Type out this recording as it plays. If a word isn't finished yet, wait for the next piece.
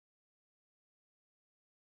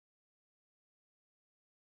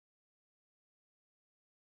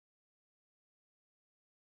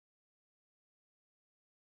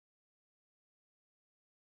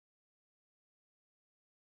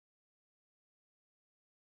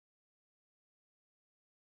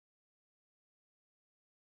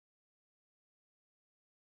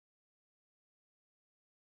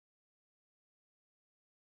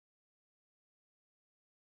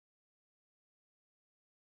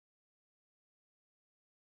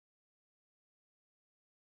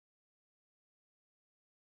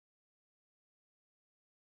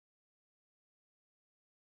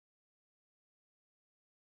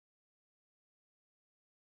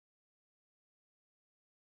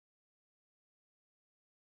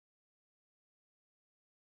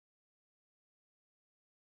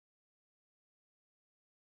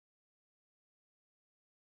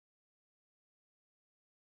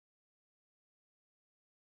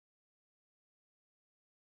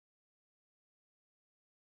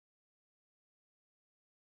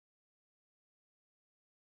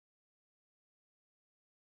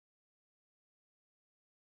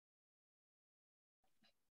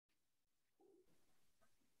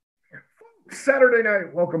Saturday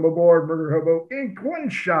night. Welcome aboard Murder Hobo Inc. One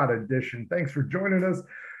Shot Edition. Thanks for joining us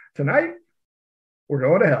tonight. We're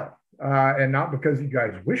going to hell. And not because you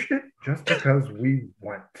guys wished it, just because we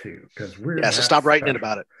want to, because we're Yeah, so that stop writing it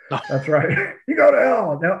special. about it. No. That's right. You go to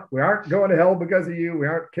hell. No, we aren't going to hell because of you. We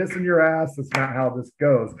aren't kissing your ass. That's not how this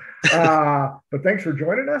goes. But thanks for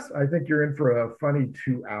joining us. I think you're in for a funny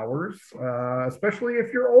 2 hours, especially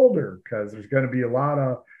if you're older, because there's going to be a lot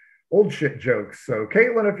of old shit jokes. So,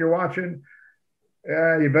 Caitlin, if you're watching,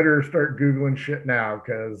 you better start Googling shit now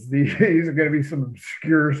because these are going to be some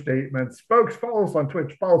obscure statements. Folks, follow us on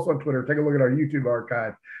Twitch, follow us on Twitter, take a look at our YouTube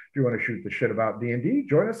archive. If you want to shoot the shit about D&D,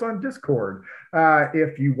 join us on Discord.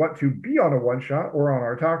 If you want to be on a one-shot or on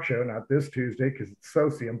our talk show, not this Tuesday because it's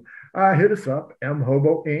Socium, hit us up,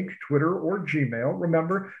 mhobo inc, Twitter or Gmail.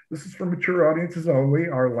 Remember, this is for mature audiences only.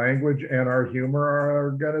 Our language and our humor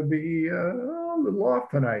are going to be a little off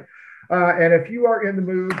tonight. And if you are in the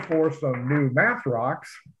mood for some new math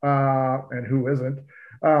rocks, and who isn't,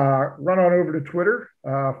 run on over to Twitter,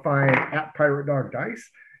 find at Pirate Dog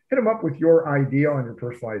Dice, hit them up with your idea on your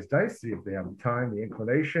personalized dice, see if they have the time, the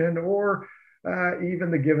inclination, or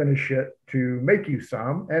even the giving a shit to make you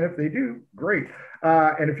some. And if they do, great.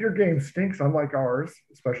 And if your game stinks, unlike ours,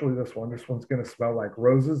 especially this one's going to smell like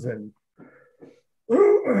roses and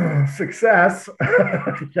success.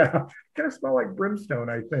 Yeah, kind of smell like brimstone,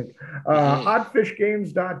 I think.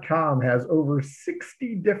 Oddfishgames.com has over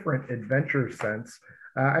 60 different adventure scents.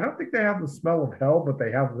 I don't think they have the smell of hell, but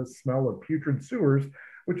they have the smell of putrid sewers,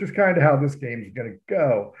 which is kind of how this game is going to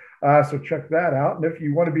go. So check that out. And if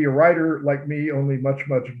you want to be a writer like me, only much,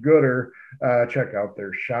 much gooder, check out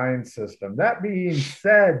their Shine system. That being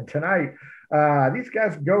said, tonight, these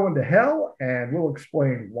guys go into hell, and we'll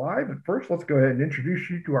explain why. But first, let's go ahead and introduce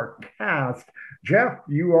you to our cast. Jeff,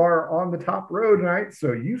 you are on the top row tonight,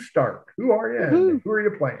 so you start. Who are you? And who are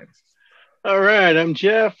you playing? All right, I'm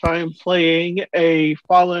Jeff. I'm playing a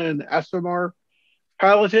fallen Asimar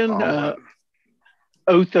paladin,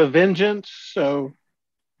 Oath of Vengeance. So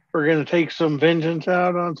we're going to take some vengeance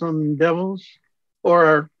out on some devils or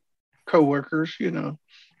our co-workers,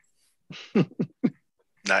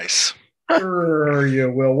 Nice. Sure, you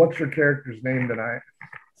will. What's your character's name tonight?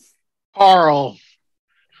 Carl.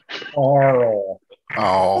 Carl.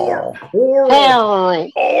 Oh.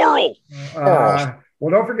 Carl. Well,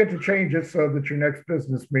 don't forget to change it so that your next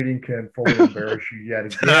business meeting can fully embarrass you yet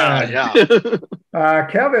again. Yeah.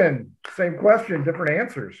 Kevin, same question, different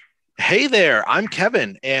answers. Hey there, I'm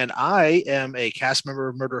Kevin, and I am a cast member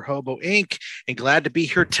of Murder Hobo Inc. and glad to be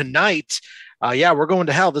here tonight. Yeah, we're going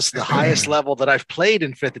to hell. This is the highest level that I've played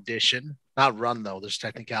in 5th edition. Not run, though. There's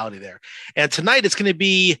technicality there. And tonight it's going to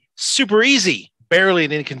be super easy, barely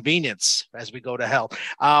an inconvenience as we go to hell.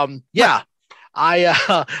 Yeah,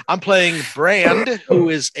 I'm playing Brand, who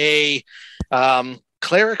is a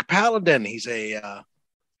cleric paladin. He's a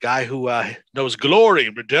guy who knows glory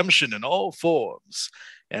and redemption in all forms.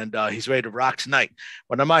 And he's ready to rock tonight.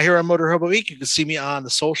 When I'm out here on Motor Hobo Week, you can see me on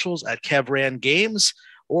the socials at KevRand Games,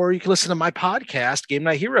 or you can listen to my podcast, Game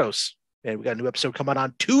Night Heroes. And we got a new episode coming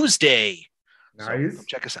on Tuesday. Nice. So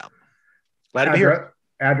check us out. Glad to be here.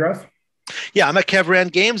 Address? Yeah, I'm at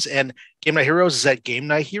KevRand Games, and Game Night Heroes is at Game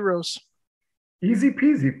Night Heroes. Easy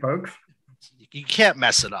peasy, folks. You can't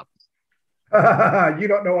mess it up. You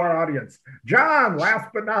don't know our audience. John,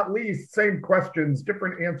 last but not least, same questions,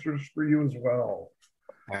 different answers for you as well.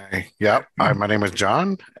 Hey, yep. My name is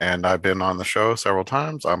John, and I've been on the show several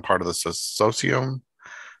times. I'm part of the Socium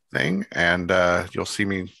thing, and you'll see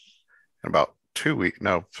me in about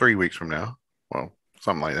 3 weeks from now. Well,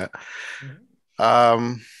 something like that.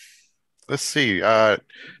 Let's see.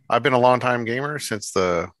 I've been a long time gamer since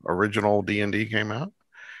the original D&D came out,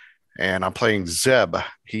 and I'm playing Zeb.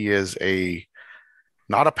 He is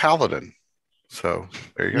not a paladin, so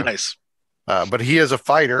there you go. Nice. But he is a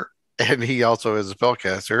fighter. And he also is a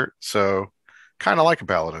spellcaster, so kind of like a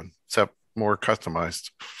paladin, except more customized.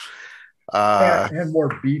 And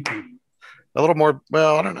more beefy. A little more.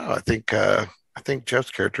 Well, I don't know. I think Jeff's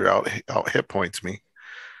character out hit points me,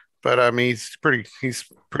 but I mean he's pretty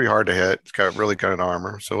hard to hit. He's got really good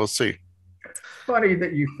armor, so we'll see. Funny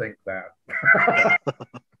that you think that.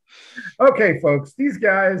 Okay, folks. These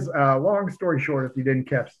guys. Long story short, if you didn't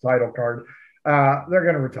catch the title card, they're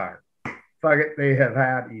going to retire. Fuck it, they have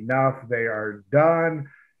had enough. They are done,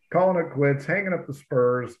 calling it quits, hanging up the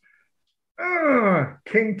spurs.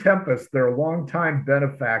 King Tempest, their longtime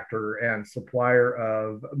benefactor and supplier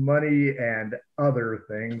of money and other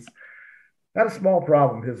things, had a small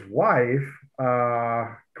problem. His wife,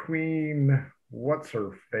 Queen, what's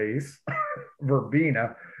her face?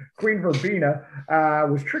 Verbena, Queen Verbena,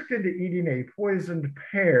 was tricked into eating a poisoned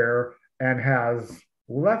pear and has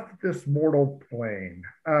left this mortal plane.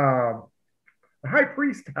 The high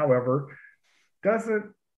priest, however,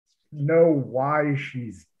 doesn't know why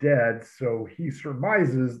she's dead, so he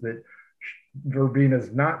surmises that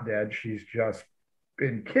Verbina's not dead. She's just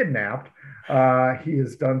been kidnapped. He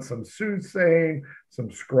has done some soothsaying, some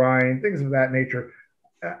scrying, things of that nature.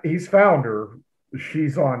 He's found her.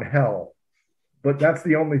 She's on hell, but that's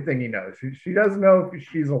the only thing he knows. She doesn't know if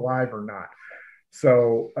she's alive or not.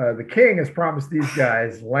 So the king has promised these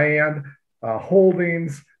guys land,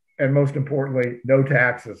 holdings, and most importantly, no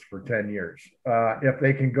taxes for 10 years if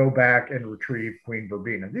they can go back and retrieve Queen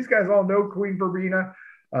Verbena. These guys all know Queen Verbena.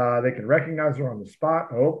 They can recognize her on the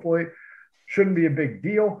spot, hopefully. Shouldn't be a big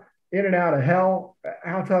deal. In and out of hell,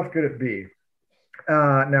 how tough could it be?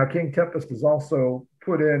 Now, King Tempest has also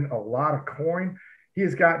put in a lot of coin. He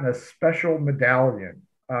has gotten a special medallion.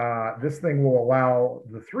 This thing will allow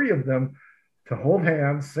the three of them to hold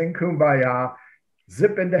hands, sing Kumbaya,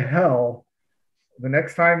 zip into hell. The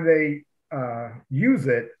next time they use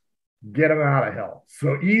it, get them out of hell.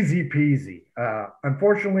 So easy peasy.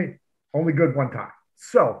 Unfortunately, only good one time.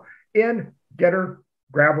 So in, get her,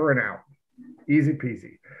 grab her, and out. Easy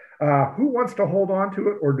peasy. Who wants to hold on to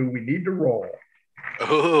it, or do we need to roll?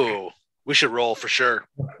 Oh, we should roll for sure.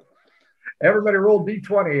 Everybody roll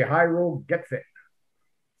D20. High roll gets it.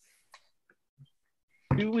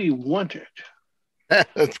 Do we want it?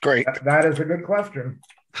 That's great. That is a good question.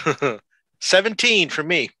 17 for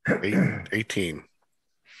me. 18.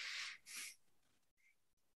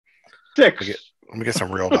 6. Let me get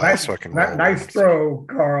some real dice so I can roll. Nice throw,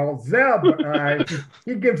 Carl. Zeb,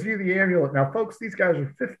 he gives you the amulet. Now, folks, these guys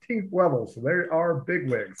are 15th level, so they are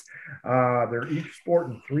bigwigs. They're each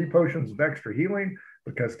sporting 3 potions of extra healing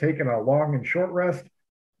because taking a long and short rest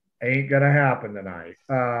ain't going to happen tonight.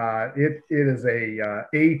 It is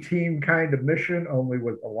a team kind of mission, only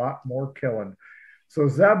with a lot more killing. So,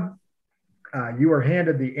 Zeb, you are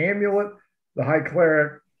handed the amulet. The High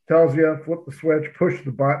Cleric tells you, flip the switch, push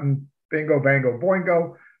the button, bingo, bango,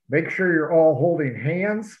 boingo. Make sure you're all holding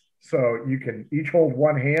hands. So you can each hold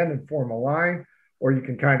one hand and form a line, or you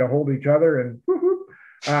can kind of hold each other and whoop.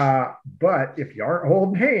 But if you aren't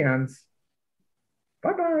holding hands,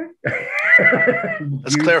 bye-bye.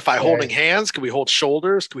 Let's clarify. Holding hands. Can we hold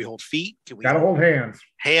shoulders? Can we hold feet? Can we gotta hold hands.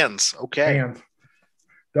 Hands. Okay. Hands.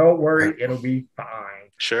 Don't worry, it'll be fine.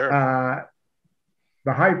 Sure.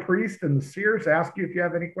 The High Priest and the Seers ask you if you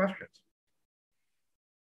have any questions.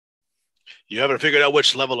 You haven't figured out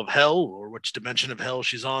which level of hell or which dimension of hell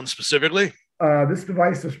she's on specifically? This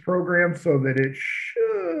device is programmed so that it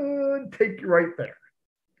should take you right there.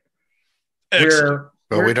 Excellent.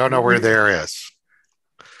 But we don't know where there is.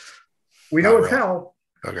 We know Not it's really. hell.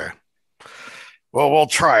 Okay. Well, we'll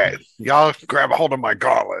try it. Y'all grab a hold of my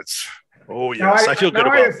gauntlets. Oh, yes. I feel good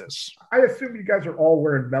about this. I assume you guys are all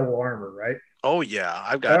wearing metal armor, right? Oh, yeah.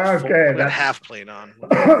 I've got, Okay, half plate on.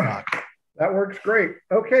 That works great.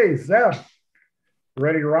 Okay, Zeb,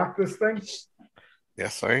 ready to rock this thing?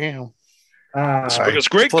 Yes, I am. It's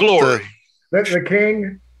great glory. The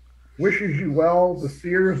king wishes you well. The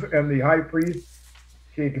Seers and the High Priest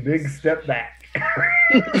take a big step back.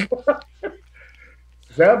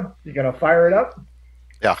 Zeb, you gonna fire it up?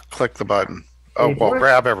 Yeah, click the button. Oh, well,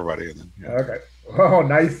 grab everybody. And then, yeah. Okay. Oh,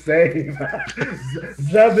 nice save.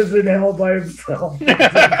 Zeb is in hell by himself.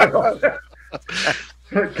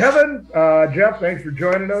 Kevin, Jeff, thanks for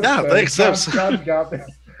joining us. Yeah, thanks, Zeb. John's got this.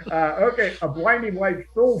 Okay, a blinding light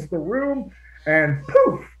fills the room, and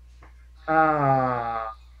poof!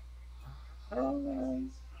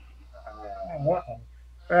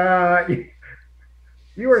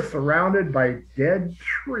 You are surrounded by dead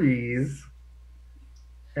trees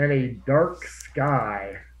and a dark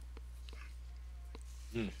sky.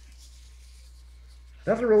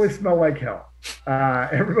 Doesn't really smell like hell.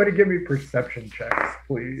 Everybody give me perception checks,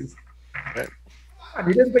 please. Okay.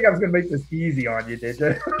 You didn't think I was going to make this easy on you, did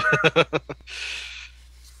you?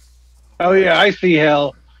 Oh, yeah, I see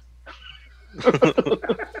hell.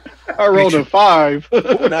 I rolled a 5.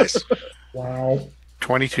 Oh, nice. Wow.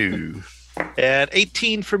 22. And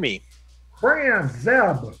 18 for me. Fran,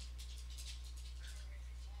 Zeb.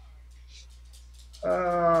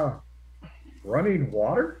 Running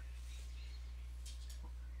water?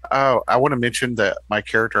 Oh, I want to mention that my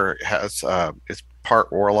character has is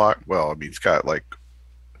part warlock. Well, I mean,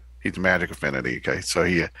 he's magic affinity. Okay, so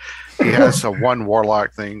he has a one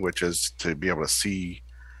warlock thing, which is to be able to see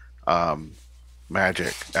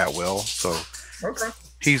magic at will. So Okay.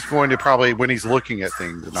 he's going to probably, when he's looking at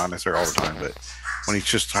things, not necessarily all the time, but when he's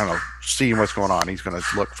just kind of seeing what's going on, he's going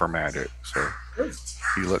to look for magic. So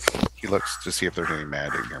he looks to see if there's any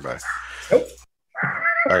magic nearby. Nope.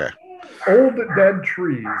 Okay. old dead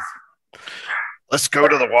trees. Let's go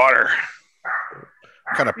to the water.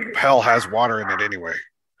 What kind of hell has water in it anyway?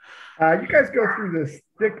 You guys go through this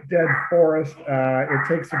thick, dead forest. It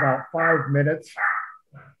takes about 5 minutes,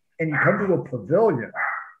 and you come to a pavilion,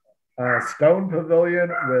 a stone pavilion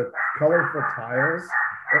with colorful tiles.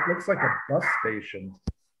 It looks like a bus station.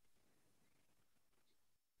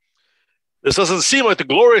 This doesn't seem like the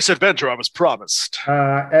glorious adventure I was promised.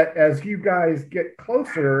 As you guys get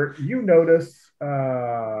closer, you notice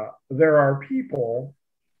there are people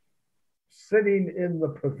sitting in the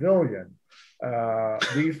pavilion.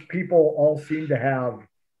 These people all seem to have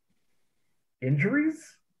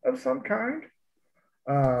injuries of some kind.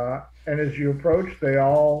 And as you approach, they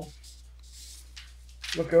all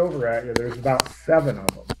look over at you. There's about 7 of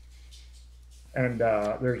them. And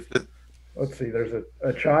there's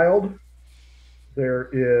a child. There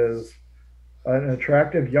is an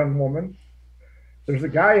attractive young woman. There's a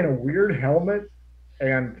guy in a weird helmet,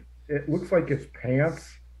 and it looks like his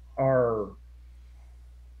pants are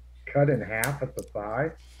cut in half at the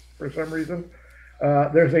thigh for some reason.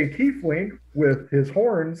 There's a tiefling with his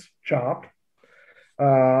horns chopped.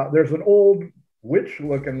 There's an old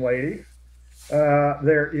witch-looking lady.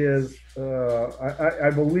 There is, I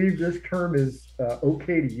believe this term is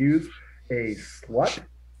okay to use, a slut.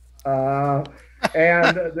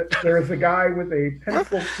 And there's a guy with a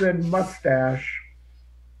pencil-thin mustache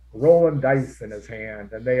rolling dice in his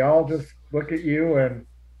hand, and they all just look at you. And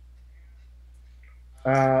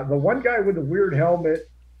the one guy with the weird helmet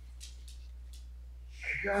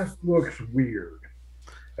just looks weird.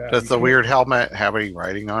 Does the weird helmet have any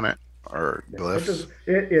writing on it or glyphs?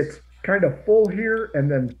 It's kind of full here and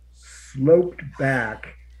then sloped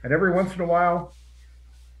back, and every once in a while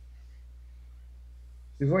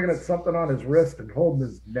he's looking at something on his wrist and holding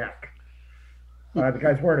his neck. The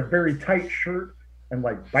guy's wearing a very tight shirt and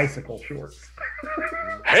like bicycle shorts.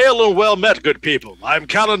 Hail and well met, good people. I'm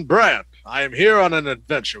Callan Brand. I am here on an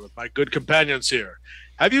adventure with my good companions here.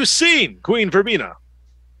 Have you seen Queen Verbena?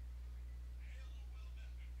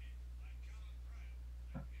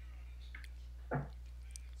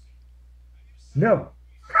 No.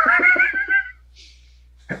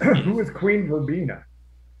 Who is Queen Verbena?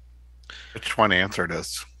 Which one answered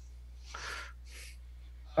us?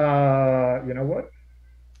 You know what?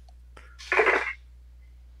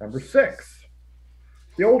 Number 6.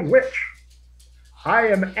 The old witch. I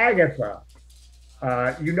am Agatha.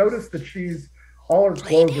 You notice that all her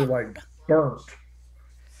clothes are like burnt.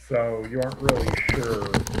 So you aren't really sure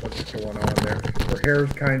what's going on there. Her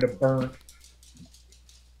hair's kind of burnt.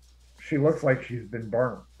 She looks like she's been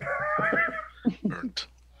burnt. Burnt.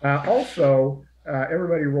 Also,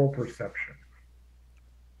 everybody roll perception.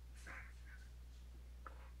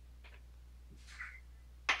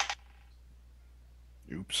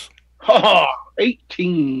 Oops.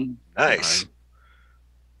 18. Nice.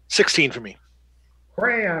 16 for me.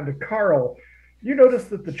 Brand, Carl, you notice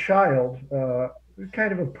that the child is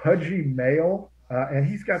kind of a pudgy male, and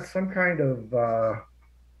he's got some kind of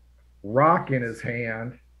rock in his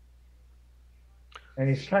hand, and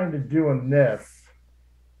he's kind of doing this.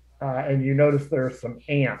 And you notice there are some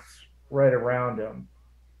ants right around him.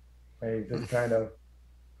 And he just kind of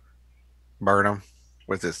Burn him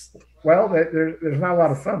with his. Well, there's not a lot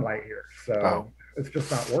of sunlight here, so it's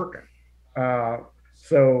just not working.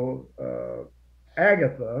 So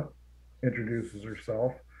Agatha introduces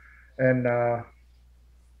herself and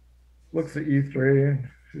looks at you 3, and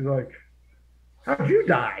she's like, "How'd you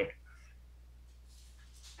die?"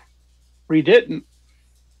 We didn't.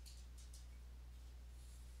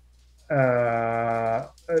 The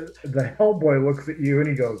Hellboy looks at you and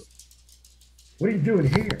he goes, "What are you doing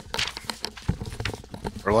here?"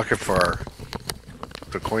 We're looking for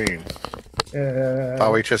the queen.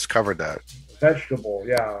 Oh, we just covered that. Vegetable,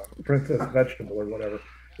 yeah, Princess Vegetable or whatever.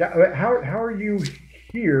 Yeah, how are you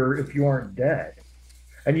here if you aren't dead?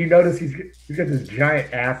 And you notice he's got this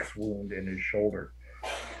giant axe wound in his shoulder.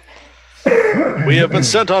 We have been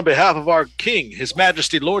sent on behalf of our king, His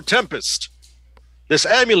Majesty Lord Tempest. This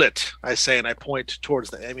amulet, I say, and I point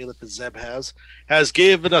towards the amulet that Zeb has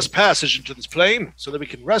given us passage into this plane so that we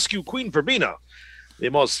can rescue Queen Verbena, the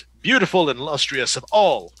most beautiful and illustrious of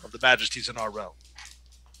all of the majesties in our realm.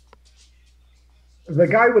 The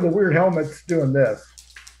guy with the weird helmet's doing this.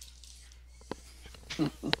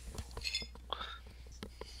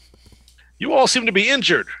 You all seem to be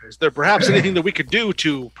injured. Is there perhaps anything that we could do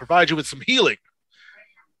to provide you with some healing?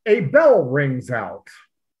 A bell rings out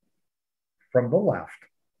from the left.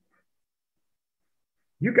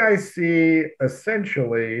 You guys see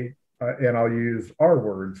essentially, and I'll use our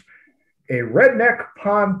words, a redneck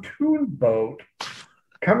pontoon boat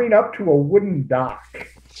Coming up to a wooden dock.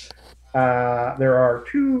 There are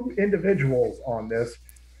two individuals on this.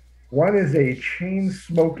 One is a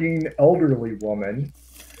chain-smoking elderly woman,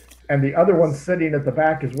 and the other one sitting at the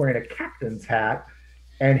back is wearing a captain's hat,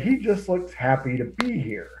 and he just looks happy to be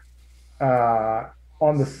here.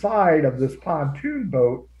 On the side of this pontoon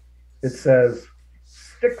boat, it says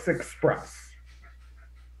Styx Express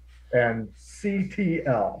and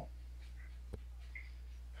CTL.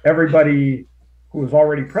 Everybody who is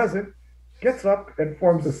already present gets up and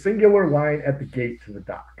forms a singular line at the gate to the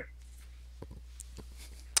dock.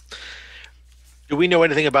 Do we know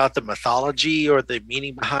anything about the mythology or the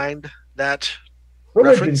meaning behind that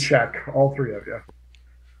Religion reference? check, all three of you.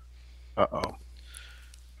 Uh-oh.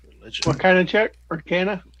 Religion. What kind of check?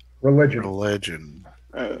 Arcana? Religion. Religion.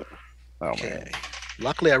 Uh, Oh, Okay. man.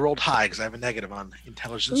 Luckily, I rolled high because I have a negative on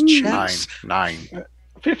intelligence Ooh. checks. 9.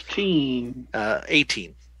 15.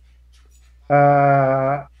 18.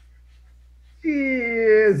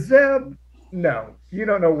 Zeb? No, you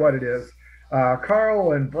don't know what it is.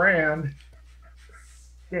 Carl and Brand.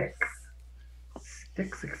 Styx.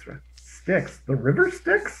 The river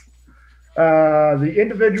Styx? The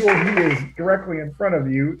individual who is directly in front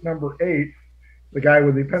of you, number 8, the guy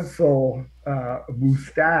with the pencil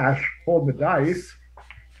mustache holding the dice.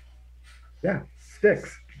 Yeah,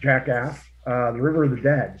 Styx, jackass. The River of the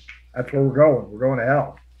Dead. That's where we're going. We're going to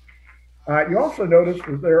hell. You also notice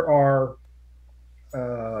that there are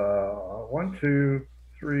 1, 2,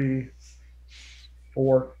 3,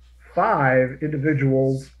 4, 5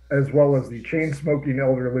 individuals, as well as the chain-smoking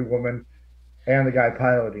elderly woman and the guy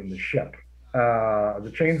piloting the ship.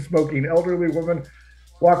 The chain-smoking elderly woman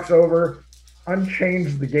walks over,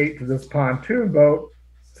 unchains the gate to this pontoon boat,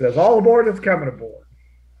 says, "All aboard is coming aboard."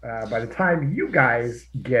 By the time you guys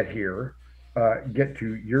get here, get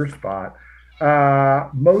to your spot,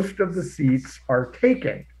 most of the seats are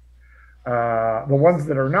taken. The ones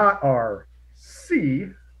that are not are C,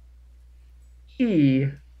 E,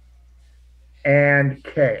 and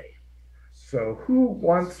K. So who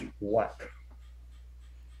wants what?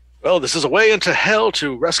 Well, this is a way into hell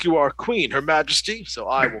to rescue our queen, Her Majesty, so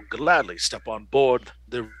I will gladly step on board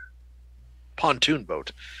the pontoon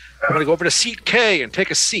boat. I'm going to go over to seat K and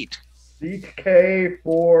take a seat. Seat K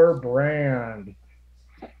for Brand.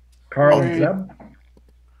 Carl and Zeb?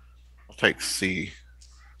 I'll take C.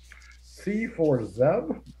 C for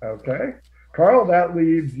Zeb. Okay. Carl, that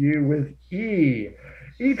leaves you with E.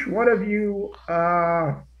 Each one of you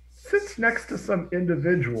sits next to some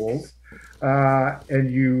individuals,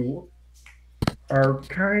 and you are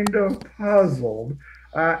kind of puzzled.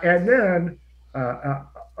 And then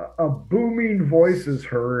a booming voice is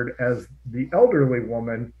heard as the elderly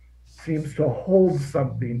woman seems to hold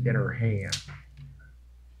something in her hand.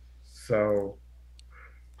 So,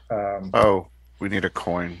 Oh, we need a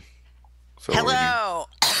coin. So Hello.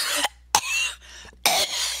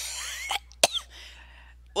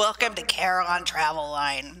 Welcome to Caron Travel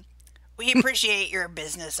Line. We appreciate your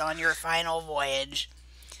business on your final voyage.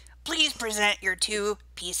 Please present your 2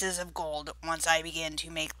 pieces of gold once I begin to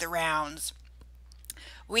make the rounds.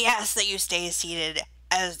 We ask that you stay seated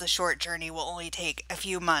as the short journey will only take a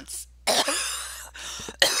few months.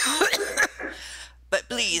 But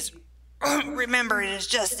please, remember it is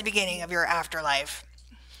just the beginning of your afterlife.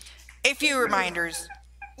 A few reminders.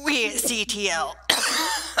 We at CTL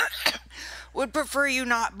would prefer you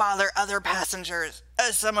not bother other passengers,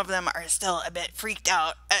 as some of them are still a bit freaked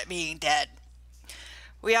out at being dead.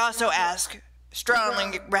 We also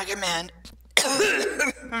strongly recommend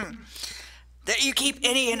that you keep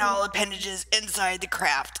any and all appendages inside the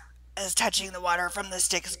craft, as touching the water from the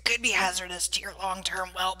Styx could be hazardous to your long-term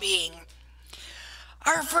well-being.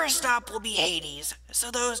 Our first stop will be Hades,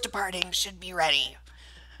 so those departing should be ready.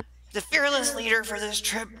 The fearless leader for this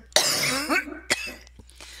trip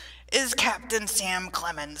is Captain Sam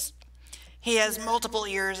Clemens. He has multiple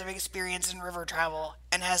years of experience in river travel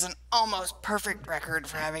and has an almost perfect record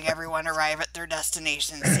for having everyone arrive at their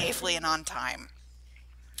destination safely and on time.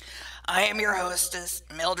 I am your hostess,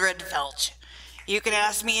 Mildred Felch. You can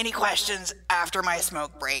ask me any questions after my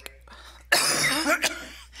smoke break.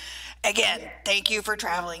 Again, thank you for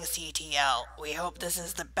traveling CTL. We hope this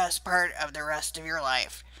is the best part of the rest of your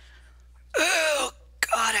life. Oh,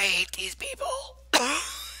 God, I hate these people.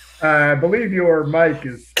 I believe your mic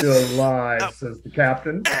is still live, says the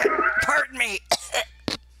captain. Pardon me.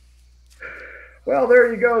 Well,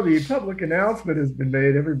 there you go. The public announcement has been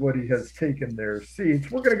made. Everybody has taken their seats.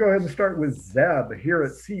 We're going to go ahead and start with Zeb here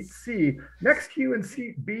at seat C. Next to you in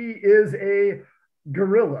seat B is a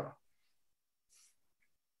gorilla.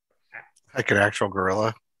 like an actual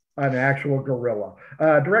gorilla. an actual gorilla.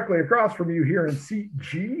 Directly across from you here in seat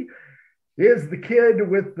G is the kid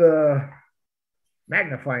with the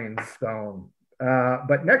magnifying stone.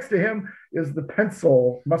 But next to him is the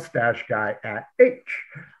pencil mustache guy at H.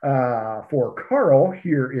 For Carl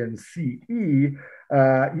here in CE,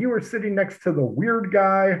 you are sitting next to the weird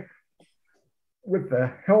guy with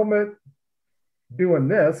the helmet doing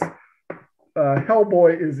this.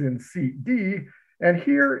 Hellboy is in seat D. And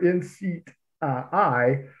here in seat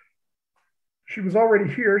I, she was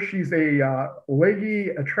already here. She's a leggy,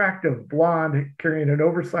 attractive blonde carrying an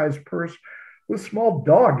oversized purse with a small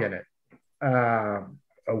dog in it.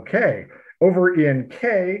 Okay. Over in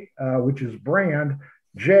K, which is Brand,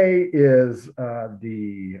 J is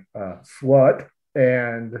the slut,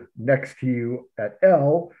 and next to you at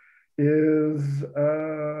L is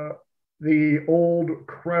the old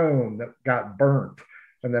crone that got burnt.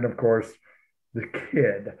 And then, of course, the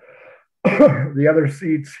kid. The other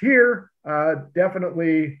seats here,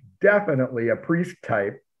 definitely a priest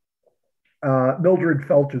type. Mildred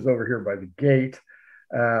Felch is over here by the gate.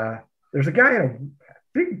 There's a guy in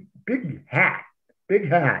a big hat,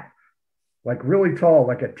 like really tall,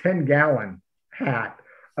 like a 10-gallon hat,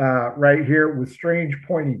 right here with strange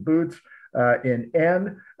pointy boots. In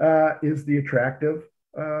N is the attractive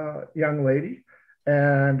young lady.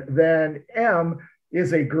 And then M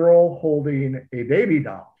is a girl holding a baby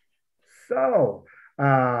doll. So,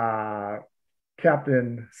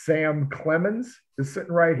 Captain Sam Clemens is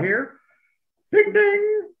sitting right here. Ding,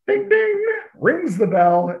 ding, ding, ding, rings the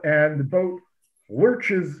bell, and the boat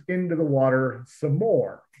lurches into the water some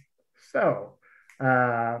more. So,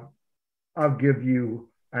 I'll give you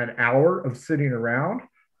an hour of sitting around.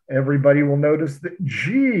 Everybody will notice that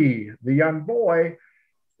G, the young boy,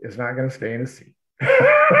 is not going to stay in his seat.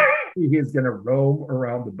 He is going to roam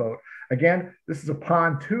around the boat. Again, this is a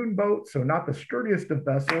pontoon boat, so not the sturdiest of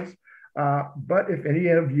vessels. But if any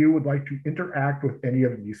of you would like to interact with any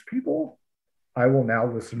of these people, I will now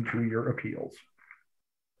listen to your appeals.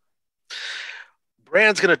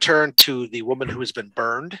 Brand's going to turn to the woman who has been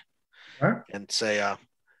burned and say,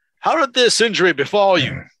 how did this injury befall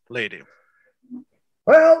you, lady?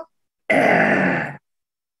 Well, they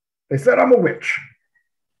said I'm a witch.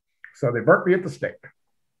 So they burnt me at the stake.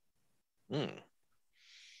 Hmm.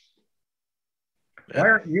 Why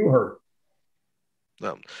aren't you hurt?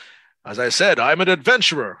 Well, as I said, I'm an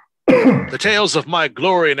adventurer. The tales of my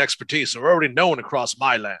glory and expertise are already known across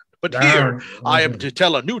my land. But here, I am to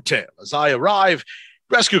tell a new tale as I arrive,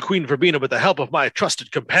 rescue Queen Verbena with the help of my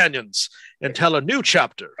trusted companions, and tell a new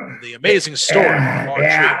chapter of the amazing story of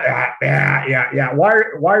Yeah.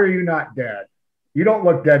 Why are you not dead? You don't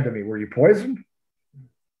look dead to me. Were you poisoned?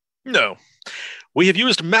 No. We have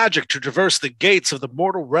used magic to traverse the gates of the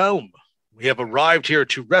mortal realm. We have arrived here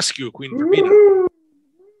to rescue Queen Verbena.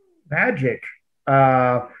 Magic.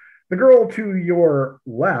 The girl to your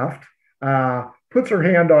left puts her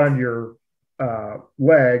hand on your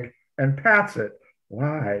leg and pats it.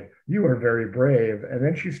 Why? You are very brave. And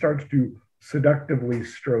then she starts to seductively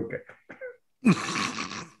stroke it.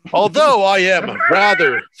 Although I am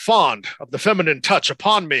rather fond of the feminine touch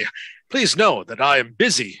upon me, please know that I am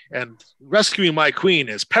busy and rescuing my queen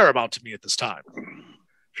is paramount to me at this time.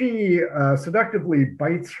 She seductively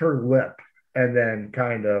bites her lip and then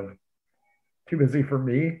kind of, too busy for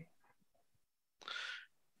me?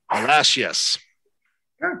 Alas, yes.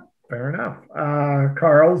 Yeah, fair enough.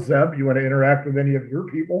 Carl, Zeb, you want to interact with any of your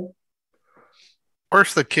people?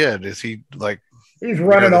 Where's the kid? Is he like... He's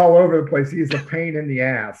running all over the place. He's a pain in the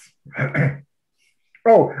ass.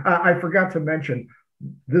 I forgot to mention,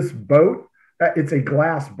 this boat, it's a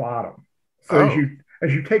glass bottom. So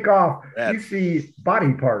as you take off, you see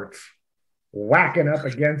body parts whacking up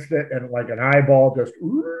against it and like an eyeball just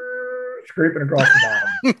scraping across the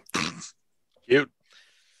bottom. Cute.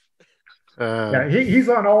 He's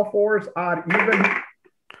on all fours, odd, even.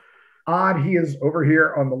 Odd, he is over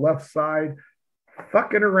here on the left side,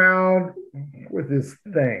 fucking around with his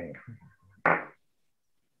thing.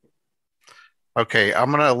 Okay,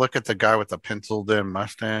 I'm gonna look at the guy with the penciled in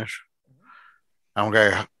mustache.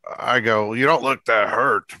 I go, you don't look that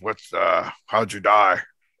hurt. How'd you die?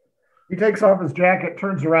 He takes off his jacket,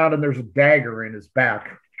 turns around, and there's a dagger in his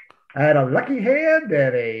back. I had a lucky hand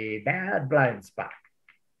and a bad blind spot.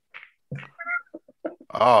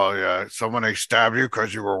 Oh, yeah. Somebody stabbed you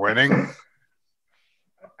because you were winning?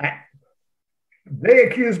 They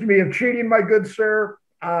accused me of cheating, my good sir.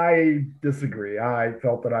 I disagree. I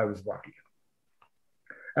felt that I was lucky.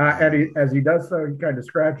 And as he does so, he kind of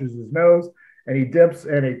scratches his nose, and he dips,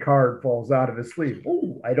 and a card falls out of his sleeve.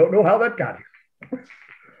 Ooh, I don't know how that got here.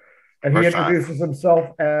 And he First time. introduces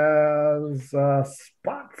himself as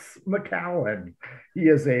Spots McCallan. He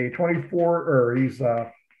is he's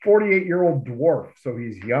a 48-year-old dwarf, so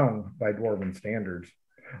he's young by dwarven standards.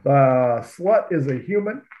 Slut is a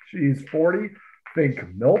human. She's 40. Think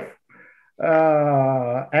MILF.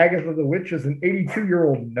 Agatha the Witch is an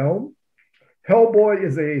 82-year-old gnome. Hellboy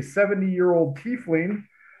is a 70-year-old tiefling.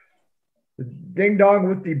 Ding Dong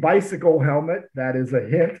with the bicycle helmet, that is a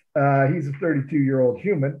hint. He's a 32-year-old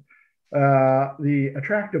human. The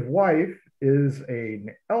attractive wife is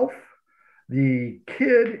an elf. The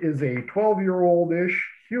kid is a 12-year-old-ish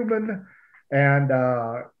human. And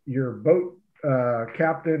your boat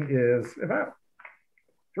captain is about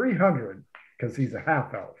 300 because he's a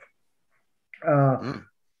half elf.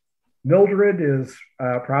 Mildred is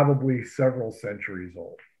probably several centuries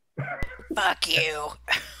old. Fuck you.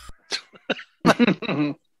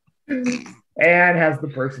 And has the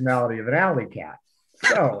personality of an alley cat.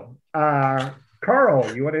 So,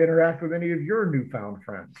 Carl, you want to interact with any of your newfound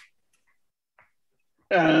friends?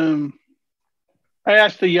 I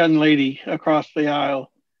asked the young lady across the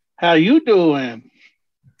aisle, "How you doing?"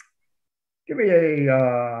 Give me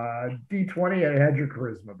a D20 and add your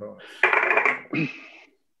charisma bonus.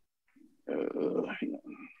 Hang on.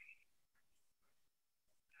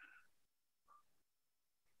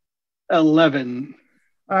 11.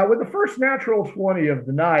 With the first natural 20 of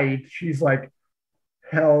the night, she's like,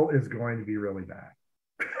 hell is going to be really bad.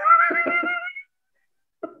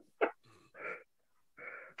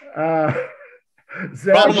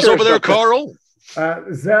 Zeb, Problems over there, Carl?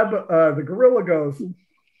 Zeb, the gorilla goes,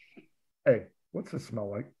 hey, what's this smell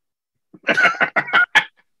like?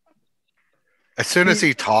 As soon as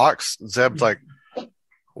he talks, Zeb's like,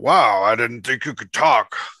 wow, I didn't think you could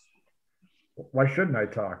talk. Why shouldn't I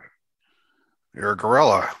talk? You're a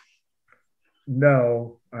gorilla.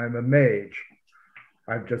 No, I'm a mage.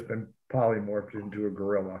 I've just been polymorphed into a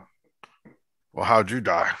gorilla. Well, how'd you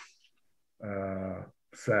die?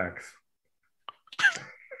 Sex.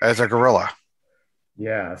 As a gorilla.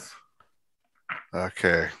 Yes.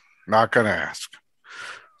 Okay. Not gonna ask.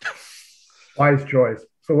 Wise choice.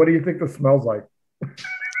 So what do you think this smells like?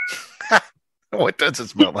 What does it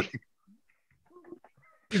smell like?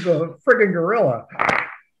 He's a friggin' gorilla.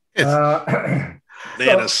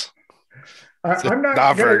 Bananas. I'm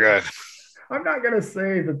not very good. I'm not going to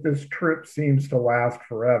say that this trip seems to last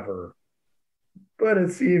forever, but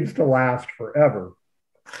it seems to last forever.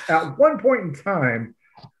 At one point in time,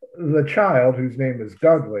 the child, whose name is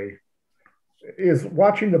Dudley, is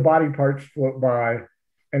watching the body parts float by,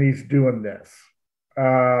 and he's doing this.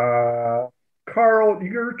 Carl,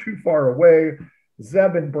 you're too far away.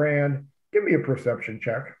 Zeb and Brand, give me a perception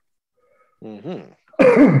check. Mm-hmm.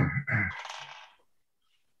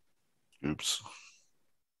 Oops.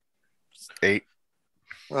 8.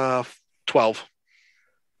 12.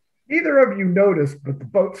 Neither of you notice, but the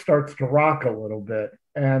boat starts to rock a little bit,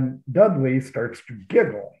 and Dudley starts to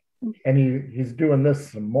giggle, and he's doing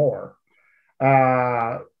this some more.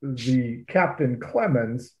 The Captain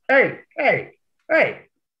Clemens, hey,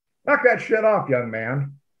 knock that shit off, young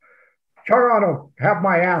man. Charon will have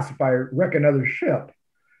my ass if I wreck another ship.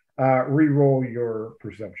 Re-roll your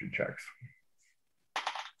perception checks.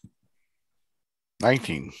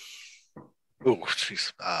 19. Oh,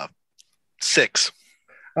 jeez. 6.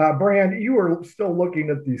 Brand, you are still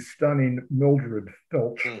looking at the stunning Mildred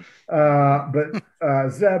Filch. But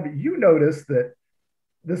Zeb, you notice that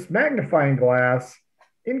this magnifying glass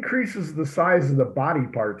increases the size of the body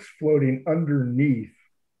parts floating underneath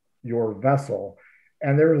your vessel.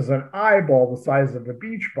 And there is an eyeball the size of a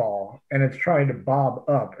beach ball, and it's trying to bob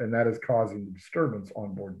up, and that is causing the disturbance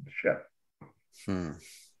on board the ship.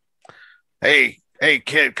 Hey,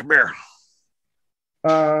 kid, come here.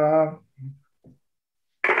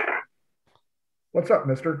 What's up,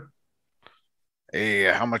 mister? Hey,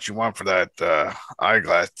 how much you want for that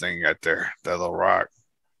eyeglass thing out there, that little rock?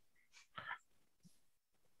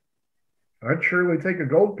 I'd surely take a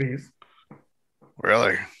gold piece.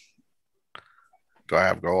 Really? Do I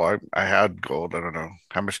have gold? I had gold. I don't know.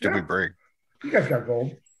 How much did we bring? You guys got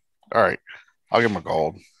gold. All right. I'll give him a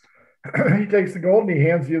gold. He takes the gold and he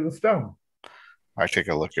hands you the stone. I take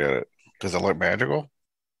a look at it. Does it look magical?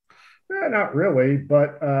 Not really,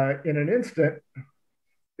 but in an instant,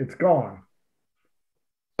 it's gone.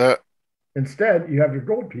 Instead, you have your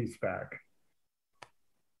gold piece back.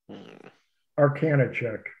 Arcana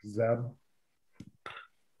check, Zeb.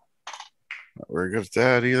 Not very good at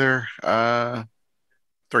that either.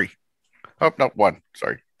 3. Oh, no, 1.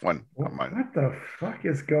 Sorry, 1. What the fuck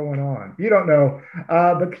is going on? You don't know.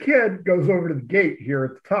 But the kid goes over to the gate here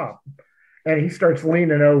at the top, And he starts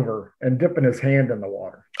leaning over and dipping his hand in the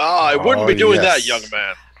water. I wouldn't be doing that, young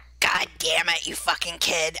man. God damn it, you fucking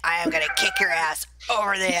kid. I am going to kick your ass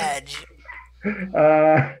over the edge.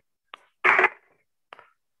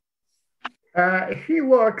 He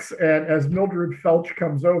looks, and as Mildred Felch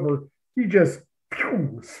comes over, he just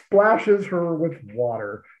splashes her with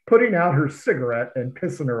water, putting out her cigarette and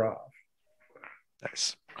pissing her off.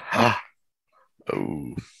 Nice.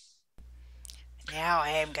 Oh. Now I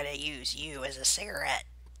am going to use you as a cigarette.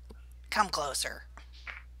 Come closer.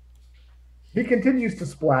 He continues to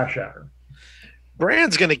splash at her.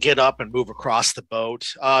 Bran's going to get up and move across the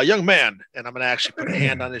boat. Young man, and I'm going to actually put a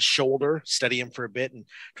hand on his shoulder, steady him for a bit, and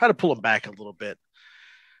try to pull him back a little bit.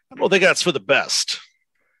 I don't think that's for the best.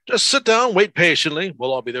 Just sit down, wait patiently.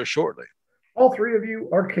 We'll all be there shortly. All three of you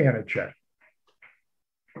Arcana check.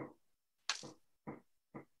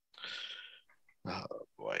 Oh,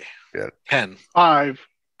 boy. Yeah. 10. 5.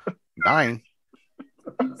 9.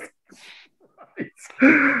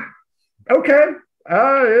 Okay.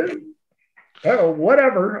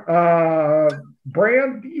 Whatever.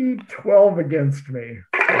 Bran, you 12 against me.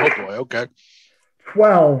 Oh, boy. Okay.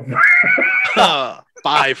 12.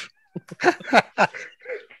 5.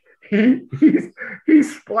 He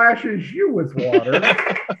splashes you with water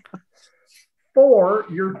for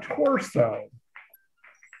your torso.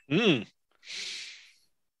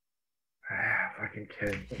 Fucking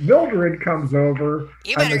kid. Mildred comes over.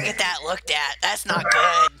 You better get that looked at. That's not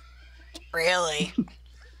good. Really.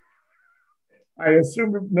 I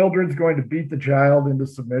assume Mildred's going to beat the child into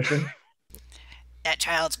submission. That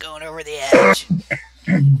child's going over the edge.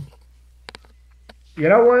 You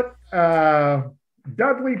know what?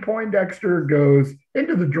 Dudley Poindexter goes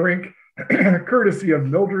into the drink, courtesy of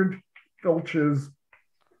Mildred Filch's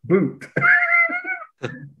boot.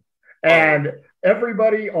 And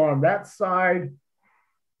everybody on that side,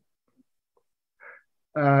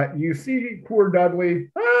 you see poor Dudley,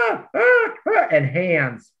 and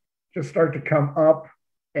hands just start to come up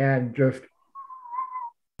and just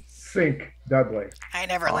sink Dudley. I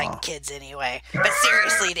never liked kids anyway. But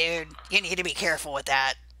seriously, dude, you need to be careful with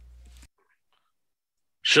that.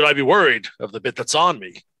 Should I be worried of the bit that's on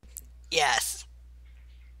me? Yes.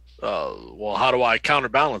 Well, how do I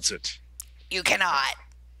counterbalance it? You cannot.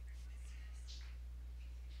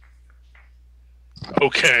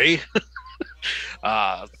 Okay.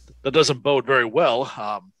 That doesn't bode very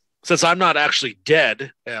well. Since I'm not actually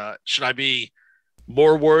dead, should I be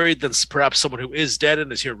more worried than perhaps someone who is dead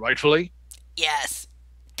and is here rightfully? Yes,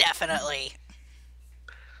 definitely.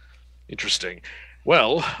 Interesting.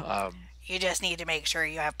 Well, you just need to make sure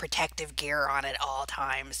you have protective gear on at all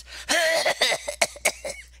times.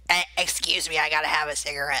 Excuse me, I gotta have a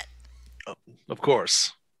cigarette. Of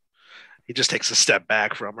course. He just takes a step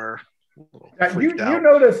back from her. You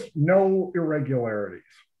notice no irregularities.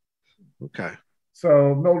 Okay.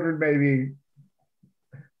 So Mildred maybe,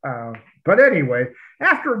 but anyway,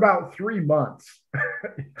 after about 3 months,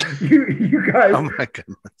 you guys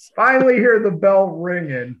finally hear the bell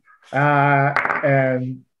ringing,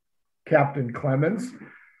 and Captain Clemens,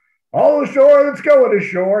 all ashore, let's go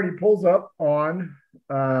ashore. And he pulls up on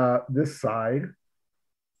this side,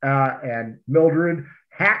 and Mildred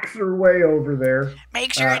hacks her way over there.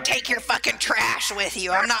 Make sure to take your fucking trash with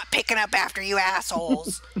you. I'm not picking up after you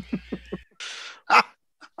assholes.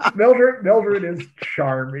 Mildred is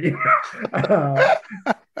charming.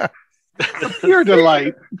 Pure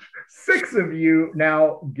delight. 6 of you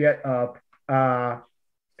now get up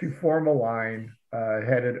to form a line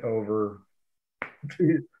headed over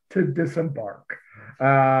to disembark.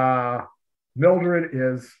 Mildred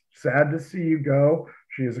is sad to see you go.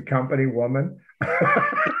 She is a company woman.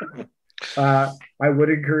 I would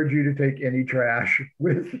encourage you to take any trash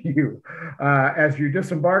with you. As you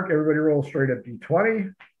disembark, everybody roll straight up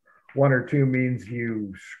D20. 1 or 2 means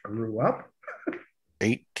you screw up.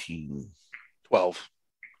 18. 12.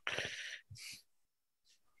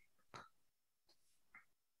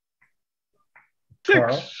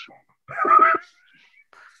 Carl.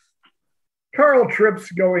 Carl trips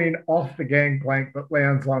going off the gangplank but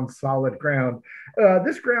lands on solid ground.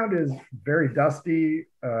 This ground is very dusty,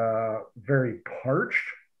 very parched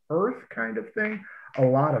earth kind of thing, a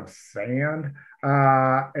lot of sand.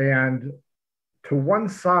 And to one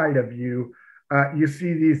side of you, you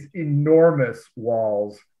see these enormous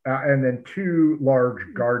walls and then 2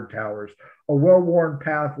 large guard towers. A well-worn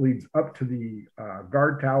path leads up to the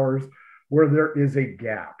guard towers where there is a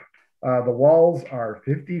gap. The walls are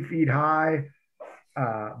 50 feet high,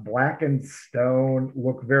 blackened stone,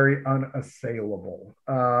 look very unassailable.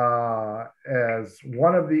 As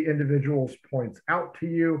one of the individuals points out to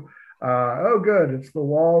you, Oh, good. It's the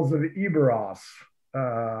walls of Eberos.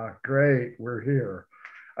 Great. We're here.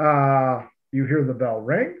 You hear the bell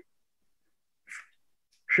ring.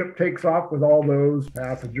 Ship takes off with all those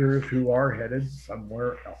passengers who are headed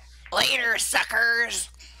somewhere else. Later, suckers.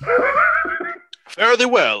 Fare thee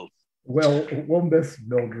well. Well, we'll miss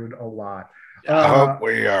Mildred a lot. I hope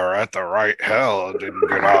we are at the right hell and didn't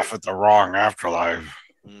get off at the wrong afterlife.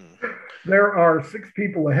 There are 6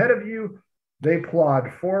 people ahead of you. They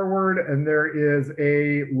plod forward, and there is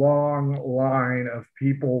a long line of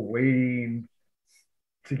people waiting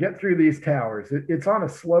to get through these towers. It's on a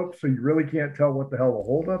slope, so you really can't tell what the hell the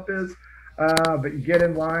holdup is. But you get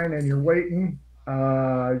in line and you're waiting.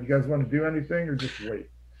 You guys want to do anything or just wait?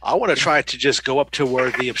 I want to try to just go up to where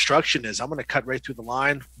the obstruction is. I'm going to cut right through the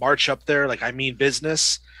line, march up there like I mean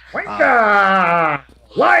business. Wake-a!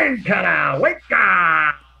 Line cutter!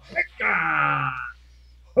 Wake-a! Wake-a!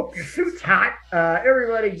 Hope your suit's hot.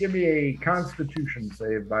 Everybody give me a constitution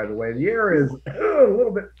save, by the way. The air is a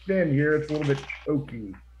little bit thin here. It's a little bit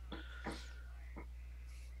choky.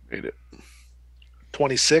 Made it.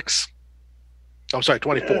 26. I'm sorry,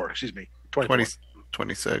 24. Excuse me. 20,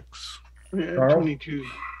 26. Yeah, Carl? 22.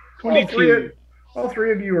 All 22.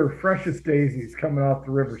 three of you are fresh as daisies coming off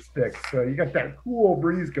the river Styx. So you got that cool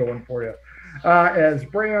breeze going for you. As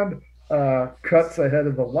Brand cuts ahead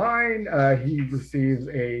of the line, he receives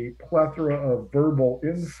a plethora of verbal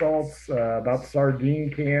insults about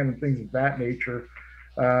sardine can and things of that nature.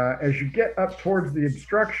 As you get up towards the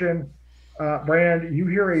obstruction, Brand, you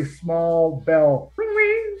hear a small bell ring,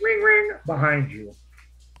 ring, ring, ring behind you.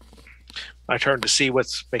 I turn to see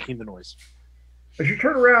what's making the noise. As you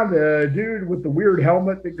turn around, the dude with the weird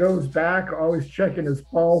helmet that goes back, always checking his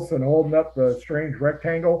pulse and holding up the strange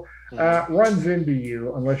rectangle, runs into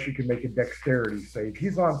you unless you can make a dexterity save.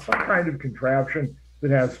 He's on some kind of contraption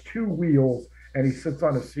that has 2 wheels, and he sits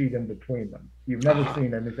on a seat in between them. You've never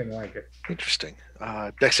seen anything like it. Interesting.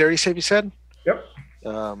 Dexterity save, you said? Yep.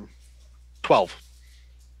 12.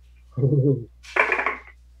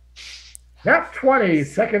 Nat 20,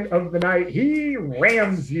 second of the night, he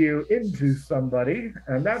rams you into somebody,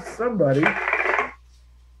 and that somebody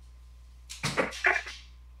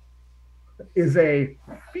is a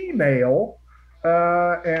female,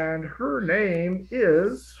 and her name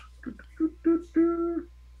is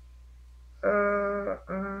where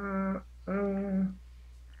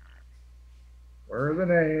are the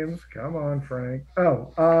names? Come on, Frank.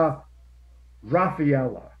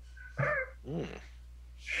 Raffaella.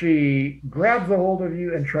 She grabs a hold of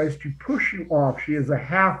you and tries to push you off. She is a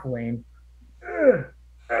halfling.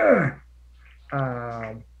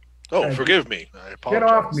 Forgive me. I apologize. Get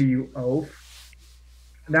off me, you oaf.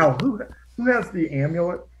 Now, who has the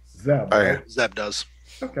amulet? Zeb. Right? Zeb does.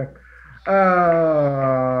 Okay.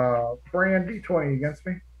 Brand, D20 against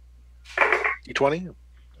me. D20?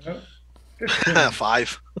 15.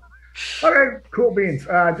 5. Okay, cool beans.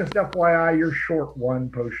 Just FYI, you're short 1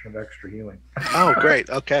 potion of extra healing. Oh, great.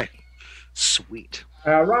 Okay. Sweet.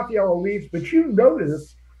 Raffaella leaves, but you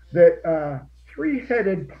notice that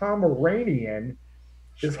 3-headed Pomeranian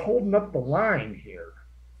is holding up the line here.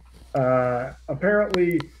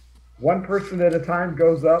 Apparently, 1 person at a time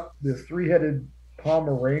goes up. This 3-headed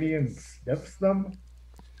Pomeranian sniffs them,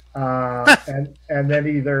 and then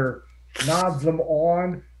either nods them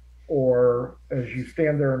on, or as you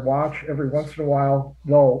stand there and watch, every once in a while,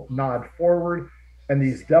 they'll nod forward, and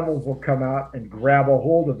these devils will come out and grab a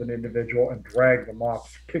hold of an individual and drag them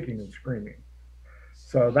off, kicking and screaming.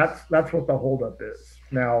 So that's what the holdup is.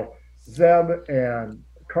 Now, Zeb and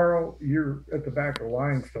Carl, you're at the back of the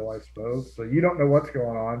line still, I suppose, so you don't know what's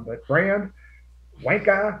going on. But Brand,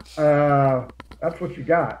 Wanka, that's what you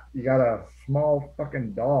got. You got a small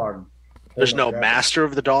fucking dog. There's no master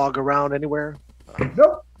of the dog around anywhere?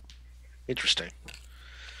 Nope. Interesting.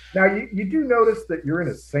 Now, you do notice that you're in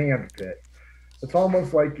a sand pit. It's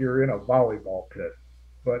almost like you're in a volleyball pit,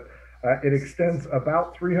 but it extends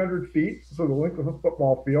about 300 feet, so the length of a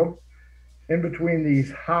football field. In between these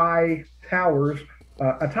high towers,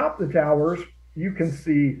 atop the towers, you can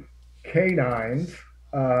see canines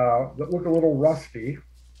that look a little rusty,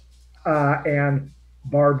 and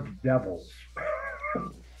barbed devils.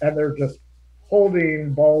 And they're just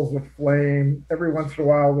holding balls of flame. Every once in a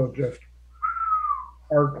while, they'll just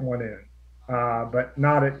arc one in, but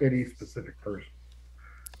not at any specific person.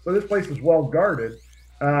 So this place is well guarded,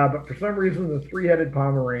 but for some reason, the 3-headed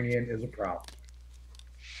Pomeranian is a problem.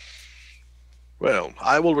 Well,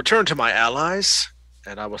 I will return to my allies,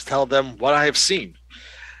 and I will tell them what I have seen.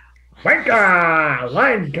 Wanka!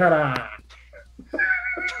 Line cutter!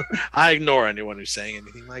 I ignore anyone who's saying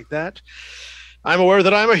anything like that. I'm aware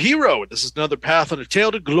that I'm a hero. This is another path on a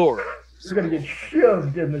tale to glory. You're going to get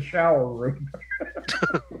shoved in the shower room.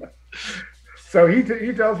 So he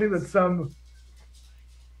tells you that some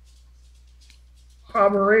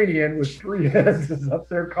Pomeranian with 3 heads is up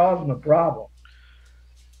there causing a problem.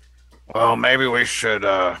 Well, maybe we should.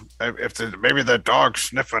 Maybe the dog's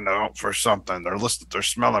sniffing out for something. They're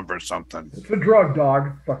smelling for something. It's a drug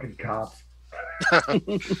dog. Fucking cops.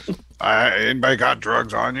 Anybody got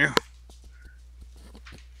drugs on you?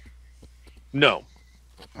 No.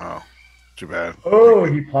 Oh, too bad. Oh,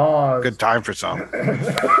 he paused. Good time for some.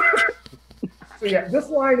 So yeah, this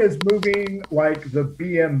line is moving like the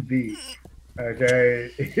BMV.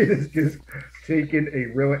 Okay, it is just taking a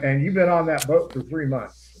really, and you've been on that boat for 3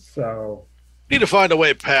 months. So Need to find a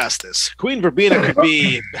way past this. Queen Verbena could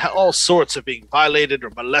be all sorts of being violated or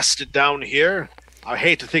molested down here. I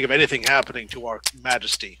hate to think of anything happening to our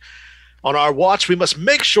Majesty. On our watch, we must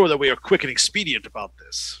make sure that we are quick and expedient about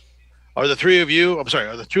this. Are the two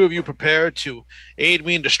of you prepared to aid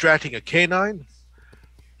me in distracting a canine?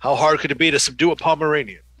 How hard could it be to subdue a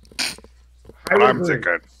Pomeranian? I'm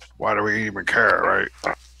thinking, why do we even care,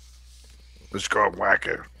 right? Let's go and whack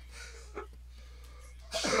it.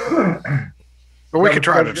 But we could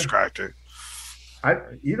try to distract it.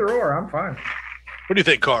 Either or, I'm fine. What do you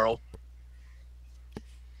think, Carl?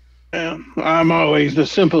 I'm always the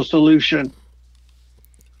simple solution.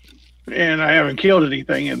 And I haven't killed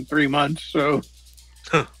anything in 3 months, so.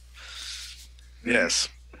 Yes.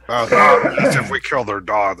 If we kill their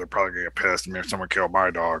dog, they're probably going to get pissed. I mean, if someone killed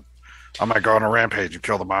my dog, I might go on a rampage and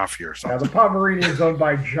kill the mafia or something. Now, the Pomeranian is owned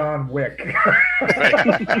by John Wick.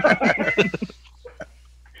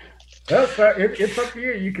 It's up to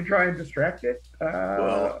you. You can try and distract it.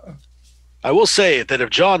 Well, I will say that if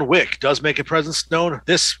John Wick does make a presence known,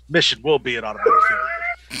 this mission will be an automatic failure.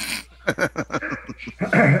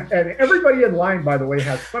 And everybody in line, by the way,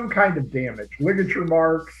 has some kind of damage. Ligature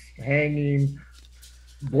marks, hanging,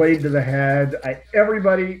 blade to the head.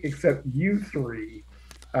 Everybody except you 3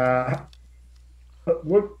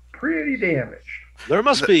 look pretty damaged. There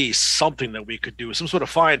must be something that we could do, some sort of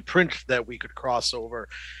fine print that we could cross over.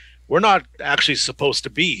 We're not actually supposed to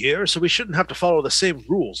be here, so we shouldn't have to follow the same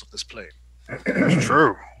rules of this plane. It's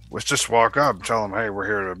true. Let's just walk up and tell them, hey, we're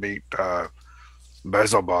here to meet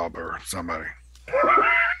Beelzebub or somebody.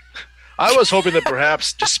 I was hoping that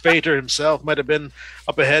perhaps Despater himself might have been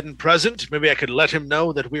up ahead and present. Maybe I could let him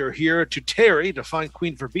know that we are here to tarry to find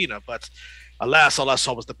Queen Verbena, but alas, all I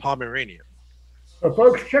saw was the Pomeranian. So,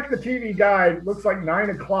 folks, check the TV guide. Looks like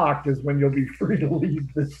 9 o'clock is when you'll be free to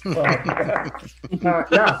leave this spot.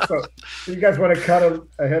 So you guys want to cut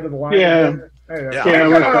ahead of the line? Yeah.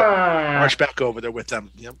 March back over there with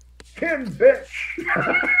them. Yep. Pin bitch.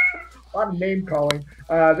 A lot of name calling.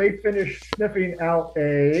 They finish sniffing out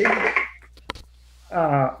a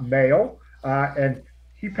male, and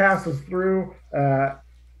he passes through.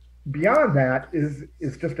 Beyond that is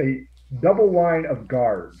just a double line of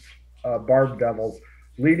guards. Barbed devils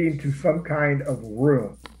leading to some kind of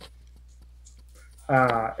room.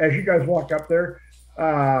 As you guys walk up there,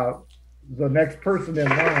 the next person in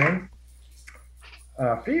line,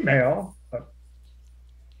 female,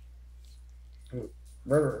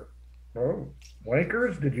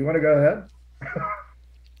 Wankers, did you want to go ahead?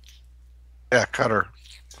 Yeah, cut her.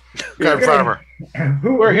 Cut in front of her.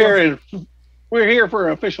 We're here for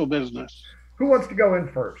official business. Who wants to go in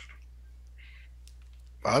first?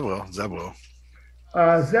 I will. Zeb will.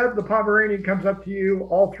 Zeb, the Pomeranian, comes up to you.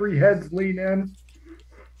 All 3 heads lean in.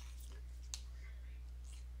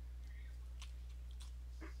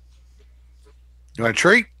 You want a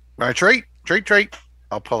treat? Treat.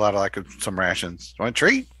 I'll pull out some rations. You want a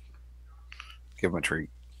treat? Give him a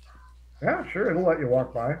treat. Yeah, sure. It'll let you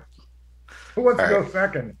walk by. Who wants to go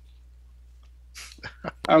second?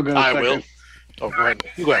 I'll go second. I will. Oh, go ahead.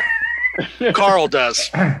 You go ahead. Carl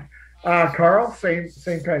does. Carl, same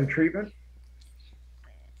kind of treatment.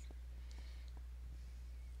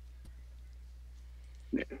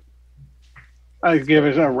 I give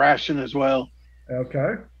it a ration as well.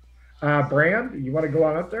 Okay. Brand, you want to go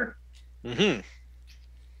on up there? Mm-hmm.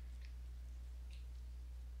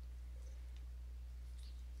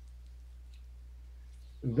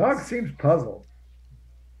 The dog seems puzzled.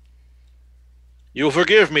 You'll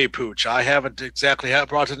forgive me, Pooch. I haven't exactly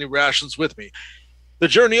brought any rations with me. The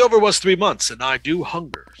journey over was 3 months, and I do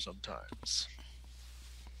hunger sometimes.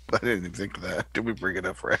 I didn't even think of that. Did we bring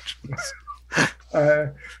enough rations?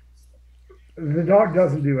 The dog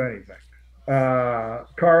doesn't do anything.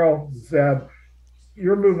 Carl, Zeb,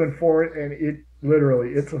 you're moving forward, and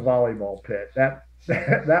it's a volleyball pit.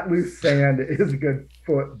 That loose sand is a good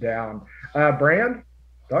foot down. Brand,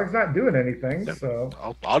 Dog's not doing anything, so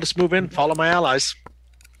I'll just move in, follow my allies.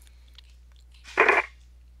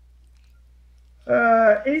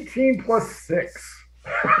 18 plus 6.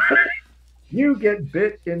 You get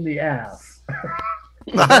bit in the ass.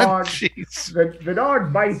 The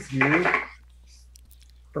dog bites you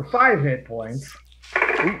for 5 hit points.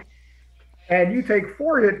 And you take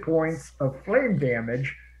 4 hit points of flame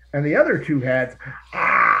damage, and the other 2 heads.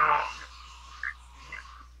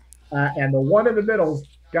 And the one in the middle's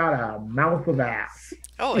got a mouth of ass.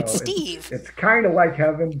 Oh, it's Steve. It's kind of like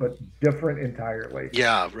heaven, but different entirely.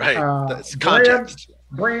 Yeah, right. That's context.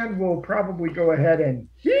 Brand will probably go ahead and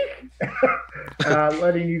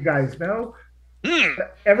letting you guys know.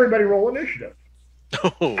 Everybody roll initiative.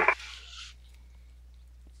 Oh.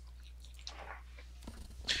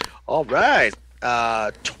 All right.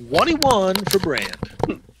 21 for Brand.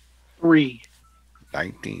 3.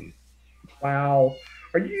 19. Wow.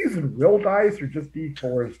 Are you using real dice or just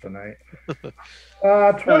D4s tonight?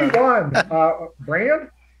 21. Brand,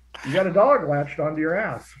 you got a dog latched onto your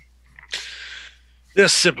ass.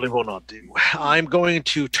 This simply will not do. I'm going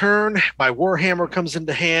to turn. My warhammer comes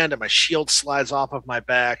into hand, and my shield slides off of my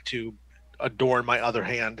back to adorn my other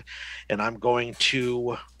hand. And I'm going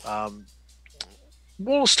to.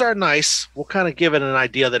 We'll start nice. We'll kind of give it an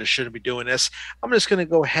idea that it shouldn't be doing this. I'm just going to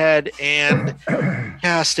go ahead and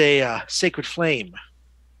cast a sacred flame.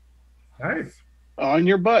 Nice. On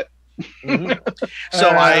your butt. Mm-hmm. So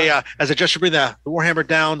as I just bring the warhammer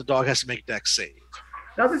down, the dog has to make a dex save.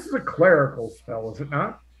 Now, this is a clerical spell, is it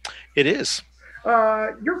not? It is.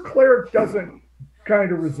 Your cleric doesn't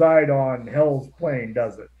kind of reside on Hell's Plane,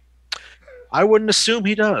 does it? I wouldn't assume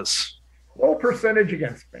he does. Roll percentage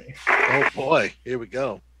against me. Oh, boy. Here we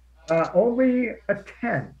go. Only a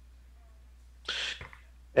 10.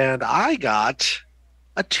 And I got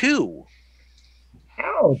a 2.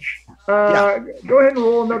 Ouch. Go ahead and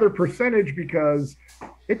roll another percentage because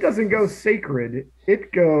it doesn't go sacred.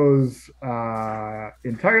 It goes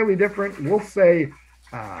entirely different. We'll say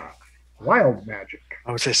wild magic.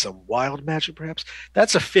 I would say some wild magic, perhaps.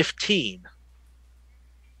 That's a 15.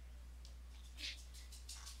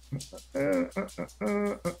 And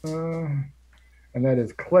that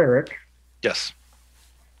is cleric. Yes.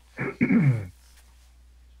 We'll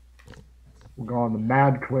go on the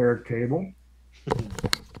mad cleric table.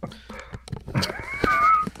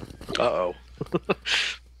 Uh-oh.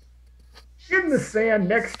 In the sand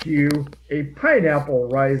next to you, a pineapple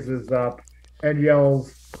rises up and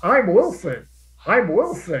yells, "I'm Wilson! I'm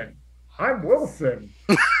Wilson! I'm Wilson!"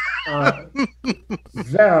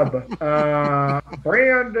 Zeb,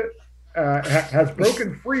 Brand has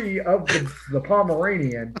broken free of the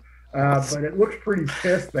Pomeranian, but it looks pretty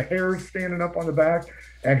pissed. The hair's standing up on the back,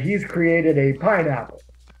 and he's created a pineapple.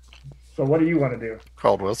 So what do you want to do?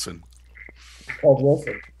 Called Wilson. Called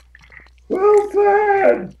Wilson.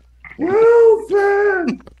 Wilson!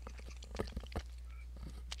 Wilson!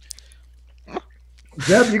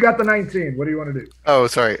 Zeb, you got the 19. What do you want to do? Oh,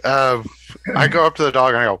 sorry. I go up to the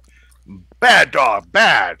dog and I go, "Bad dog,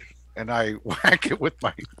 bad," and I whack it with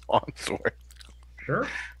my long sword. Sure.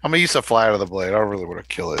 I'm gonna use the flat of the blade. I don't really want to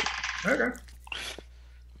kill it. Okay.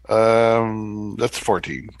 That's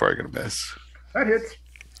 14. Probably gonna miss. That hits.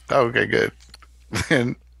 Oh, okay, good.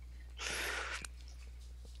 Then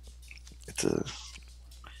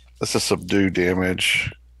that's a subdue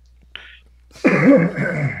damage.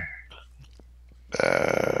 8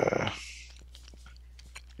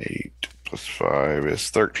 plus 5 is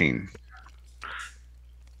 13.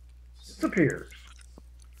 Disappears.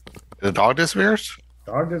 The dog disappears?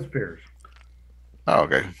 Dog disappears. Oh,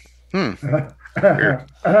 okay.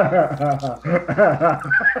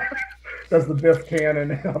 That's the Biff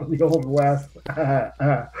Cannon out of the Old West.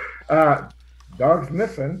 Dog's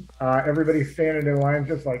missing. Everybody's standing in line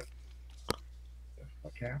just like,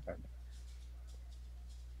 what happened?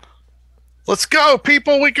 Let's go,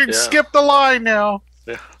 people. We can skip the line now.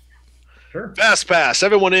 Yeah. Sure. Fast pass.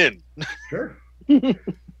 Everyone in. Sure.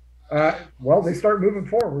 Well, they start moving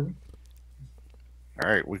forward. All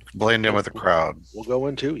right, we blend in with the crowd. We'll go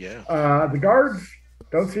in too, yeah. The guards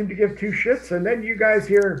don't seem to give two shits, and then you guys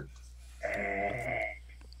hear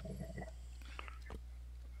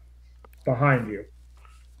behind you.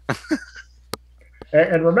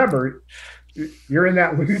 and remember, you're in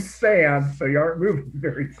that loose sand, so you aren't moving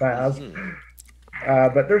very fast.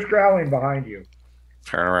 But there's growling behind you.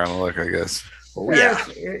 Turn around and look, I guess. Yeah.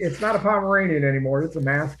 It's not a Pomeranian anymore. It's a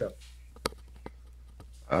Mastiff.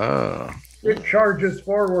 Oh. It charges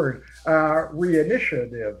forward.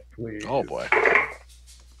 Re-initiative, please. Oh, boy.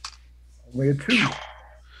 Only a 2.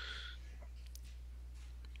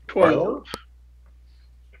 12.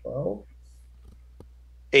 12.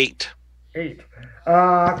 8. 8.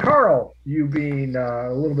 Carl, you being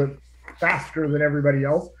a little bit faster than everybody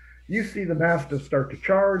else, you see the Mastiff start to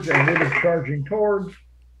charge, and it is charging towards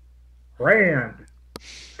Brand.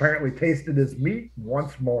 Apparently tasted his meat,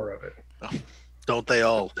 wants more of it. Oh, don't they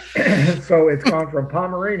all? So it's gone from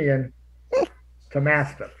Pomeranian to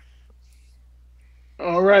Mastiff.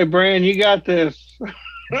 All right, Brand, you got this.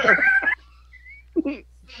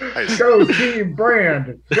 Nice. Go Team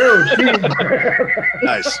Brand. Go Team Brand.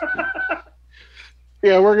 Nice.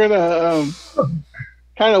 Yeah, we're gonna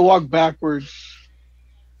kind of walk backwards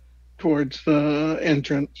towards the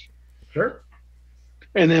entrance, Sure.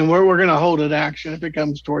 and then we're gonna hold an action. If it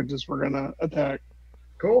comes towards us, we're gonna attack.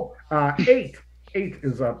 Cool. 8. 8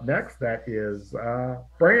 is up next. That is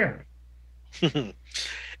Brand.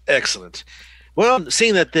 Excellent. Well,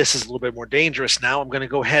 seeing that this is a little bit more dangerous now, I'm going to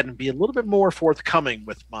go ahead and be a little bit more forthcoming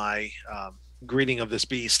with my greeting of this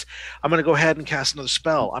beast. I'm going to go ahead and cast another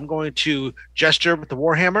spell. I'm going to gesture with the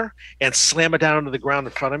Warhammer and slam it down into the ground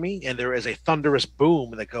in front of me, and there is a thunderous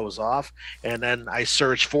boom that goes off, and then I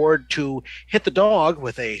surge forward to hit the dog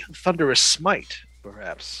with a thunderous smite,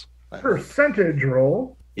 perhaps. Percentage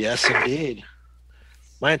roll. Yes, indeed.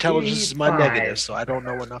 My intelligence is my 85. negative, so I don't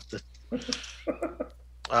know enough to...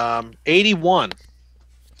 81.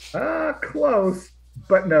 Close,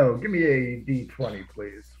 but no. Give me a D20,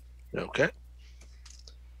 please. Okay.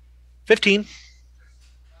 15.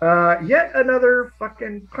 Yet another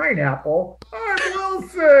fucking pineapple. I'm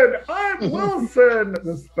Wilson. I'm Wilson.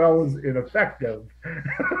 The spell is ineffective.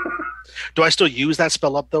 Do I still use that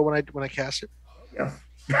spell up though when I cast it? Yes.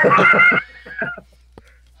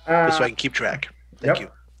 Just so I can keep track. Thank you.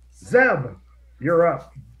 Zeb, you're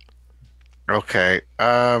up. Okay.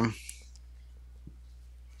 I'm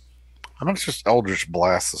gonna just Eldritch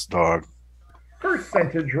Blast this dog.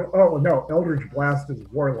 Percentage. Oh no, Eldritch Blast is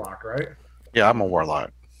Warlock, right? Yeah, I'm a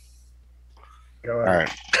warlock. Go All ahead.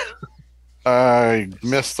 right. I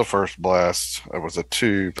missed the first blast. It was a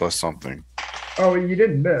 2 plus something. Oh, you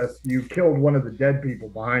didn't miss. You killed one of the dead people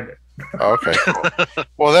behind it. Okay. Cool.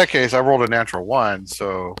 Well, in that case, I rolled a natural 1,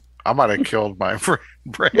 so I might have killed my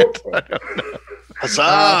brand. I don't know.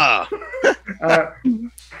 Huzzah!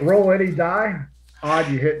 Roll any die.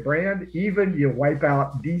 Odd, you hit Brand. Even, you wipe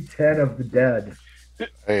out D10 of the dead.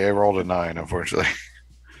 Hey, I rolled a 9, unfortunately.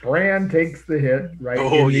 Brand takes the hit right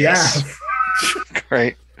Oh, in the yes. ass.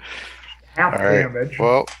 Great. Half All right. damage.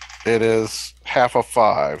 Well, it is half of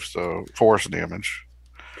 5, so force damage.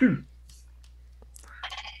 2.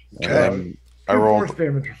 And then I rolled force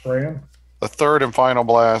damage, Brand. the third and final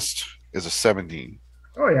blast is a 17.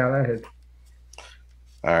 Oh yeah, that hit.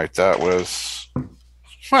 All right, that was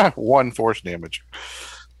 1 force damage.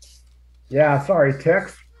 Yeah, sorry,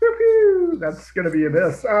 Tex. Woo-hoo, that's going to be a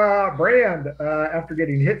miss. Brand, after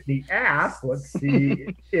getting hit in the ass, let's see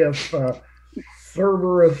if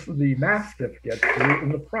Cerberus the Mastiff gets you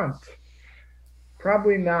in the front.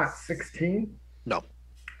 Probably not. 16. No.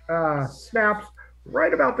 Snaps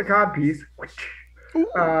right about the codpiece,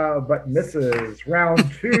 but misses.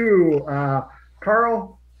 Round 2.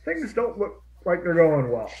 Carl, things don't look like they're going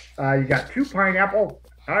well. You got 2 pineapple.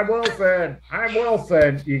 I'm Wilson. I'm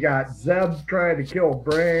Wilson. You got Zeb trying to kill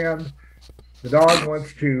Brand. The dog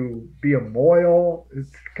wants to be a moil.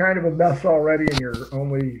 It's kind of a mess already, and you're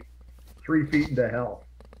only 3 feet into hell,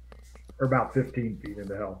 or about 15 feet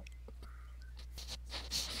into hell.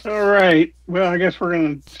 All right. Well, I guess we're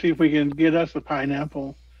gonna see if we can get us a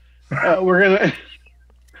pineapple. We're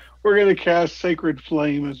gonna cast Sacred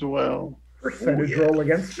Flame as well. Percentage roll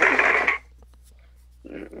against it.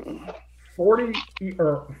 40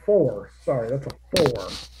 or 4. Sorry, that's a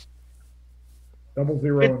 4.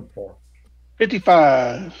 00 and 4.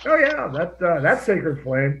 55. Oh yeah, that's Sacred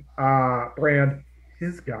Flame. Brand,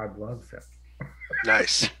 his God loves him.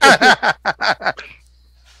 Nice.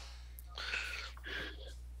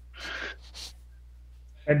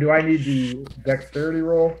 And do I need the dexterity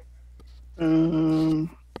roll?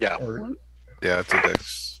 Yeah. Or, Yeah, it's a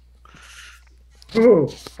dex. ooh,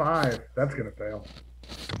 5. That's gonna fail.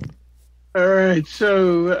 All right.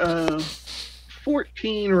 So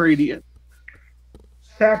 14 radiant.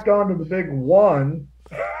 Tacked onto the big 1.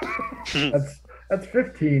 That's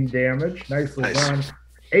 15 damage. Nicely Nice. done.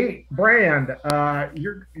 8. Brand,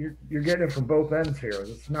 you're getting it from both ends here. This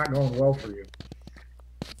is not going well for you.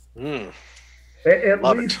 Mm, At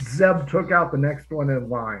Love least Zeb took out the next one in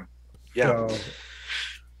line. yeah. So,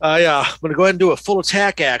 Yeah. I'm going to go ahead and do a full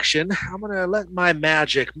attack action. I'm going to let my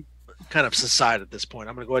magic kind of subside at this point.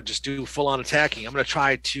 I'm going to go ahead and just do full on attacking. I'm going to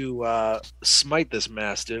try to smite this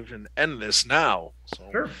Mastiff and end this now. So,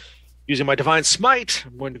 sure. using my Divine Smite,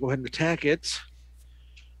 I'm going to go ahead and attack it.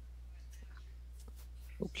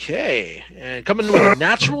 Okay, and coming in with a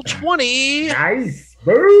natural 20. Nice.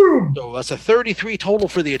 Boom. So that's a 33 total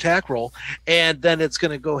for the attack roll. And then it's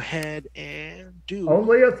going to go ahead and do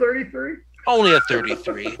Only a 33? only a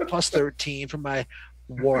 33 plus 13 for my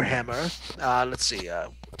Warhammer. Let's see.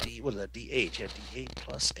 What is that? D8. Yeah, D8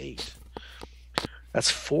 plus 8. That's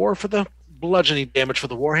 4 for the bludgeoning damage for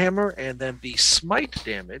the Warhammer. And then the smite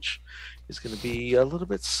damage is going to be a little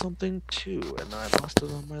bit something too. And I lost it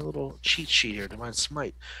on my little cheat sheet here. Divine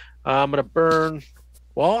smite. I'm going to burn.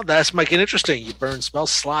 Well, that's making it interesting. You burn spell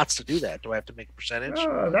slots to do that. Do I have to make a percentage?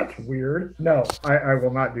 That's weird. No, I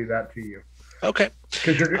will not do that to you. Okay.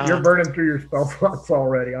 Because you're burning through your spell slots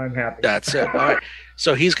already. I'm happy. That's it. All right.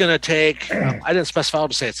 So he's going to take, I didn't specify, I'll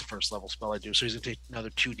just say it's the first level spell I do. So he's going to take another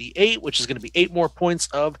 2d8, which is going to be 8 more points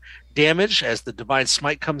of damage as the Divine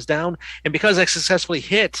Smite comes down. And because I successfully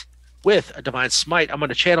hit with a Divine Smite, I'm going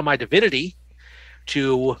to channel my divinity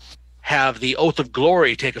to have the Oath of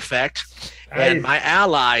Glory take effect. Nice. And my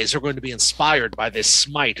allies are going to be inspired by this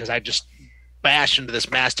smite as I just bash into this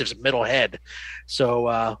Mastiff's middle head.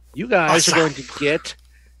 So you guys are going to get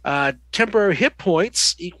temporary hit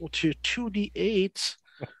points equal to 2d8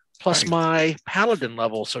 plus my paladin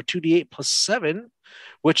level. So 2d8 plus 7,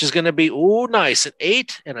 which is going to be, nice, an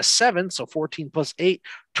 8 and a 7. So 14 plus 8,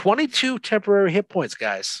 22 temporary hit points,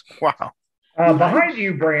 guys. Wow. Behind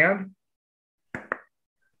you, Brand,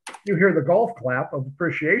 you hear the golf clap of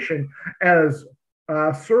appreciation as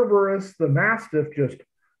Cerberus the Mastiff just...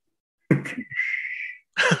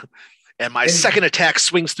 And my second attack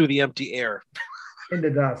swings through the empty air. into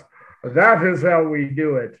dust. That is how we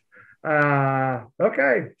do it.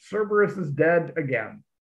 Okay, Cerberus is dead again.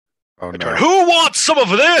 Oh no. Who wants some of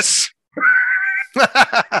this?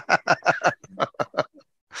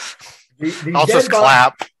 I'll just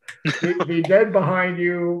clap. The dead behind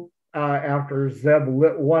you, after Zeb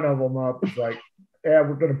lit one of them up, is like, yeah,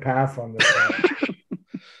 we're going to pass on this one.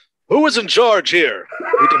 Who is in charge here?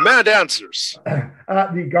 We demand answers.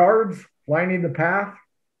 The guards lining the path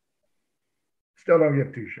still don't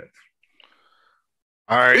give two shits.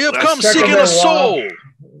 All right. We have let's- come checking seeking their a soul.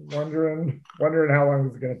 Wondering how long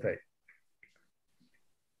this is going to take.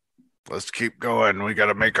 Let's keep going. We got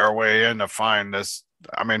to make our way in to find this.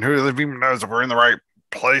 I mean, who even knows if we're in the right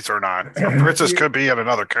place or not? The princess could be at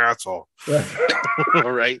another castle.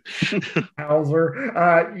 All right.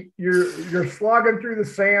 Hauser, you're slogging through the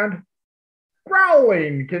sand.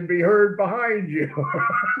 Growling can be heard behind you.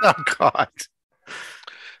 Oh God!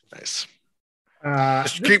 Nice.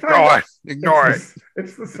 Just This keep time going. Ignore it.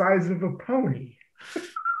 It's the size of a pony.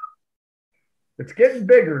 It's getting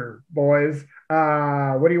bigger, boys.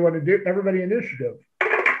 What do you want to do? Everybody initiative.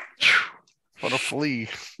 What a flea!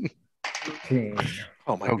 15.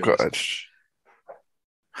 Oh my Oh goodness.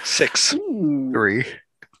 God! 6. Ooh, 3.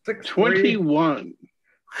 6, 21.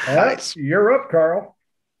 Nice. You're up, Carl.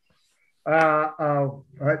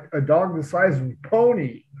 A dog the size of a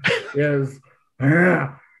pony is, and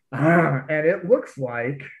it looks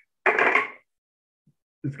like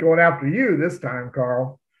it's going after you this time,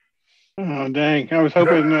 Carl. Oh, dang. I was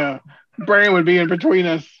hoping Brian would be in between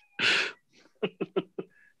us.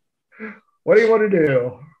 What do you want to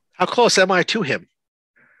do? How close am I to him?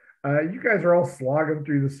 You guys are all slogging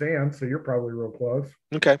through the sand, so you're probably real close.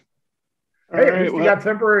 Okay. Hey, All at right, least you well, got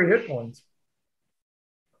temporary hit points.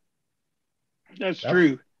 that's Yep.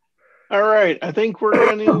 true. All right. I think we're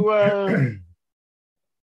going to,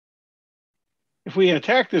 if we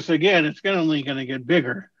attack this again, it's only going to get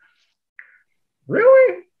bigger.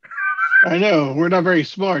 Really? I know. We're not very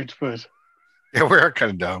smart, but Yeah, we are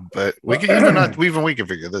kind of dumb, but we can even we can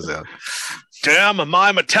figure this out. Damn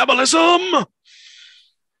my metabolism!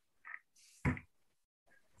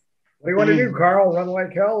 What do you want to do, Carl? Run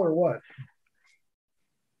like hell or what?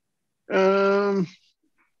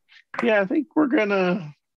 yeah, I think we're going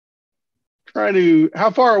to try to,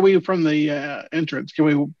 how far are we from the entrance? Can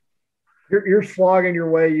we, You're slogging your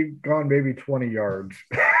way. You've gone maybe 20 yards.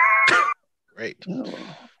 Great.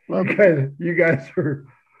 well, You guys are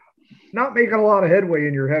not making a lot of headway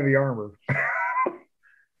in your heavy armor.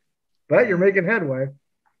 But you're making headway.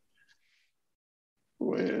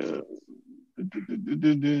 well,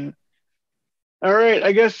 all right,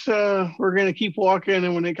 I guess we're going to keep walking,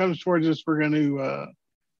 and when it comes towards us, we're going to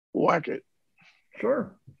whack it.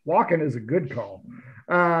 Sure. Walking is a good call.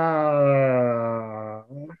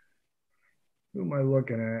 Who am I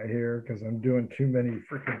looking at here? Because I'm doing too many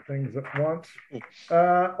freaking things at once.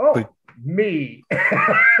 Me. Yay,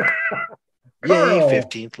 Carl.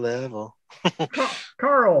 15th level.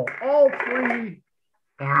 Carl, all three.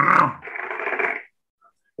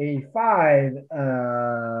 A 5.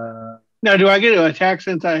 Now, do I get to attack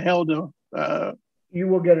since I held you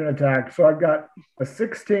will get an attack. So I've got a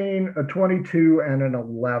 16, a 22, and an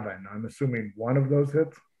 11. I'm assuming one of those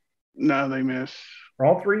hits. No, they miss.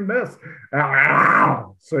 All three miss.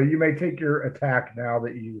 Ow! So you may take your attack now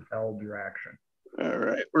that you've held your action. All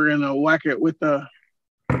right, we're gonna whack it with the.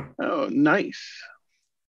 Oh, nice.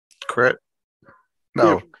 Crit?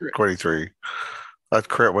 No, Yeah, crit. 23. That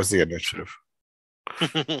crit was the initiative.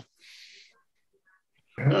 All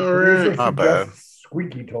right. Not bad.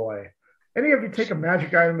 Squeaky toy. Any of you take a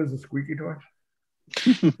magic item as a squeaky toy?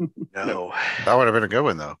 No. That would have been a good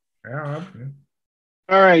one, though. Yeah.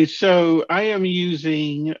 All right, so I am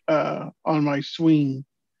using on my swing.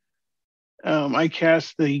 I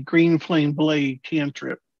cast the Green Flame Blade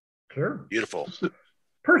cantrip. Sure. Beautiful.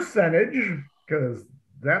 Percentage, because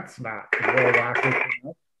that's not real rocket.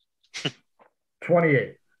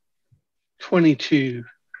 28. 22.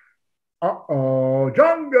 Uh-oh.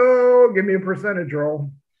 Jungo, give me a percentage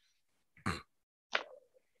roll.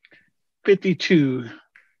 52.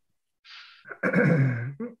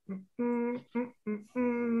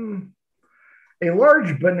 A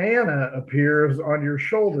large banana appears on your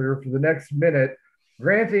shoulder for the next minute,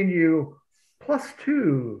 granting you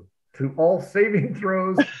 +2 to all saving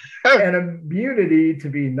throws and immunity to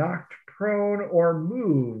be knocked prone or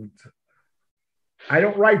moved. I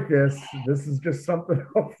don't write this. This is just something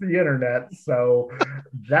off the internet. So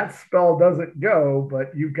that spell doesn't go,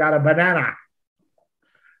 but you've got a banana.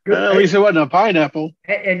 Good. At least it wasn't a pineapple.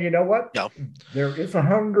 And you know what? No. There is a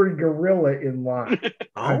hungry gorilla in line.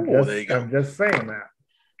 There you go. I'm just saying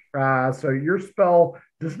that. So your spell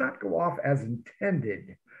does not go off as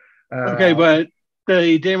intended. Okay, but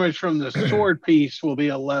the damage from the sword piece will be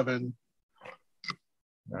 11.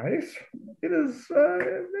 Nice. It is.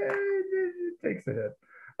 It takes a hit.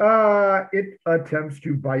 It attempts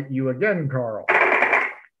to bite you again, Carl.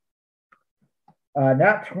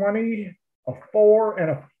 Nat 20, a 4,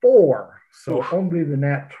 and a 4. So only the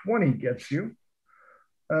nat 20 gets you.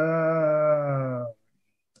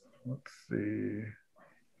 Let's see.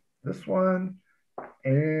 This one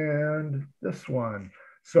and this one.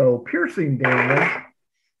 So piercing damage,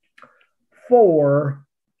 4,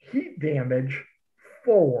 heat damage,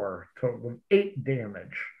 4, total of 8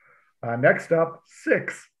 damage. Next up,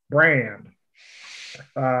 6, brand.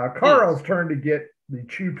 Carl's turn to get the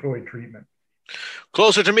chew toy treatment.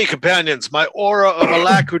 Closer to me, companions. My aura of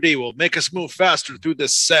alacrity will make us move faster through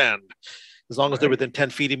this sand. As long as they're within 10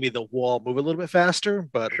 feet of me, the wall move a little bit faster,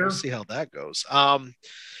 but Sure. we'll see how that goes.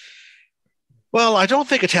 Well, I don't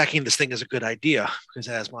think attacking this thing is a good idea because,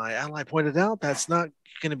 as my ally pointed out, that's not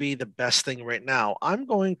going to be the best thing right now. I'm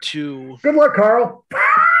going to Good luck, Carl.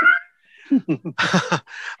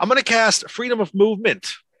 I'm going to cast Freedom of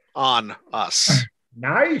Movement on us.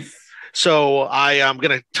 Nice. So I am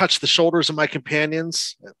going to touch the shoulders of my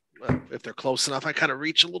companions. If they're close enough, I kind of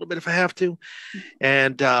reach a little bit if I have to.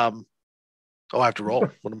 And, I have to roll.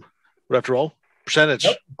 What do I have to roll? Percentage.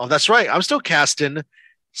 Yep. Oh, that's right. I'm still casting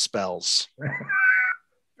spells.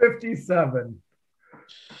 57.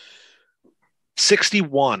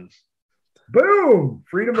 61. Boom.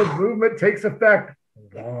 Freedom of movement takes effect.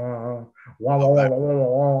 Wah, wah, wah, wah,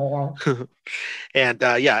 wah, wah. And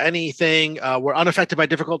anything, we're unaffected by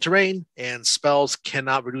difficult terrain, and spells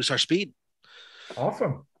cannot reduce our speed.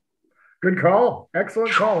 Awesome. Good call.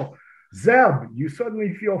 Excellent call. Zeb, you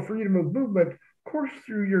suddenly feel freedom of movement course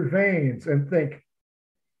through your veins and think,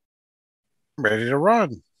 Ready to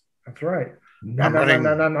run. that's right. I'm running.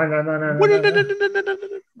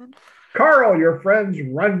 Carl, your friends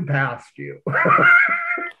run past you.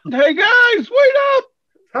 Hey guys, wait up!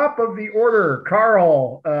 Top of the order,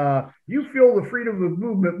 Carl. You feel the freedom of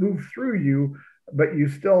movement move through you, but you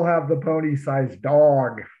still have the pony-sized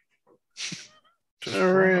dog.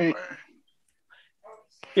 All right.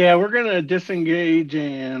 Yeah, we're gonna disengage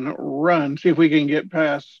and run. See if we can get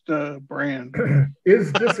past Brand.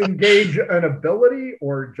 Is disengage an ability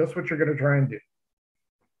or just what you're going to try and do?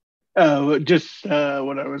 Just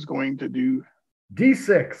what I was going to do.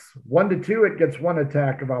 D6, 1 to 2, it gets 1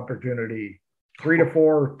 attack of opportunity. 3 to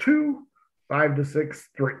 4, 2. 5 to 6,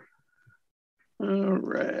 3. All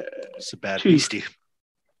right. It's a bad 2. beastie.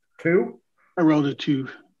 2. I rolled a 2.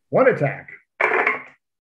 1 attack.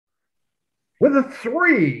 With a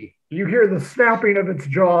 3, you hear the snapping of its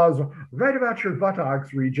jaws right about your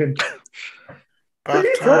buttocks region.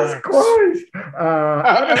 Jesus Christ!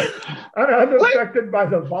 Unaffected by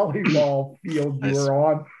the volleyball field you were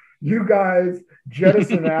on, you guys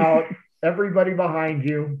jettison out everybody behind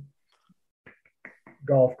you.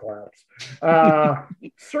 Golf claps.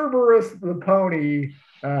 Cerberus the pony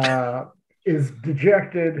is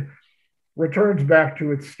dejected, returns back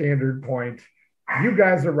to its standard point. You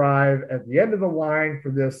guys arrive at the end of the line for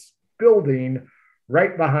this building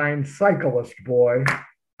right behind Cyclist Boy.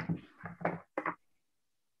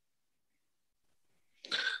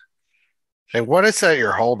 Hey, what is that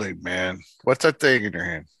you're holding, man? What's that thing in your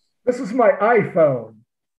hand? This is my iPhone,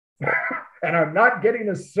 and I'm not getting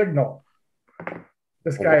a signal.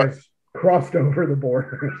 This guy has crossed over the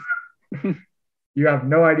borders. You have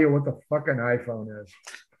no idea what the fucking iPhone is.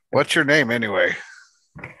 What's your name anyway?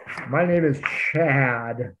 My name is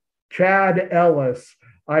Chad. Chad Ellis.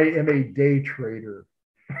 I am a day trader.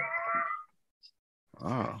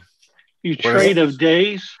 Oh. You trade of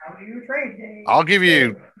days? How do you trade days? I'll give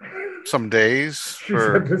you some days. She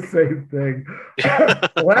said the same thing.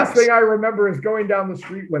 The last thing I remember is going down the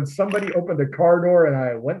street when somebody opened a car door and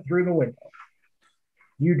I went through the window.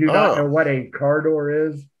 You do not know what a car door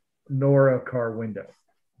is, nor a car window.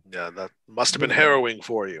 Yeah, that must have been harrowing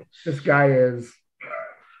for you. This guy is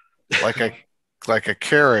like a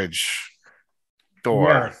carriage door.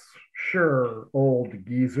 Yes, sure, old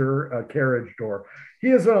geezer, a carriage door. He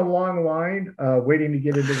is in a long line waiting to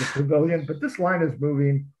get into the pavilion, but this line is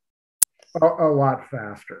moving a lot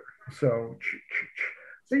faster. So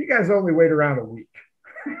you guys only wait around a week.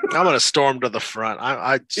 I'm going to storm to the front.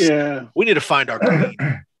 Yeah. We need to find our queen.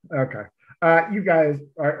 Okay. You guys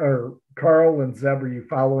are Carl and Zeb, are you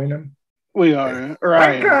following him? We are.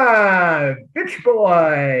 Right. Bitch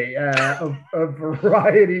boy. A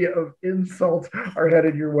variety of insults are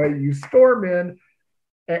headed your way. You storm in,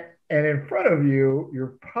 and in front of you,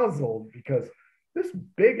 you're puzzled because this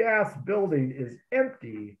big ass building is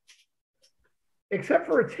empty, except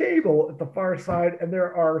for a table at the far side, and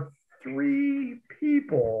there are 3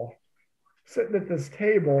 people sitting at this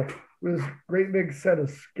table with this great big set of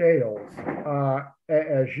scales.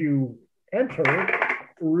 As you enter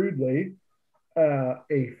rudely,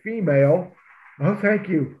 a female, oh thank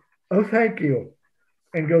you,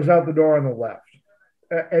 and goes out the door on the left.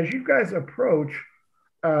 As you guys approach,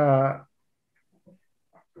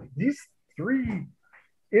 these 3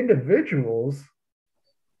 individuals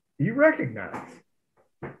you recognize.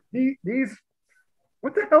 These,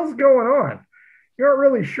 what the hell's going on? You aren't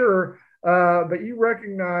really sure, but you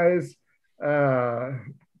recognize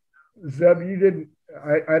Zeb. You didn't.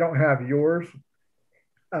 I don't have yours,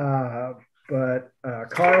 but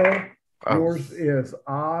Carl, yours is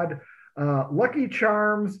odd. Lucky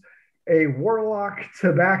Charms, a warlock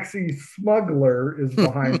tabaxi smuggler, is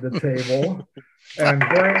behind the table, and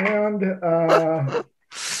Brand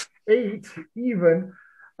 8 even.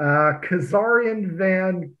 Kazarian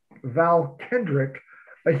Van Valkendrick,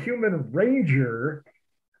 a human ranger,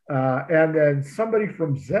 and then somebody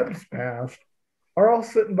from Zeb's past are all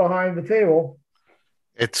sitting behind the table.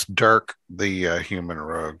 It's Dirk, the human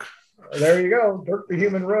rogue. There you go, Dirk, the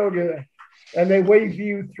human rogue, and they wave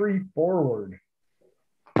you 3 forward.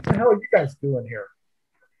 What the hell are you guys doing here?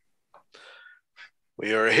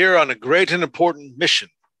 We are here on a great and important mission.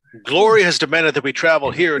 Glory has demanded that we travel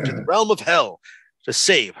here into the realm of hell to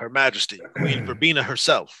save Her Majesty, Queen Verbena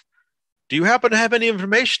herself. Do you happen to have any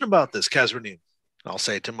information about this, Kazranin? I'll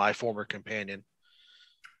say to my former companion.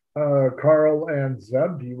 Carl and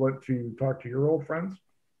Zeb, do you want to talk to your old friends?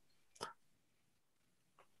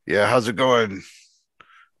 Yeah, how's it going,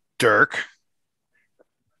 Dirk?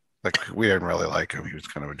 Like, we didn't really like him. He was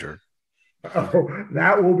kind of a jerk. Oh,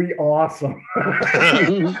 that will be awesome.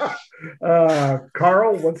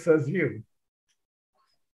 Carl, what says you?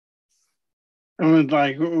 I was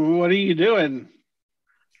like, what are you doing?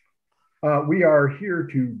 We are here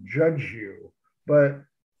to judge you, but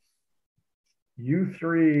you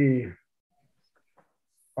 3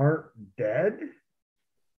 aren't dead?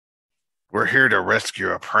 We're here to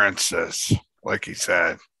rescue a princess, like he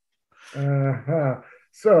said.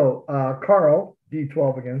 So, Carl,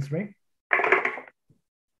 D12 against me.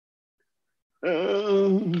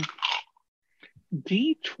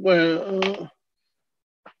 D12.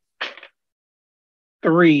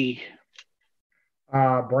 3.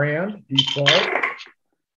 Brand, D12.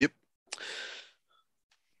 Yep.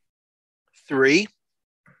 3.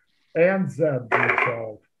 And Zeb,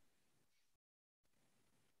 D12.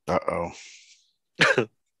 Uh-oh.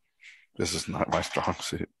 This is not my strong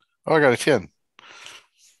suit. Oh, I got a 10.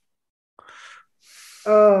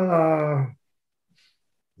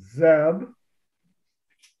 Zeb,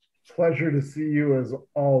 pleasure to see you as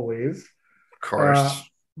always. Of course.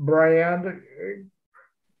 Brand,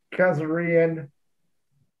 Kazarian,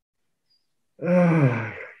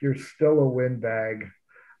 you're still a windbag.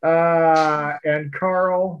 And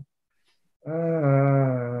Carl,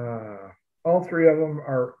 all 3 of them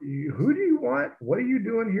are, who do you want? What are you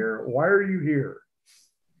doing here? Why are you here?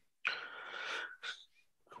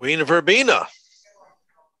 Queen of Verbena.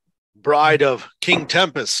 bride of King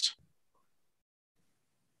Tempest.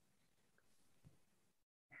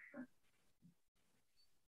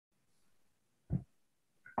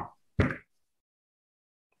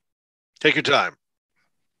 Take your time.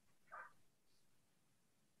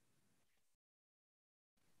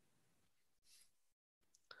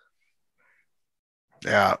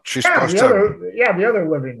 Yeah, she's Yeah, supposed the to. the other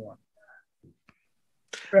living one.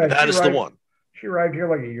 That is the one. She arrived here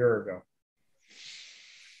like a year ago.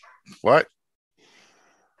 What?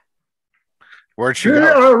 Where'd she She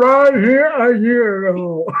go? arrived here a year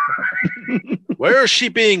ago. Where is she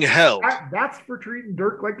being held? That's for treating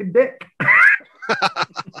Dirk like a dick.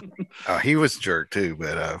 He was a jerk too,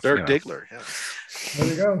 but Dirk Diggler. Yeah. There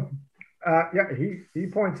you go. He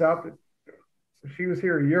points out that she was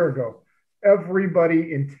here a year ago.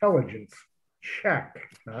 Everybody intelligence check,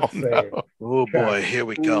 not save. no. Oh boy, here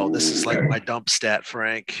we go. This is like my dump stat,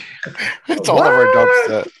 Frank. It's all of our dump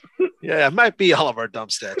set. Yeah, it might be all of our dump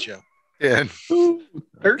stats, Joe. Yeah.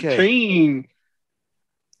 13.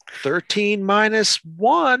 13 minus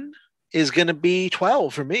 1 is going to be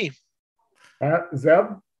 12 for me.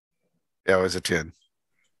 Zeb? Yeah, it was a 10.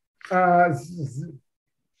 A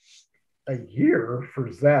year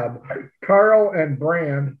for Zeb. Carl and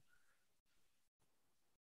Brand.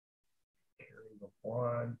 Carry the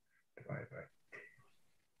 1. Divide by 2.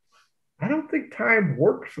 I don't think time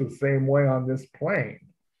works the same way on this plane.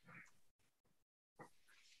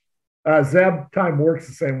 Zeb, time works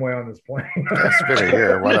the same way on this plane. It's been a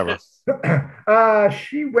year, whatever.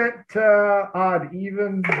 She went odd,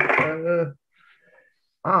 even,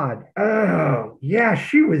 odd. Oh, yeah,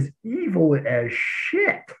 she was evil as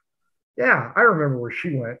shit. Yeah, I remember where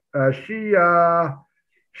she went.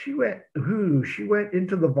 She went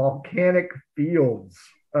into the volcanic fields,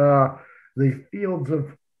 the fields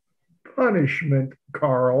of punishment,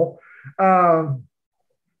 Carl.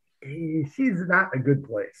 She's not a good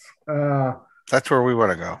place. That's where we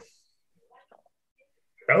want to go.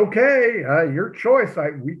 Okay, your choice.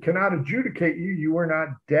 We cannot adjudicate you. You are not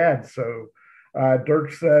dead. So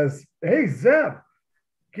Dirk says, "Hey, Zeb,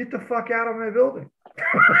 get the fuck out of my building."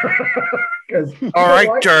 All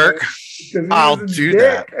right, Dirk. I'll do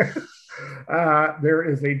that. There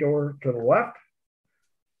is a door to the left,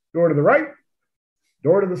 door to the right,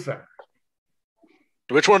 door to the center.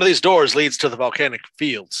 Which one of these doors leads to the volcanic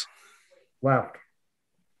fields? Left.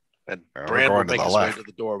 And We're Brand will going to make the his way left. to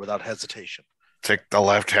the door without hesitation. Take the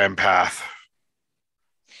left-hand path.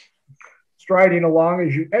 Striding along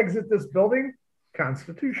as you exit this building,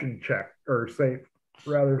 Constitution check, or save,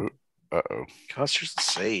 rather. Uh-oh. Constitution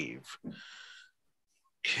save.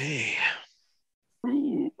 Okay.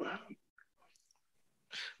 Ooh.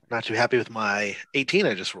 Not too happy with my 18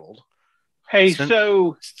 I just rolled. Hey, Sin-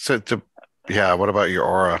 so Yeah, what about your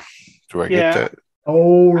aura? Do I Yeah. get that?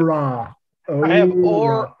 Aura.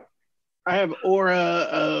 I have aura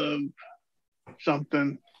of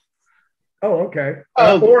something. Oh, okay.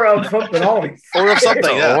 Oh. Aura of something always. Aura of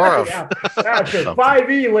something, yeah. Aura of Yeah. That's it. something.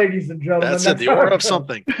 5E, ladies and gentlemen. That's it, the aura of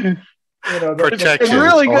something. You know, protection.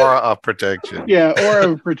 really good. Aura of protection. Yeah,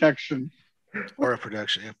 aura of protection. Aura of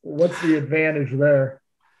production, yeah. What's the advantage there?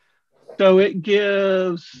 So it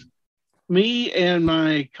gives me and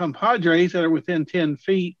my compadres that are within 10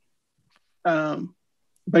 feet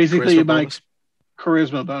basically Charisma my bonus.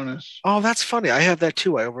 charisma bonus. Oh, that's funny. I have that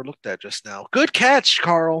too. I overlooked that just now. Good catch,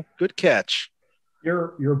 Carl. Good catch.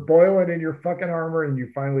 You're boiling in your fucking armor, and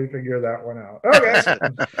you finally figure that one out. Okay.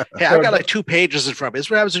 Hey, I got like 2 pages in front of me. This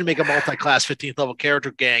is what happens when you make a multi-class 15th level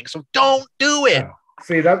character gang. So don't do it.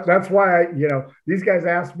 See, that's why these guys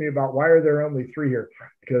asked me about why are there only 3 here,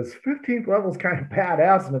 because 15th level is kind of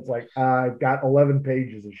badass, and it's like I've got 11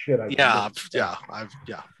 pages of shit. It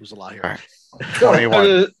was a lot here. All right.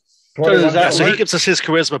 21. So does that So he work? gives us his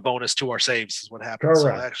charisma bonus to our saves. Is what happens.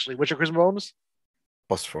 Correct. So actually, what's your charisma bonus?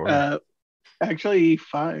 +4. Actually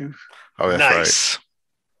 5. Oh, that's Nice. right.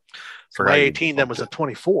 So Forgot my you 18 then was a bumped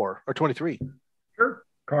 24 or 23. Sure,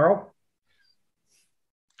 Carl.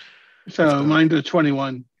 So mine's a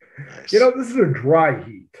 21. Nice. This is a dry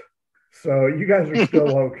heat, so you guys are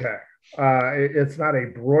still okay. It's not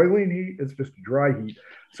a broiling heat; it's just a dry heat.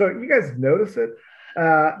 So you guys notice it,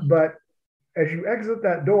 but as you exit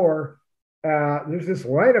that door, there's this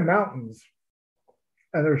line of mountains,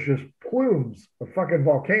 and there's just plumes of fucking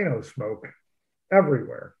volcano smoke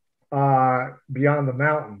everywhere beyond the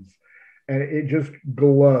mountains, and it just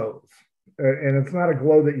glows. And it's not a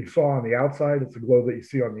glow that you saw on the outside; it's a glow that you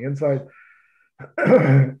see on the inside.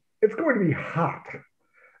 It's going to be hot.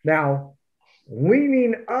 Now,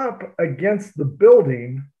 leaning up against the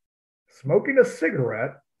building, smoking a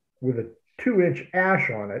cigarette with a 2-inch ash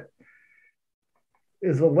on it,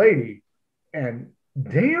 is a lady, and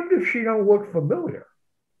damned if she don't look familiar.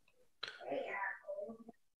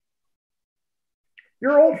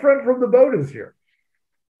 Your old friend from the boat is here.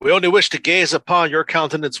 We only wish to gaze upon your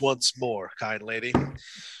countenance once more, kind lady.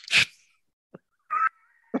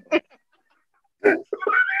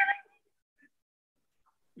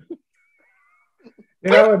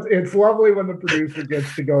 It's lovely when the producer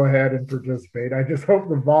gets to go ahead and participate. I just hope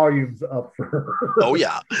the volume's up for her. Oh,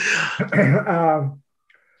 yeah.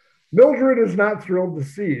 Mildred is not thrilled to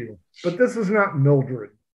see you, but this is not Mildred.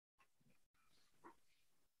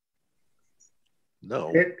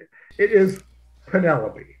 No. It is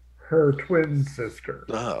Penelope, her twin sister.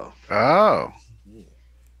 Oh.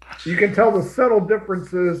 You can tell the subtle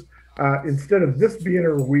differences. Instead of this being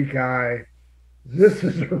her weak eye, this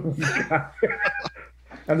is her weak eye.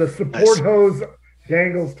 And the support hose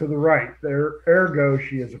dangles to the right. Ergo,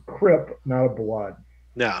 she is a crip, not a blood.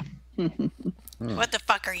 Yeah. What the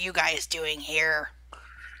fuck are you guys doing here?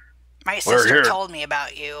 My sister told me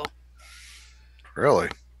about you. Really?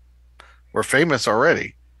 We're famous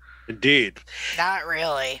already. Indeed. Not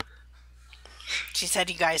really. She said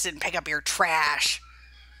you guys didn't pick up your trash.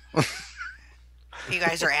 You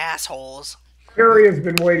guys are assholes. Harry has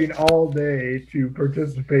been waiting all day to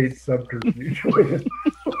participate subterfugely.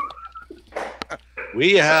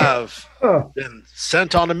 We have been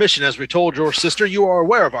sent on a mission, as we told your sister. You are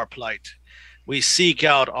aware of our plight. We seek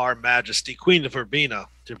out our Majesty, Queen of Urbina,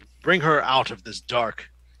 to bring her out of this dark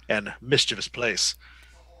and mischievous place.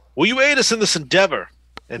 Will you aid us in this endeavor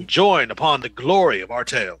and join upon the glory of our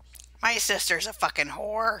tale? My sister's a fucking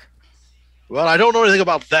whore. Well, I don't know anything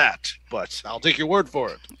about that, but I'll take your word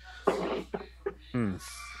for it.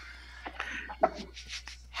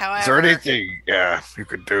 However, is there anything you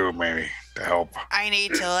could do maybe to help? I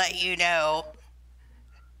need to let you know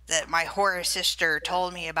that my whore sister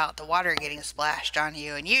told me about the water getting splashed on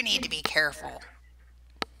you, and you need to be careful.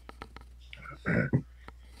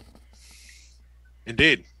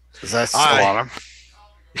 Indeed. Is that still on him?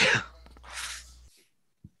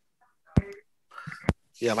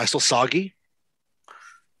 Yeah, am I still soggy?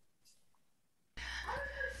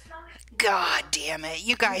 God damn it.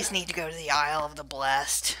 You guys need to go to the Isle of the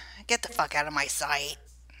Blessed. Get the fuck out of my sight.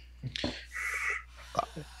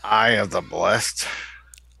 Eye of the Blessed.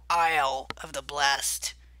 Isle of the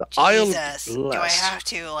Blessed. Isle Jesus. of the Blessed. Do I have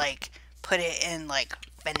to, put it in,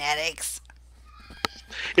 phonetics?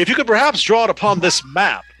 If you could perhaps draw it upon this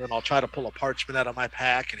map, then I'll try to pull a parchment out of my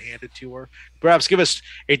pack and hand it to her. Perhaps give us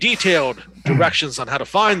a detailed directions on how to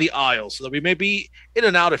find the isle so that we may be in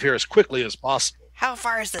and out of here as quickly as possible. How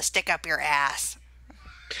far is the stick up your ass?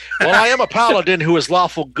 Well, I am a paladin who is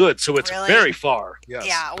lawful good, so it's Really? very far. Yes.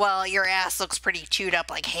 Yeah, well, your ass looks pretty chewed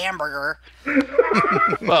up like hamburger.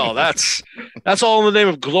 Well, that's all in the name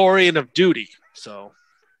of glory and of duty. So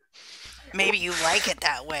Maybe you like it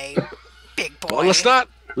that way, big boy. well,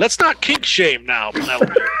 let's not kink shame now,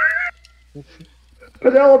 Penelope.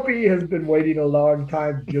 Penelope has been waiting a long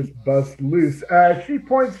time to just bust loose. She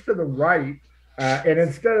points to the right, and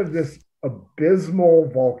instead of this abysmal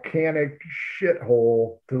volcanic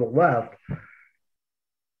shithole to the left,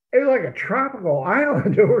 it's like a tropical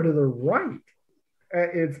island over to the right.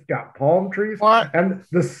 It's got palm trees, and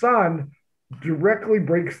the sun directly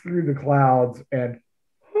breaks through the clouds and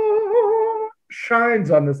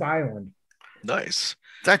shines on this island. Nice.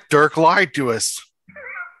 That Dirk lied to us.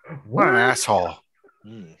 What an asshole.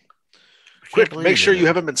 Quick, make sure you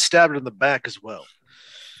haven't been stabbed in the back as well.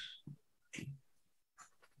 I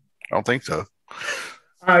don't think so.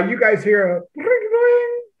 You guys hear a bring,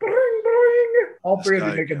 bring, bring, bring. All three of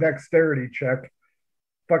you make a dexterity check.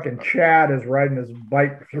 Fucking Chad is riding his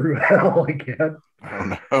bike through hell again.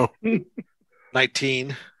 I don't know.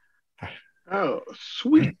 19. Oh,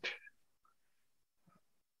 sweet.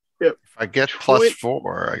 If I get plus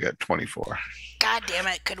 4, I get 24. God damn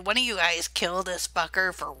it. Could one of you guys kill this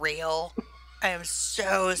fucker for real? I am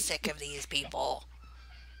so sick of these people.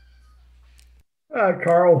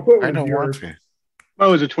 Carl, what was I don't yours? want to. Oh,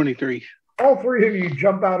 it was a 23. All three of you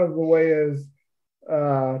jump out of the way as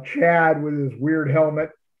Chad with his weird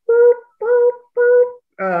helmet boop, boop,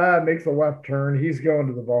 boop, makes a left turn. He's going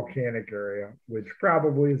to the volcanic area, which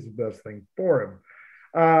probably is the best thing for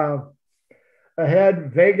him.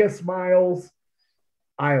 Ahead, Vegas Miles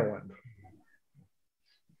Island.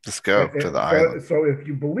 Let's go to the island. So if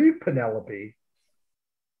you believe Penelope,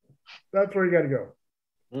 that's where you got to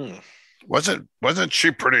go. Wasn't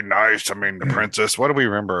she pretty nice? I mean, the princess. What do we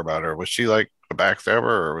remember about her? Was she like a backstabber,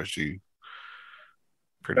 or was she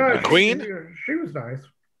pretty nice? Queen? She was nice.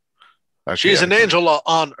 She's an angel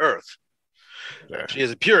on earth. Yeah. She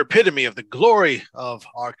is a pure epitome of the glory of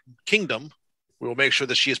our kingdom. We will make sure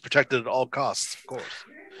that she is protected at all costs, of course.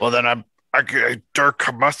 Well, then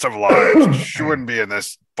Dirk must have lied. She wouldn't be in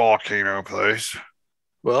this volcano place.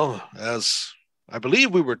 Well, as I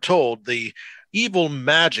believe we were told, the evil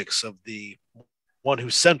magics of the one who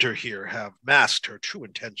sent her here have masked her true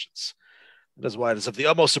intentions. That is why it is of the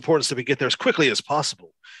utmost importance that we get there as quickly as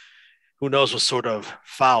possible. Who knows what sort of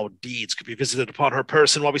foul deeds could be visited upon her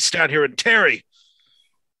person while we stand here and tarry.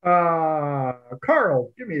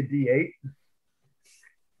 Carl, give me a D8.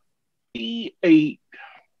 D8.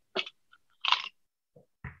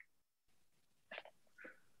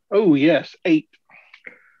 Oh, yes, 8.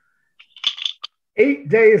 8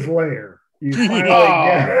 days later, you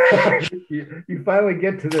finally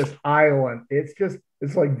get to this island. It's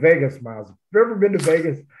like Vegas, Miles. If you've ever been to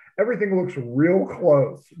Vegas, everything looks real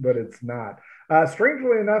close, but it's not.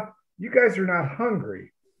 Strangely enough, you guys are not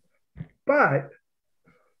hungry, but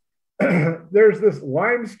there's this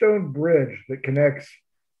limestone bridge that connects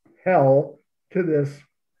hell to this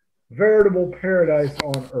veritable paradise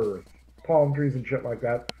on earth, palm trees and shit like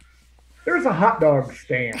that. There's a hot dog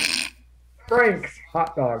stand, Frank's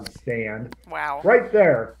hot dog stand. Wow. Right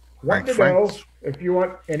there. Want to know Frank's. if you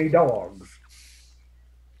want any dogs.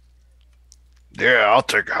 Yeah, I'll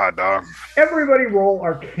take a hot dog. Everybody roll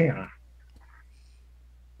Arcana.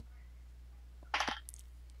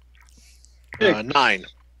 9.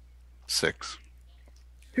 6.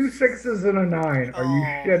 2 6s and a 9. Are you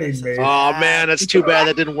shitting me? Oh, man, that's too bad.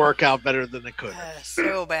 That didn't work out better than it could.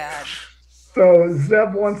 So bad. So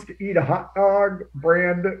Zeb wants to eat a hot dog.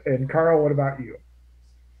 Brand and Carl, what about you?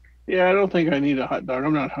 Yeah, I don't think I need a hot dog.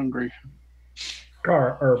 I'm not hungry.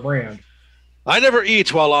 Carl or Brand? I never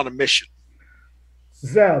eat while on a mission.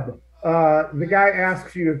 Zeb, the guy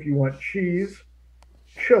asks you if you want cheese,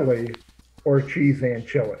 chili, or cheese and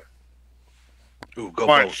chili. Ooh, go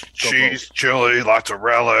What? both. Go Cheese, chili, lots of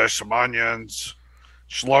relish, some onions.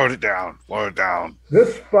 Just load it down. Load it down.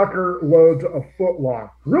 This fucker loads a foot long,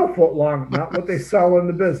 real foot long, not what they sell in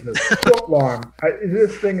the business. Foot long.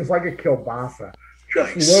 This thing is like a kielbasa,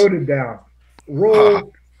 just Nice. loaded down.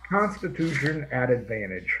 Roll Constitution at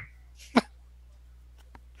advantage.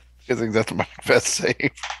 I think that's my best save.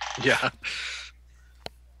 both. Yeah.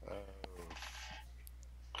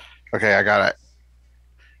 Okay, I got it.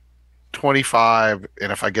 25,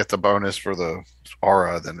 and if I get the bonus for the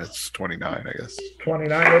aura, then it's 29, I guess.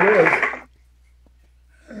 29 it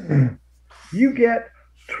is. You get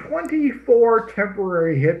 24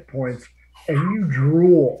 temporary hit points and you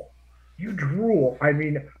drool. You drool. I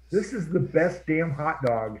mean, this is the best damn hot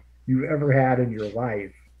dog you've ever had in your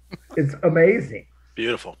life. It's amazing.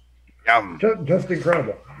 Beautiful. Yum. Just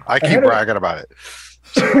incredible. I keep Ahead of- bragging about it.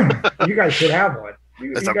 You guys should have one.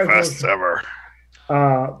 It's You the guys best ever.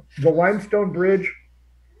 The limestone bridge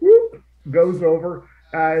whoop, goes over.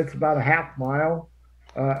 It's about a half mile,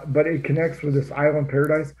 but it connects with this island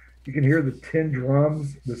paradise. You can hear the tin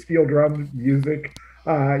drums, the steel drum music.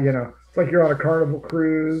 It's like you're on a carnival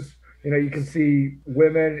cruise. You can see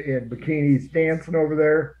women in bikinis dancing over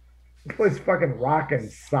there. This place is fucking rocking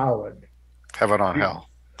solid. Heaven on hell.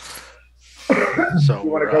 So You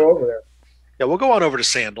want to we're, go over there? yeah, we'll go on over to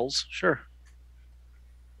Sandals. Sure.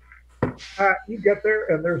 You get there,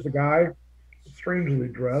 and there's a guy, strangely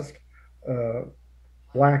dressed,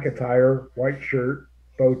 black attire, white shirt,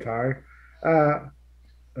 bow tie.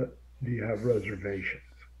 Do you have reservations?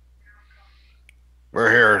 We're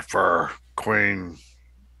here for Queen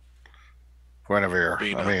Guinevere.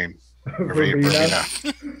 Ravina. I mean, Ravina?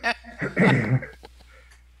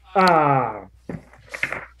 Ravina.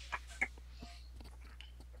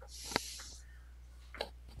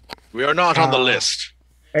 We are not on the list.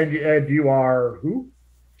 And you are who?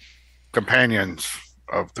 Companions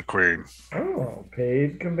of the Queen. Oh,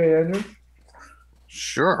 paid companions.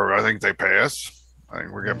 Sure, I think they pay us. I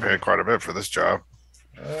think we're getting paid quite a bit for this job.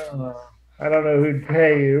 I don't know who'd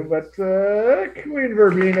pay you, but Queen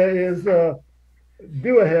Verbena is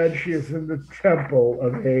due ahead. She is in the Temple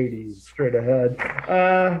of Hades, straight ahead.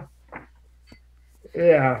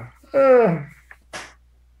 Yeah.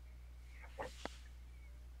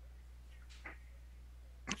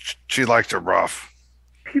 She likes it rough.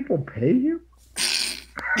 People pay you?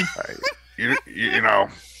 You know,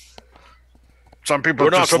 some people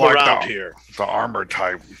We're not just from like around the, here. the armor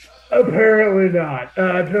type. Apparently not.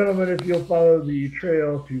 Gentlemen, if you'll follow the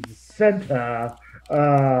trail to the center,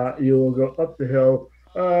 you will go up the hill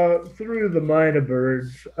through the Mina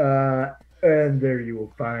Birds, and there you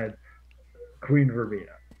will find Queen Verbena.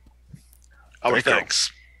 Our Thank you.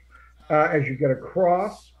 thanks. As you get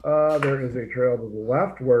across, there is a trail to the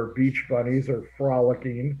left where beach bunnies are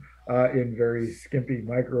frolicking in very skimpy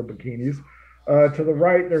micro bikinis. To the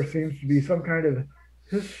right, there seems to be some kind of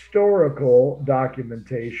historical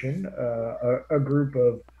documentation, a group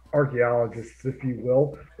of archaeologists, if you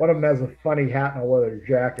will. One of them has a funny hat and a leather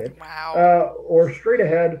jacket. Wow. Or straight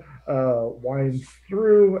ahead, winds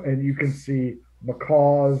through, and you can see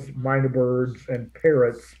macaws, minor birds, and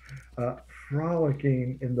parrots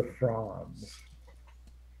frolicking in the fronds.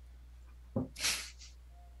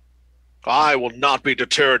 I will not be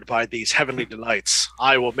deterred by these heavenly delights.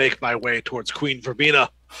 I will make my way towards Queen Verbena.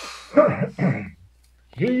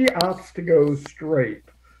 He opts to go straight.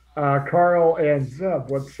 Carl and Zeb,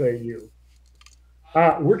 what say you?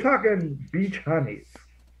 We're talking beach honeys.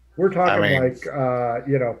 We're talking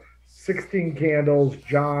 16 candles,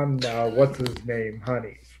 John, what's his name,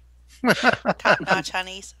 honeys. Top-notch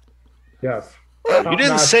honeys. Yes. You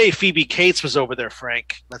didn't say Phoebe Cates was over there,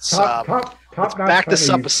 Frank. Let's back this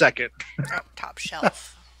up a second. Oh, top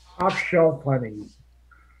shelf. Top shelf honeys.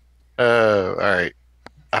 All right.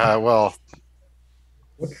 Well,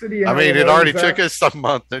 what city? I mean, it already took us a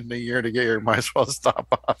month and a year to get here. Might as well stop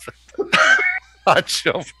off at Hot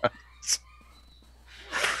Shelf.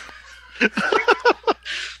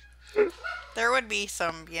 There would be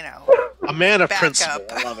some, a man of backup. principle.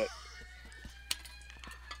 I love it.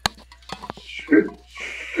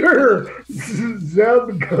 Sure.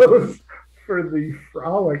 Zeb goes for the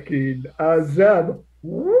frolicking. Zeb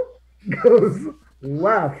goes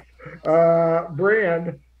left.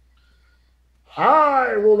 Brand,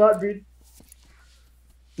 I will not be.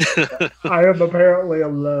 I am apparently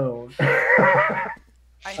alone. I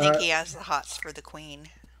think he has the hots for the queen.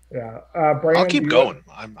 Yeah. Brand, I'll keep going.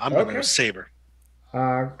 I'm going to go Saber.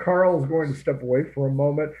 Carl's going to step away for a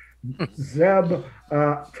moment. Zeb,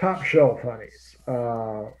 top shelf honeys.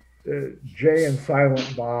 Jay and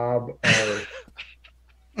Silent Bob are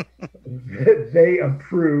they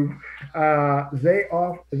approve.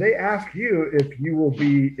 They ask you if you will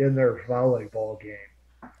be in their volleyball game.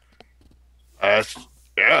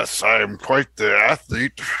 Yes, I'm quite the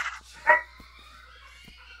athlete.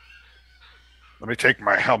 Let me take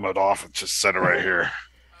my helmet off and just set it right here.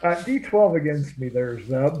 D12 against me there,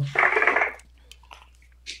 Zeb.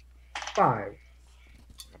 5.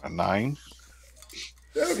 A 9.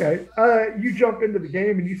 Okay. You jump into the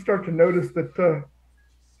game and you start to notice that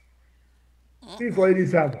these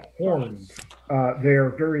ladies have horns. They are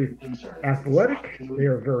very athletic. They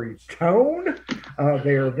are very toned.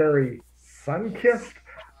 They are very sun-kissed.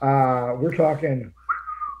 We're talking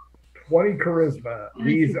 20 charisma.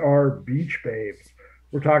 These are beach babes.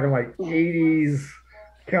 We're talking like 80s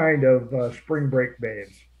kind of spring break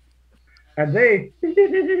babes. And they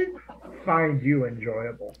find you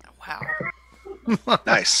enjoyable. Wow.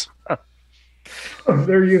 Nice.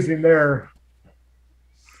 They're using their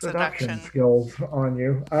seduction skills on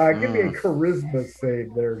you. Give me a charisma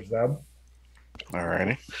save there, Zeb.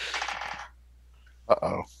 Alrighty.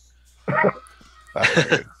 Uh-oh. That's not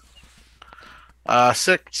good.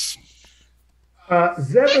 6.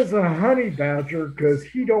 Zeb is a honey badger because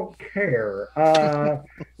he don't care.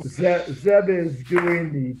 Zeb is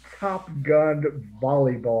doing the Top Gun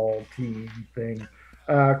volleyball team thing.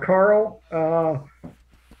 Carl,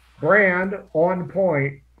 Brand on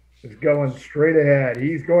point is going straight ahead.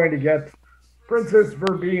 He's going to get Princess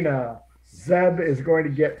Verbena. Zeb is going to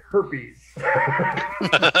get herpes.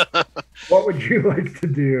 What would you like to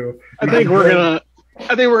do? I think we're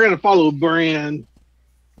gonna follow Brand.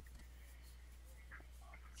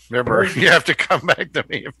 Remember, you have to come back to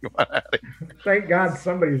me if you want to. Thank God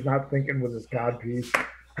somebody's not thinking with his codpiece.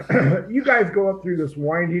 You guys go up through this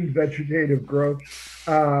winding vegetative growth.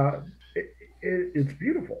 It's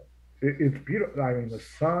beautiful. It's beautiful. I mean, the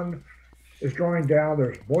sun is drawing down.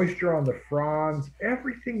 There's moisture on the fronds.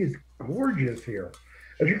 Everything is gorgeous here.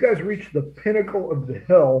 As you guys reach the pinnacle of the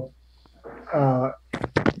hill,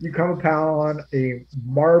 you come upon a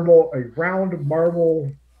round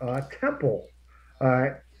marble temple.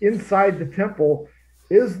 Inside the temple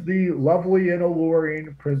is the lovely and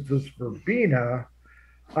alluring Princess Verbena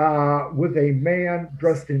with a man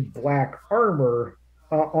dressed in black armor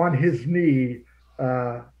on his knee,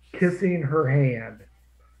 kissing her hand.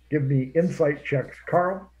 Give me insight checks,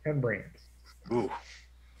 Carl and Brand. Ooh.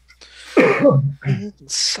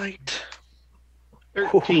 Insight.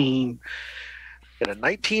 13. Get a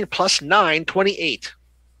 19 plus 9, 28.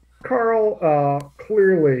 Carl,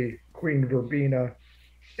 clearly Queen Verbena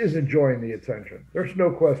is enjoying the attention. There's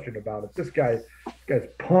no question about it. This guy's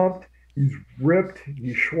pumped. He's ripped.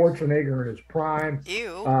 He's Schwarzenegger in his prime.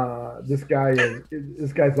 Ew. This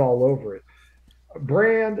guy's all over it.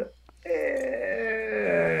 Brand,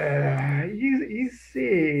 you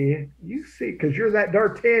see, because you're that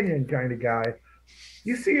D'Artagnan kind of guy.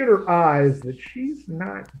 You see in her eyes that she's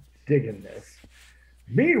not digging this.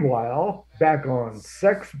 Meanwhile, back on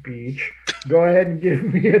Sex Beach, go ahead and give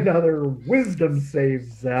me another wisdom save,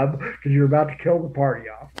 Zeb, because you're about to kill the party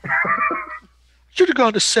off. Should have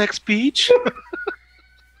gone to Sex Beach.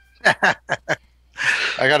 I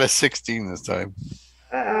got a 16 this time.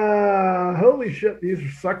 Holy shit, these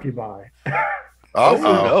are succubi. Oh,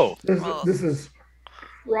 no. This is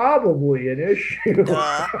probably an issue.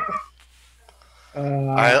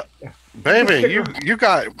 Baby, you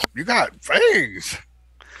got fangs.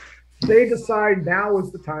 They decide now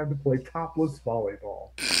is the time to play topless volleyball.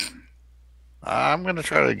 I'm gonna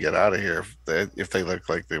try to get out of here if they look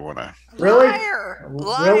like they want to. Really? Liar.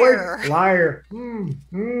 Really? Liar.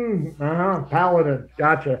 Paladin.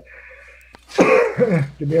 Gotcha.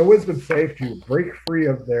 Give me a wisdom save to break free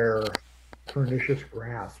of their pernicious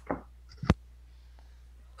grasp.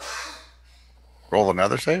 Roll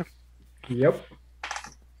another save. Yep.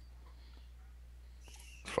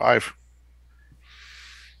 5.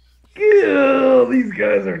 Ew, these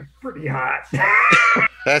guys are pretty hot.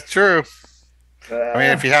 That's true. I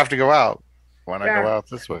mean, if you have to go out, why not go out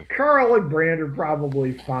this way? Carl and Brand are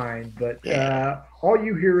probably fine, but all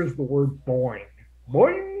you hear is the word boing.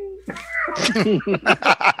 Boing.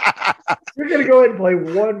 You're going to go ahead and play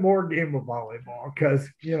one more game of volleyball because,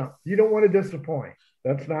 you don't want to disappoint.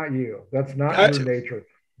 That's not you. That's not your nature.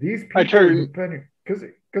 These people are depending. Because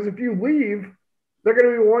if you leave, they're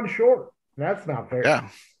going to be one short. That's not fair. Yeah,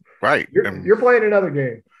 right. You're playing another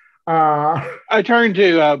game. I turn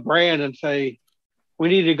to Brand and say, we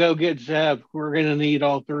need to go get Zeb. We're going to need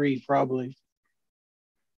all three, probably.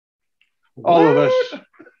 All of us.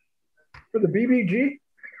 For the BBG?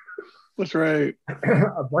 That's right.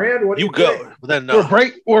 Brand, what do you go? think? Then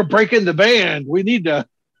we're breaking the band. We need to.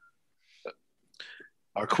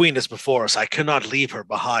 Our queen is before us. I cannot leave her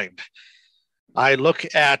behind. I look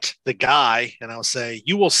at the guy and I'll say,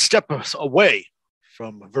 you will step us away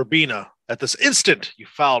from Verbena at this instant, you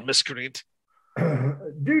foul miscreant.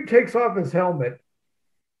 Dude takes off his helmet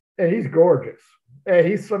and he's gorgeous. And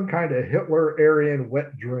he's some kind of Hitler Aryan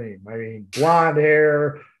wet dream. I mean, blonde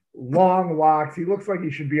hair, long locks. He looks like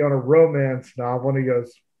he should be on a romance novel. And he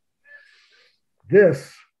goes,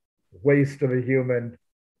 this waste of a human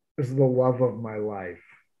is the love of my life.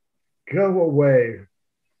 Go away,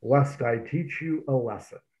 lest I teach you a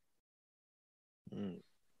lesson.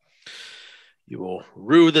 You will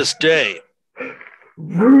rue this day.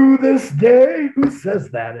 Rue this day? Who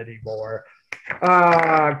says that anymore?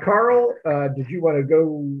 Carl, did you want to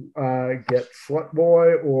go get Slut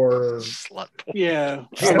Boy or Slut Boy? Yeah.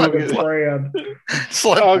 Brand?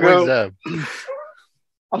 Slut Boy Zeb.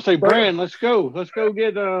 I'll say, Brand, let's go. Let's go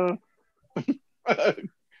get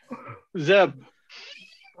Zeb.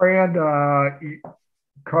 Brand,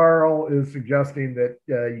 Carl is suggesting that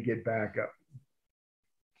you get back up.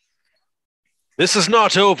 This is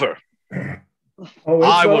not over.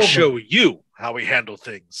 I will show you how we handle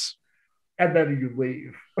things. And then you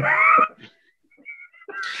leave.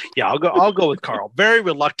 Yeah, I'll go with Carl. Very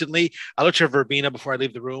reluctantly, I look at Verbena before I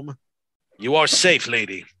leave the room. You are safe,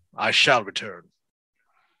 lady. I shall return.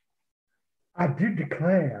 I do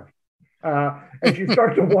declare. As you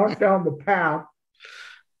start to walk down the path,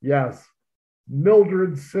 yes,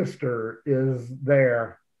 Mildred's sister is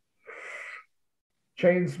there,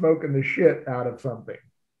 chain smoking the shit out of something.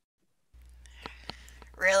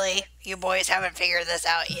 Really? You boys haven't figured this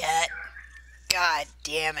out yet? God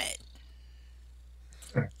damn it.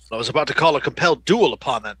 I was about to call a compelled duel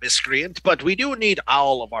upon that miscreant, but we do need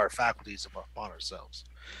all of our faculties upon ourselves.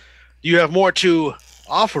 Do you have more to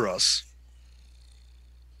offer us?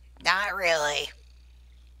 Not really.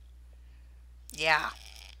 Yeah.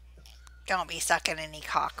 Don't be sucking any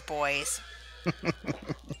cock, boys.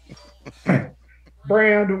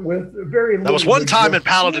 Brand with very little. That was one time in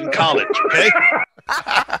Paladin College, okay?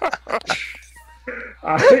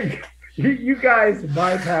 You guys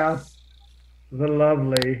bypass the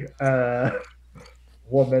lovely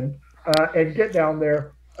woman and get down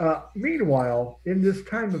there. Meanwhile, in this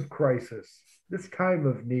time of crisis, this time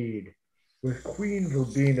of need, with Queen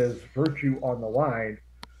Verbena's virtue on the line,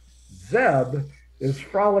 Zeb is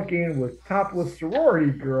frolicking with topless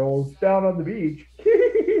sorority girls down on the beach.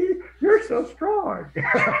 You're so strong.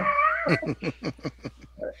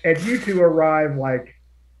 And you two arrive like,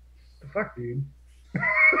 the fuck, dude?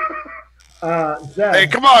 Zeb, Hey,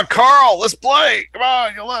 come on, Carl. Let's play. Come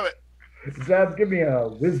on, you'll love it. Zeb, give me a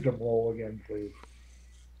wisdom roll again, please.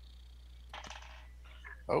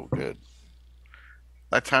 Oh, good.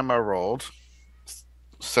 That time I rolled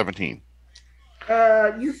 17.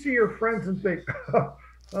 You see your friends and think,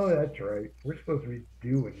 Oh, that's right. We're supposed to be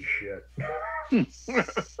doing shit.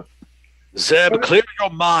 Zeb, clear your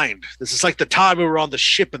mind. This is like the time we were on the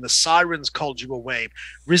ship and the sirens called you away.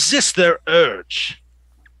 Resist their urge.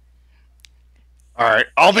 All right,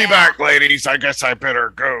 I'll be Yeah. back, ladies. I guess I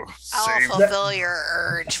better go. I'll fulfill your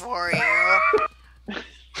urge for you.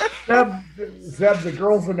 Zeb, the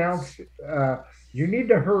girls announced, you need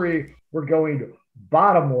to hurry. We're going to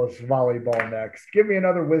bottomless volleyball next. Give me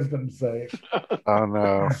another wisdom save. Oh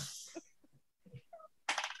no.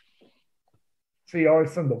 So you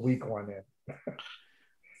always send the weak one in.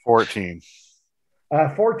 14.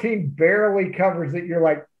 14 barely covers it. You're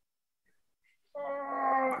like,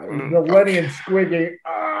 the Lenny and Squiggy.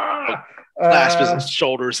 Clasp his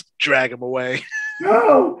shoulders, drag him away.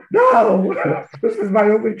 No, this is my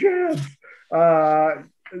only chance.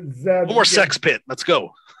 Zeb, No more sex pit. Let's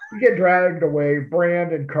go. you get dragged away.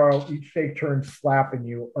 Brand and Carl each take turns slapping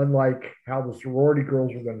you, unlike how the sorority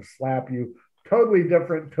girls were going to slap you. Totally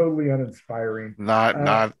different, totally uninspiring. Not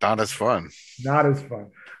as fun. Not as fun.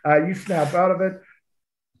 You snap out of it.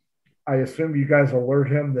 I assume you guys alert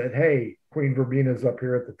him that, hey, Queen Verbina's up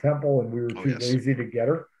here at the temple and we were too lazy to get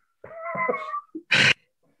her.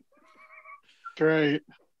 Great.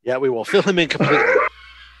 Yeah, we will fill him in completely.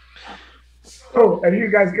 Oh, and you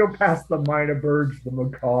guys go past the Mina birds, the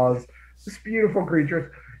macaws, this beautiful creatures.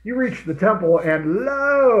 You reach the temple and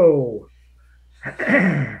lo!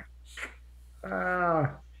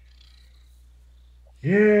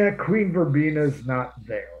 Yeah, Queen Verbina's not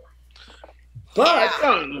there. But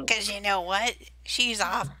Because you know what? She's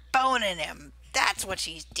off boning him. That's what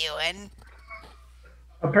she's doing.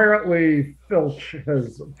 apparently Filch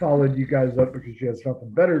has followed you guys up because she has nothing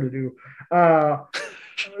better to do.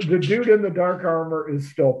 The dude in the dark armor is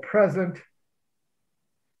still present.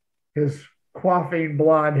 His coiffing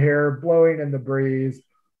blonde hair blowing in the breeze,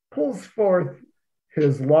 pulls forth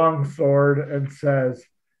his long sword and says,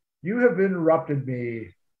 "You have interrupted me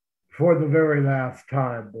for the very last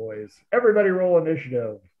time, boys. Everybody roll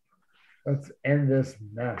initiative. Let's end this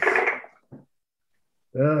mess."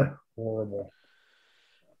 Ugh, horrible.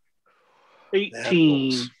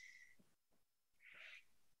 18.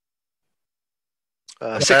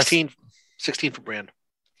 16 for Brand.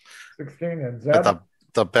 16 and But Zeb.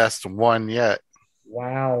 the best one yet.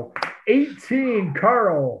 Wow. 18,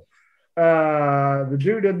 Carl. The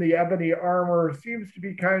dude in the ebony armor seems to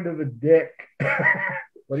be kind of a dick.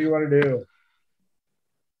 What do you want to do?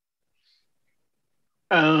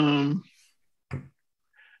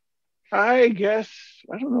 I guess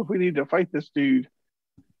I don't know if we need to fight this dude.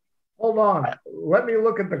 Hold on. Let me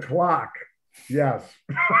look at the clock. Yes.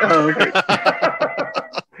 Oh, okay.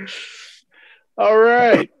 All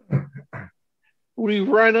right. We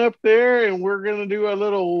run up there and we're gonna do a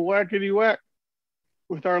little whackety whack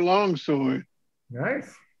with our longsword.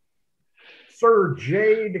 Nice. Sir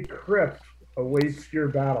Jade Crypt awaits your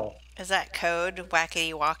battle. Is that code?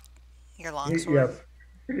 Wackety walk your longsword? Yes.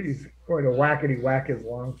 He's going to whackety whack his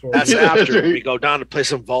longsword. That's after we go down to play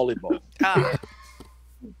some volleyball. Oh,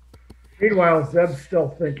 Meanwhile, Zeb's still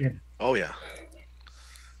thinking. Oh, yeah.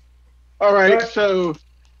 All right, But- so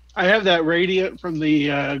I have that radiant from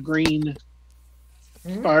the green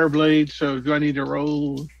Mhm. fire blade. So do I need to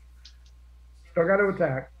roll? Still got to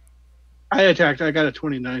attack. I attacked. I got a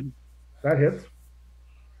 29, That hits.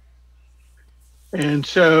 and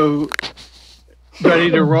so do I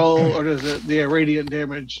need to roll, or does it the radiant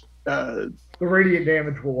damage? The radiant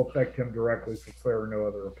damage will affect him directly since there are no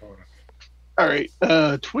other opponents. All right,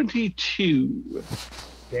 22.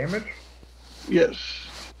 Damage? Yes.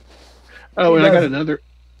 Oh, and I got another.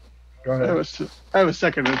 Go I ahead. have a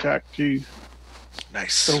second attack too.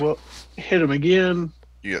 Nice. So we'll hit him again.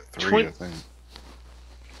 You get 3, Twen- I think.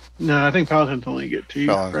 No, I think Paladins only get 2.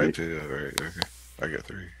 Paladins right? get 2. Right, okay. I get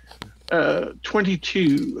 3.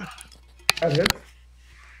 22 That hits.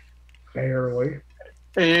 Barely.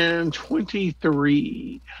 and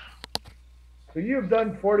 23. So you have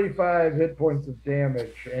done 45 hit points of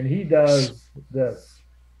damage, and he does this.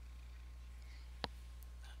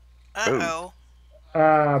 uh-oh.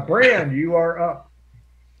 Brand, you are up.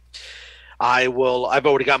 I've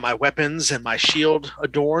already got my weapons and my shield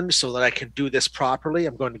adorned so that I can do this properly.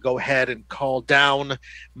 I'm going to go ahead and call down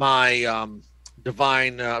my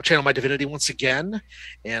divine, channel my divinity once again.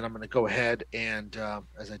 And I'm going to go ahead and,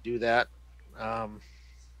 as I do that, I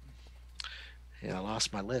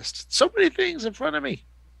lost my list. So many things in front of me.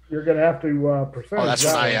 You're going to have to percentage. Oh, that's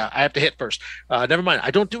when I have to hit first. Never mind. I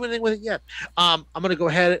don't do anything with it yet. I'm going to go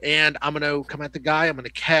ahead and I'm going to come at the guy. I'm going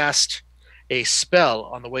to cast a spell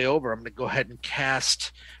on the way over. I'm going to go ahead and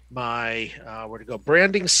cast my where to go?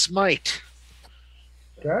 Branding Smite.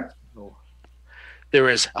 Okay. There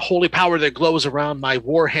is a holy power that glows around my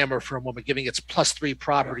Warhammer for a moment, giving its +3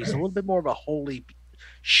 properties a little bit more of a holy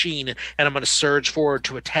sheen. And I'm going to surge forward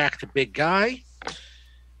to attack the big guy.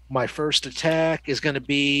 My first attack is going to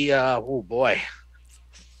be,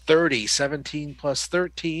 30, 17 plus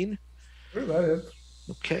 13. Ooh, that is.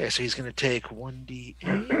 Okay, so he's going to take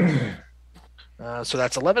 1d8. So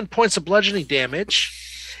that's 11 points of bludgeoning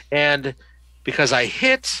damage. And because I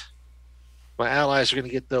hit, my allies are going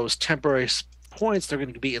to get those temporary points. They're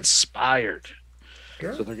going to be inspired.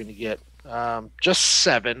 Sure. So they're going to get just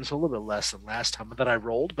 7, so a little bit less than last time that I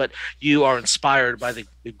rolled. But you are inspired by the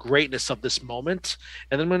greatness of this moment.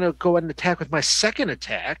 And then I'm going to go ahead and attack with my second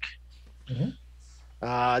attack.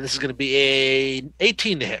 Mm-hmm. This is going to be a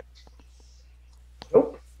 18 to hit.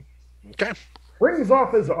 Nope. Okay. Brings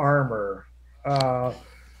off his armor.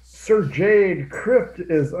 Sir Jade Crypt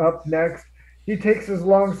is up next. He takes his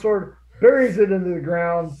longsword, buries it into the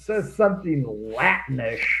ground, says something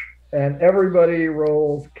Latinish, and everybody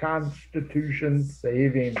rolls Constitution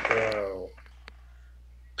saving throw.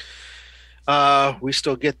 We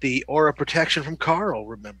still get the aura protection from Carl,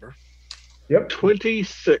 remember? Yep.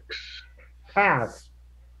 26. Pass.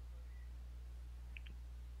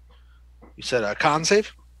 You said a con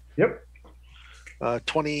save? Yep.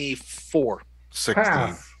 24. 16.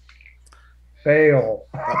 Pass. Fail.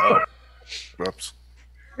 Whoops.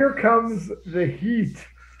 Here comes the heat.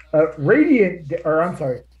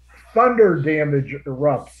 Thunder damage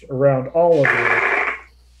erupts around all of you.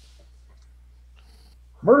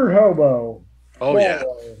 Murder Hobo. Oh, yeah.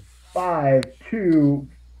 5, 2,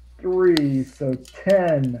 3, so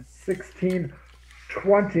 10, 16,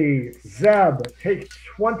 20. Zeb, take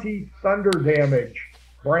 20 thunder damage.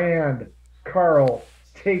 Brand, Carl,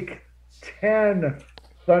 take 10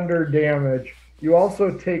 thunder damage. You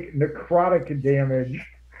also take necrotic damage.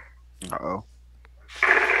 Uh-oh.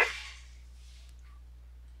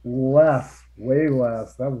 Less, way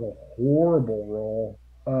less. That was a horrible roll.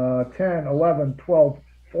 10, 11, 12,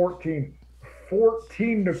 14.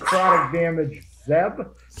 14 necrotic damage, Zeb.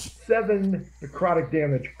 7 necrotic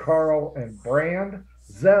damage, Carl and Brand.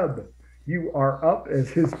 Zeb, you are up as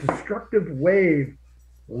his destructive wave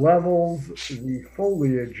levels the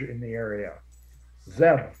foliage in the area.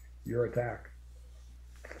 Zeb, your attack.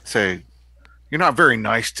 Say, you're not very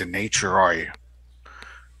nice to nature, are you?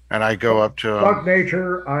 And I go up to Fuck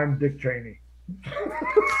nature, I'm Dick Cheney.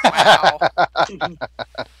 Wow.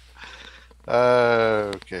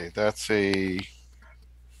 Okay, that's a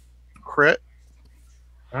crit.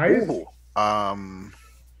 Nice. Ooh.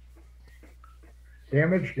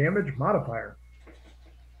 Damage modifier.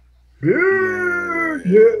 Yeah.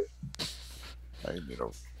 Yeah.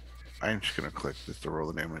 I'm just gonna click this to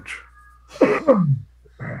roll the damage.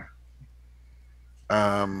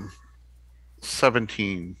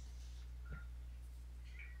 17.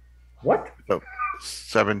 What?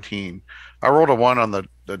 17. I rolled a 1 on the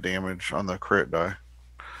damage on the crit die.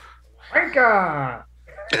 Franka!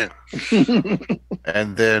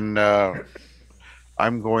 And then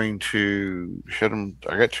I'm going to hit him.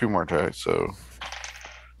 I got 2 more attacks, so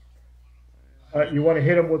You want to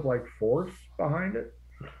hit him with like force behind it?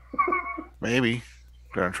 maybe.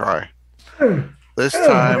 Gonna try. This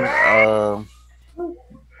time,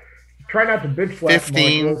 Try not to bitch slap him like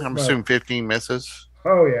 15. Will I'm Smith. assuming 15 misses.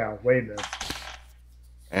 Oh yeah, way miss.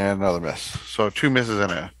 And another miss. So 2 misses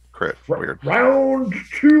and a crit. Weird. Round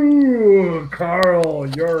 2, Carl,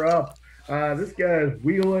 you're up. This guy is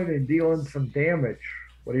wheeling and dealing some damage.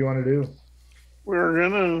 What do you want to do? We're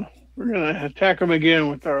gonna attack him again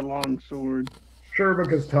with our longsword. Sure,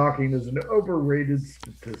 because talking is an overrated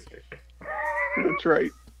statistic. That's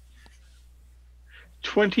right.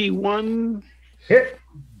 21, Hit,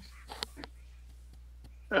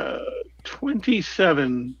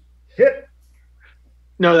 27. hit.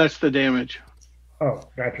 No, that's the damage. Oh,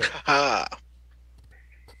 gotcha. Ah.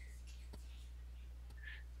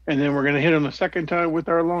 And then we're gonna hit him a second time with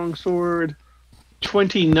our longsword.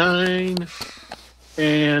 29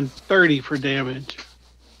 and 30 for damage.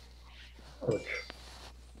 Ouch.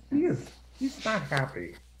 He's not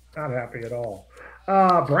happy. Not happy at all.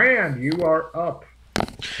 Brand, you are up.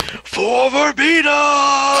 For Verbena!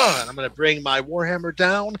 And I'm going to bring my Warhammer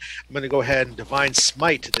down. I'm going to go ahead and Divine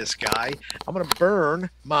Smite to this guy. I'm going to burn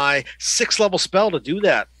my 6th level spell to do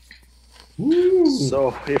that. Ooh.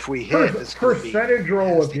 So if we hit, it's going to be Percentage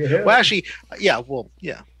roll if you hit. Well, actually,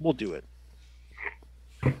 we'll do it.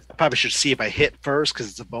 I probably should see if I hit first because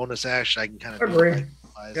it's a bonus action. I can kind of Agree.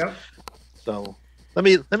 Yep. So Let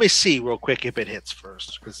me see real quick if it hits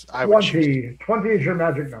first, because I would choose. 20 is your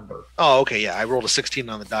magic number. Oh, okay, yeah. I rolled a 16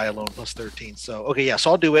 on the die alone plus 13. So okay, yeah.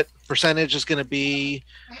 So I'll do it. Percentage is going to be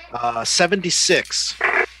 76.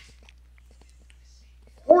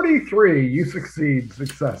 43. You succeed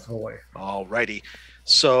successfully. All righty.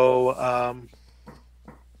 So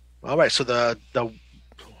all right. So the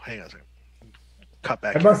hang on a second. Cut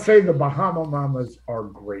back. I must say the Bahama Mamas are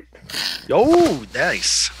great. Oh,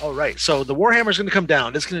 nice. All right. So the Warhammer is going to come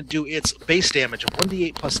down. It's going to do its base damage of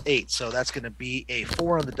 1d8 plus 8. So that's going to be a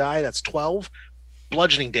 4 on the die. That's 12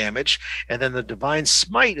 bludgeoning damage. And then the Divine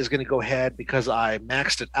Smite is going to go ahead because I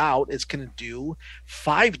maxed it out. It's going to do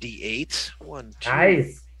 5d8. 1, 2,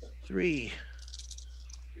 Nice. 3.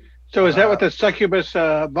 So is that what the Succubus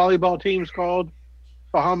volleyball team's called?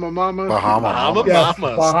 Bahama Mama? Bahama. Yes,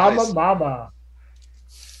 Mamas. Bahama Nice. Mama.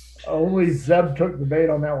 Only Zeb took the bait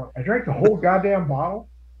on that one. I drank the whole goddamn bottle.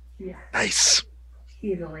 Yeah, Nice.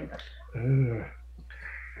 easily. Ugh.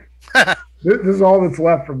 This is all that's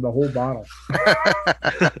left from the whole bottle.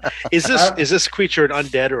 Is this creature an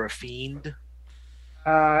undead or a fiend?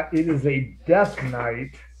 It is a death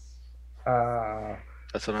knight,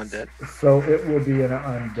 That's an undead. so it will be an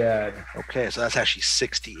undead. Okay, so that's actually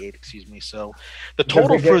 68. Excuse me. So the Because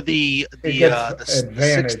total it for gets- the It gets the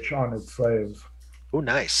advantage on its saves. Oh,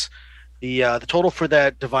 nice. The total for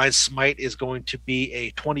that Divine Smite is going to be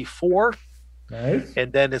a 24, Nice.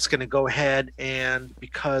 and then it's going to go ahead and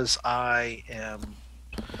because I am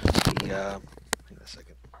the hang on a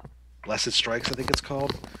second, Blessed Strikes, I think it's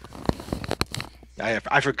called.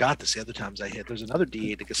 I forgot this the other times I hit. There's another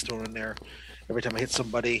D8 that gets thrown in there every time I hit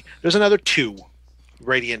somebody. There's another 2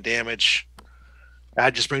 radiant damage. I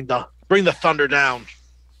just bring the thunder down.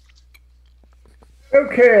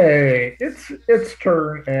 Okay, it's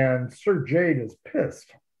turn, and Sir Jade is pissed.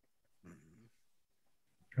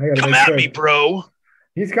 I gotta Come make at sure- me, bro.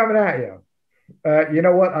 He's coming at you. You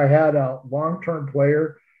know what? I had a long-term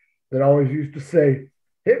player that always used to say,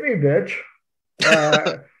 "Hit me, bitch."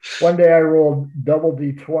 One day I rolled double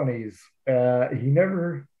D20s. He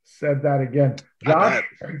never said that again. Josh,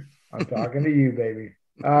 I'm talking to you, baby.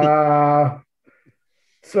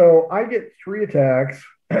 So I get 3 attacks.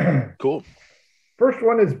 Cool. First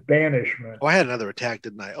one is banishment. Oh, I had another attack,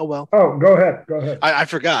 didn't I? Oh well. Oh, go ahead. Go ahead. I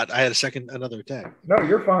forgot. I had another attack. No,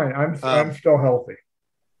 you're fine. I'm still healthy.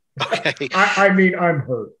 Okay. I mean, I'm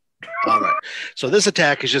hurt. All right. So this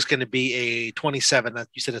attack is just going to be a 27.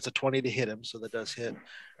 You said it's a 20 to hit him, so that does hit.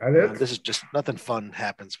 And it's This is just nothing fun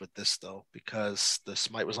happens with this though because the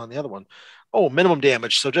smite was on the other one. Oh, minimum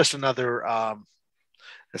damage. So just another.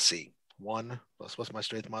 Let's see. 1 plus what's my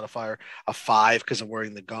strength modifier? A 5 because I'm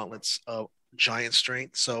wearing the gauntlets of giant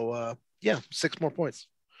strength. So yeah, 6 more points.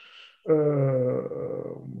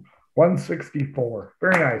 164.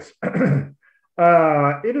 Very nice.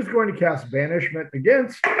 It is going to cast banishment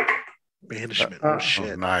against Banishment. Oh, Oh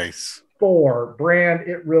shit. Nice. 4. Brand,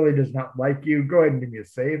 it really does not like you. Go ahead and give me a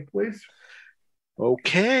save, please.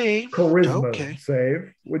 Okay. Charisma Okay.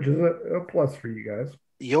 save, which is a plus for you guys.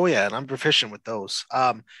 Oh yeah, and I'm proficient with those.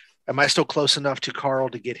 Am I still close enough to Carl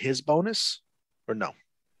to get his bonus, or no?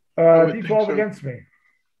 would think D12 so. against me. I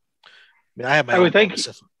mean, I have my I own would think- bonus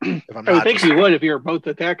if I'm I would not. think just- you would if you were both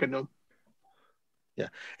attacking them.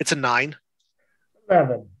 It's a 9.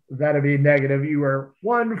 7. That'd be negative. You are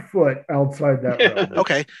 1 foot outside that realm.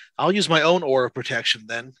 Okay, I'll use my own aura of protection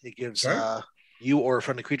then. It gives Okay. you or a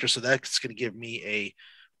friendly creature, so that's going to give me a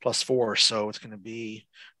 +4. So it's going to be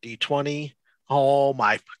D20. Oh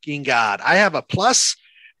my fucking god! I have a plus.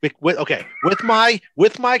 With my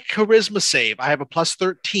charisma save, I have a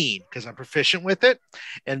 +13 because I'm proficient with it,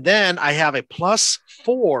 and then I have a +4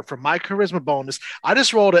 for my charisma bonus. I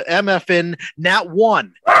just rolled an MFN nat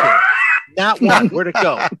 1. Nat 1. Where'd it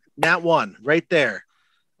go? Nat 1. Right there.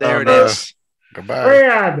 There Oh, it no. is. Goodbye.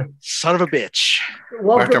 Brand, Son of a bitch.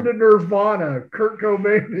 welcome to Nirvana. Kurt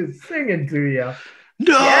Cobain is singing to you.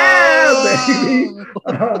 No. Yeah, baby.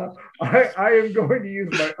 I am going to use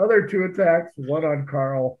my other 2 attacks, 1 on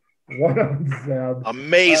Carl, 1 on Zeb.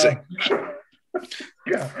 Amazing.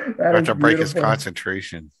 Yeah, that Have is to break his beautiful.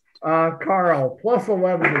 concentration. Carl,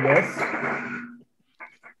 +11 to this.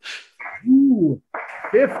 Ooh,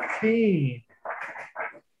 15.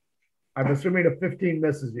 I'm assuming a 15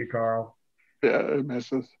 misses you, Carl. Yeah, it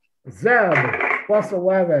misses. Zeb,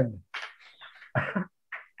 +11.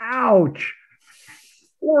 Ouch.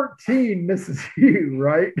 14 misses you,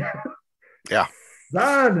 right? Yeah.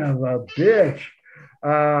 Son of a bitch.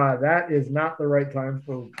 That is not the right time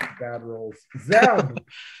for bad rolls. Zeb,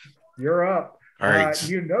 you're up. All right.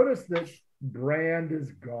 You notice that Brand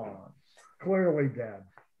is gone. Clearly dead.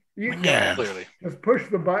 You Yeah. Clearly. just push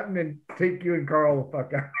the button and take you and Carl the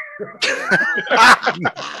fuck out.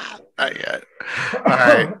 Not yet. All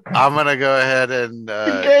right, I'm gonna go ahead and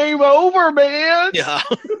Game over, man. Yeah.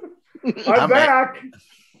 I'm back.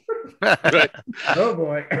 Right. Oh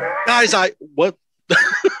boy. Guys, what?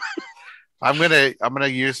 I'm gonna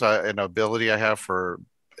use an ability I have for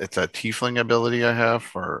it's a tiefling ability I have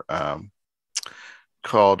for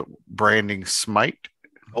called Branding Smite.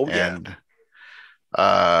 Oh, yeah. And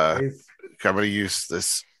Nice. I'm gonna use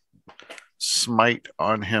this smite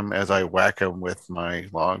on him as I whack him with my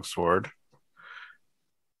longsword.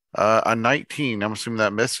 A 19. I'm assuming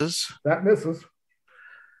that misses. That misses.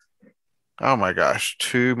 Oh my gosh,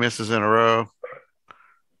 2 misses in a row.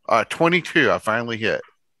 22. I finally hit.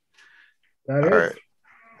 That All is.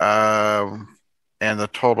 right. And the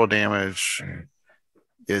total damage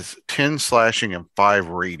is 10 slashing and 5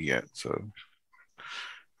 radiant. So,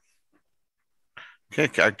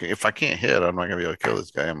 okay, if I can't hit, I'm not gonna be able to kill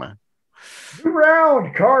this guy, am I? New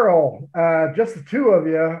round, Carl. Just the two of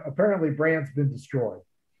you. Apparently, Brand's been destroyed.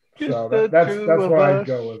 Just So the that's two what of I'd us.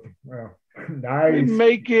 go with. Well, We nice.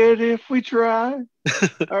 make it if we try.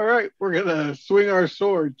 All right, we're gonna swing our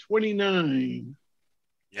sword. 29,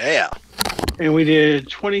 Yeah. and we did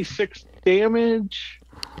 26 damage.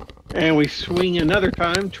 And we swing another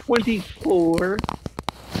time. 24.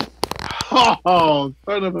 Oh,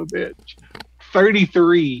 son of a bitch.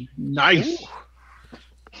 33. Nice.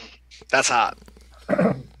 That's hot.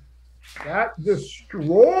 That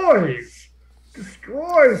destroys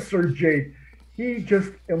Sir Jade. He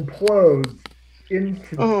just implodes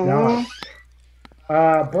into Oh.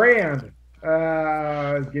 dust. Brand,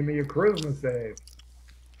 give me a charisma save.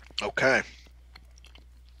 Okay.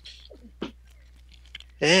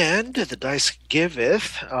 And the dice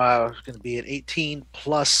giveth going to be an 18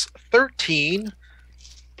 plus 13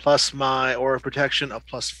 plus my aura of protection of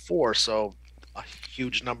plus 4. So a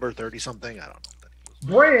huge number, 30 something. I don't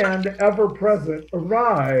know. Brand, ever present,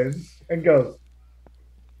 arrives and goes,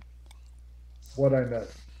 "What I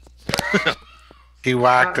missed." He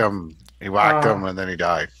whacked him. He whacked him, and then he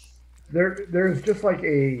died. There's just like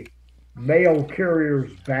a mail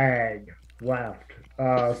carrier's bag left.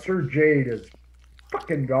 Sir Jade is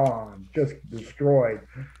fucking gone, just destroyed.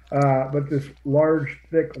 But this large,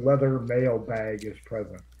 thick leather mail bag is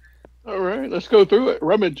present. All right, let's go through it.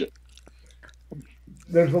 Rummage it.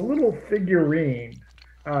 There's a little figurine,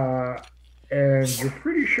 and you're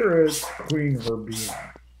pretty sure it's Queen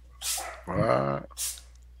Verbena. What?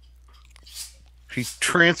 He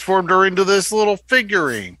transformed her into this little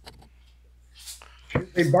figurine.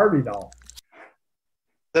 It's a Barbie doll.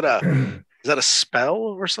 Is that a spell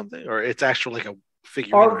or something? Or it's actually like a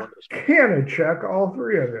figure? Arcana check, all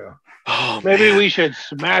three of you. Oh, Maybe man. we should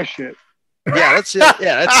smash it. Yeah, that's it.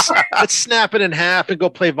 Yeah, let's snap it in half and go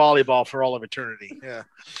play volleyball for all of eternity. Yeah.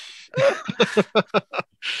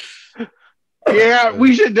 Yeah,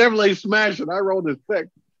 we should definitely smash it. I rolled a 6.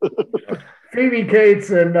 Phoebe Cates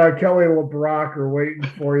and Kelly LeBrock are waiting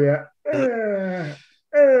for you.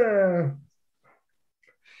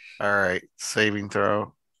 All right, saving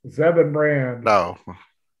throw. Zeb and Brand. No,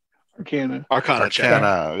 Arcana. Arcana check.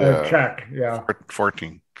 Arcana. Yeah. Check, yeah.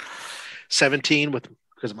 14. 17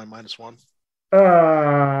 because of my -1.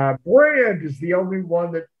 Brand is the only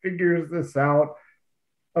one that figures this out,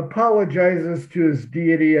 apologizes to his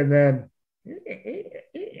deity, and then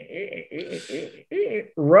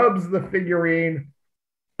rubs the figurine.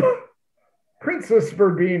 Princess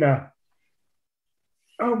Verbena.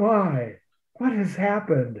 Oh my, what has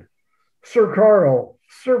happened? Sir Carl,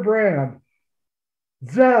 Sir Brand,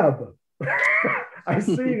 Zeb, I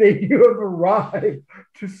see that you have arrived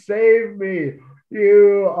to save me.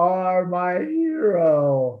 You are my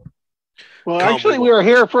hero. Well, Come actually, on. we were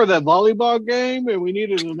here for the volleyball game, and we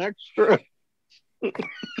needed an extra.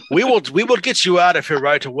 We will get you out of here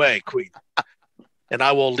right away, Queen. And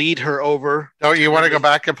I will lead her over. Don't you want to go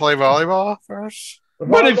back and play volleyball first? The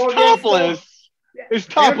But it's volleyball game's topless. fun. It's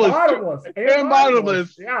And topless. bottomless. And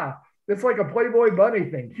bottomless. Yeah. It's like a Playboy Bunny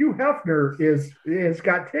thing. Hugh Hefner is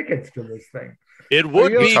got tickets to this thing. It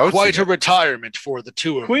would you be hosting quite a it? retirement for the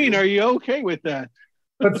two of Queen, you. are you okay with that?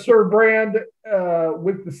 But Sir Brand,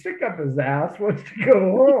 with the stick up his ass, wants to go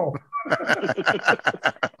home.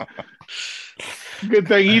 Good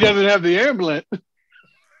thing he doesn't have the amulet.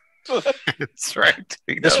 That's right.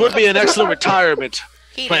 This would be an excellent retirement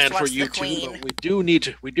He plan just for wants you the two, queen. but we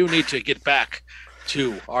do need to get back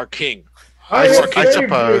to our king. I I saved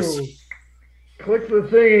suppose. you. Click the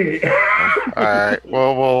thingy. All right.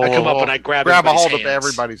 Well, I come up and I grab a everybody's hold of hands.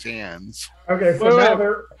 everybody's hands. Okay, so Wait,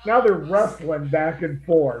 now wait. they're wrestling back and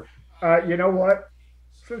forth. You know what?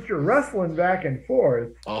 since you're wrestling back and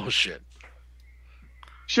forth, Oh shit.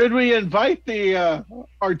 Should we invite the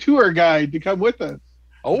our tour guide to come with us?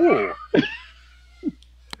 Oh,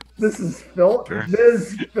 this is Phil, Sure.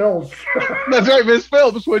 Ms. Filch. That's right, Miss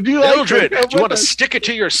Phillips. Would you like Mildred, to come do you want to with us? stick it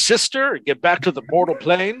to your sister and get back to the mortal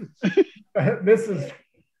plane?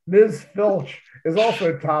 Ms. Filch is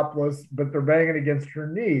also topless, but they're banging against her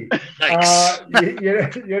knee. Nice.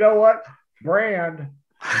 You know what? Brand,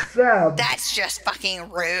 Seb, That's just fucking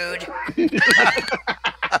rude.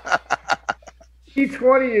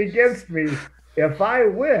 E20 against me. If I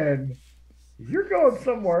win, you're going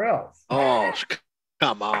somewhere else. Oh,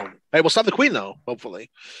 come on. Hey, we'll stop the queen though. Hopefully,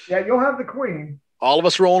 Yeah, you'll have the queen. all of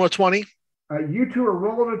us rolling a 20. You two are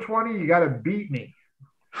rolling a 20. You got to beat me.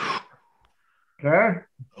 Okay?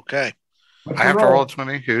 Okay. What's I the have to roll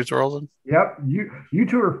 20. Who's rolling? Yep. You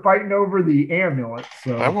two are fighting over the amulet.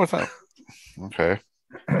 So, I'm with that. Okay.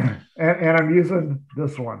 and I'm using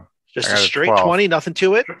this one. Just I a got a straight 12. 20, nothing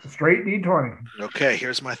to it. Straight D20. Okay,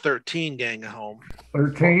 here's my 13 gang at home.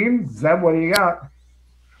 13. Zeb, what do you got?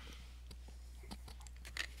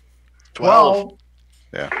 12.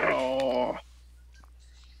 Oh,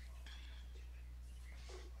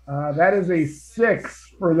 That is a 6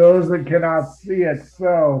 for those that cannot see it.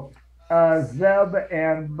 So Zeb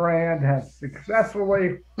and Brand have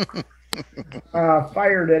successfully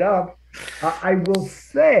fired it up. I will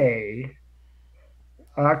say,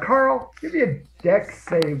 Carl, give me a deck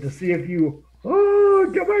save to see if you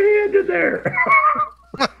get my hand in there.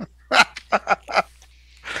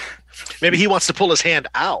 Maybe he wants to pull his hand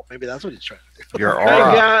out. Maybe that's what he's trying to do. Your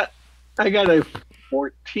aura. I got a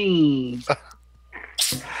 14.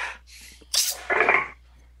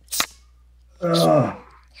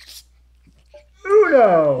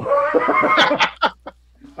 Uno.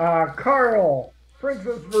 Carl,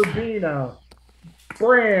 Princess Verbena,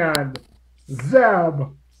 Brand, Zeb.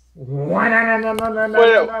 What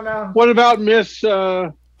about Miss?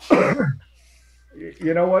 You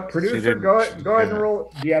know what, producer? didn't- Go ahead and yeah.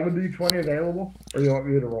 roll. Do you have a D20 available, or do you want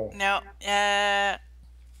me to roll? No. Hang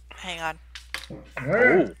on. All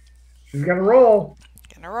right, Oh, she's gonna roll.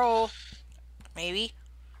 Gonna roll. Maybe.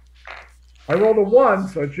 I rolled a 1,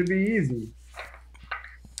 so it should be easy.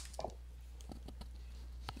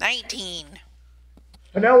 19.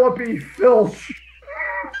 Penelope Filch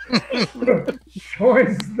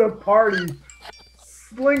joins the party,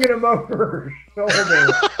 slinging him over her shoulder.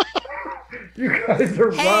 You guys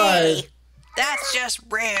arrive. Hey! That's just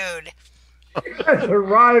rude. You guys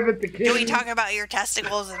arrive at the king. Can we talk about your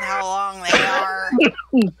testicles and how long they are?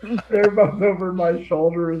 They're both over my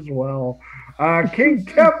shoulder as well. King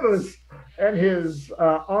Tempest and his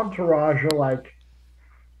entourage are like,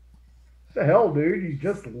 what the hell, dude? You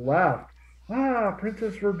just left.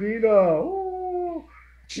 Princess Verbena. Oh,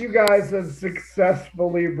 you guys have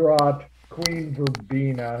successfully brought Queen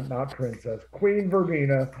Verbena, not Princess, Queen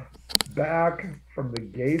Verbena, back from the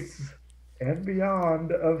gates and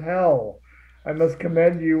beyond of hell. I must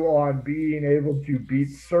commend you on being able to beat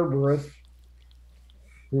Cerberus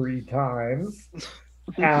 3 times.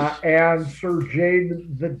 And Sir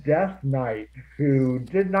Jade the Death Knight, who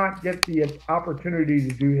did not get the opportunity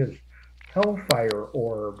to do his Hellfire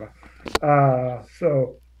Orb.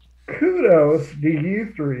 So kudos to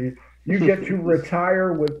you 3. You get to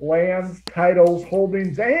retire with lands, titles,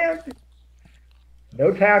 holdings, and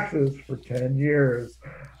no taxes for 10 years.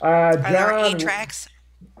 Are there John, 8 tracks?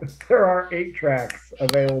 there are 8 tracks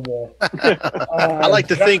available. I like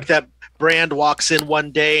to John- think that Brand walks in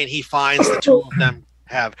one day and he finds the two of them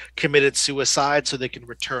have committed suicide so they can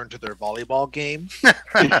return to their volleyball game.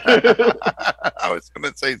 I was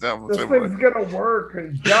going to say something This similar. thing's gonna work.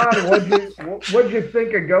 John, what'd you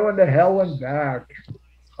think of going to hell and back?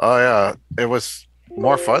 Oh, yeah. It was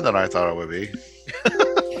more fun than I thought it would be.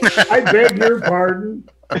 I beg your pardon.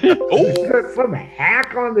 Oh, Is that some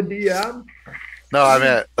hack on the DM? No, I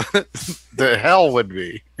meant the hell would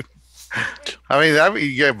be. I mean,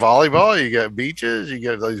 you get volleyball, you get beaches, you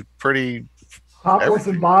get those pretty. Topless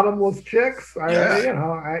Everything. and bottomless chicks.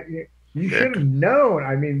 Yeah. You should have known.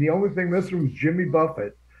 I mean, the only thing missing was Jimmy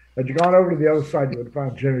Buffett. Had you gone over to the other side, you would have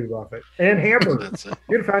found Jimmy Buffett and hamburgers. that's it.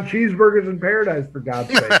 You'd have found cheeseburgers in paradise, for God's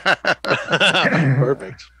sake.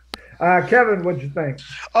 Perfect. Kevin, what'd you think?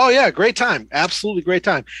 Oh yeah, great time. Absolutely great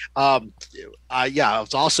time. Yeah, I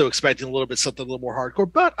was also expecting a little bit something a little more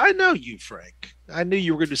hardcore, but I know you, Frank. I knew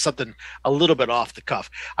you were going to do something a little bit off the cuff.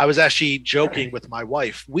 I was actually joking with my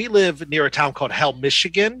wife. We live near a town called Hell,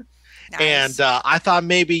 Michigan, Nice. and I thought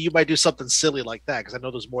maybe you might do something silly like that because I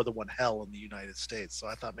know there's more than one hell in the United States. So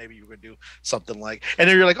I thought maybe you were going to do something like, and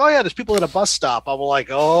then you're like, oh yeah, there's people at a bus stop. I'm like,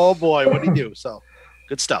 oh boy, what do you do? So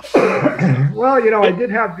Good stuff. Well, I did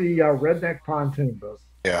have the Redneck Pontoon book.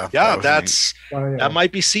 Yeah. Yeah, that was that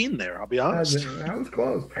might be seen there. I'll be honest. That was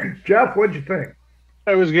close. Jeff, what'd you think?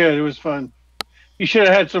 That was good. It was fun. You should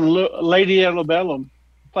have had some Lady Antebellum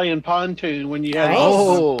playing pontoon when you had.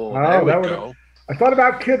 There we that go. I thought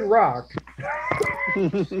about Kid Rock,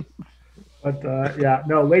 but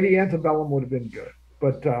Lady Antebellum would have been good.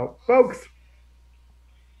 But folks,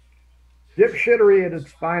 dipshittery at its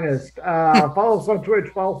finest. Follow us on Twitch,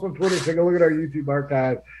 follow us on Twitter, take a look at our YouTube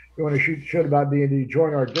archive. If you want to shoot shit about D&D,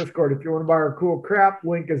 join our Discord. If you want to buy our cool crap,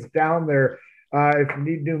 link is down there. If you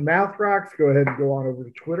need new mouth rocks, go ahead and go on over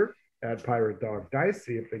to Twitter at Pirate Dog Dice.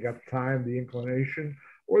 See if they got the time, the inclination,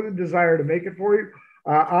 or the desire to make it for you.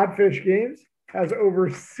 Oddfish Games has over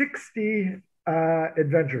 60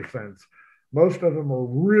 adventure cents. Most of them are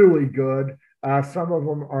really good. Some of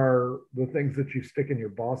them are the things that you stick in your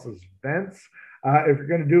boss's vents. If you're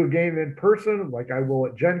going to do a game in person, like I will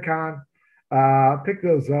at Gen Con, pick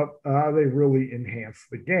those up. They really enhance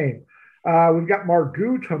the game. We've got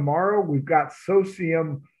Margoo tomorrow. We've got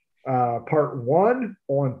Socium Part 1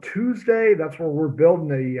 on Tuesday. That's where we're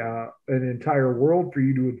building an entire world for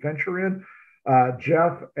you to adventure in.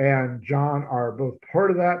 Jeff and John are both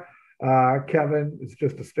part of that. Kevin is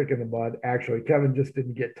just a stick in the mud. Actually, Kevin just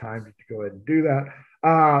didn't get time to go ahead and do that.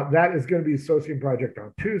 That is going to be a Socium project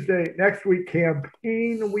on Tuesday. Next week,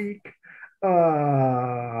 campaign week. That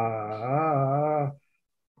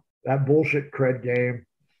bullshit cred game.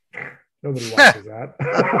 Nobody watches that.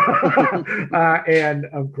 And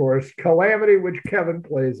of course, Calamity, which Kevin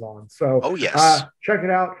plays on. So, yes. Check it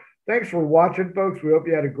out. Thanks for watching, folks. We hope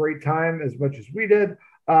you had a great time as much as we did.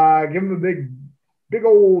 Give them a big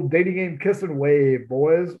old dating game kiss and wave,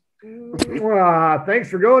 boys. Thanks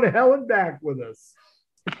for going to hell and back with us.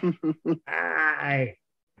 Bye.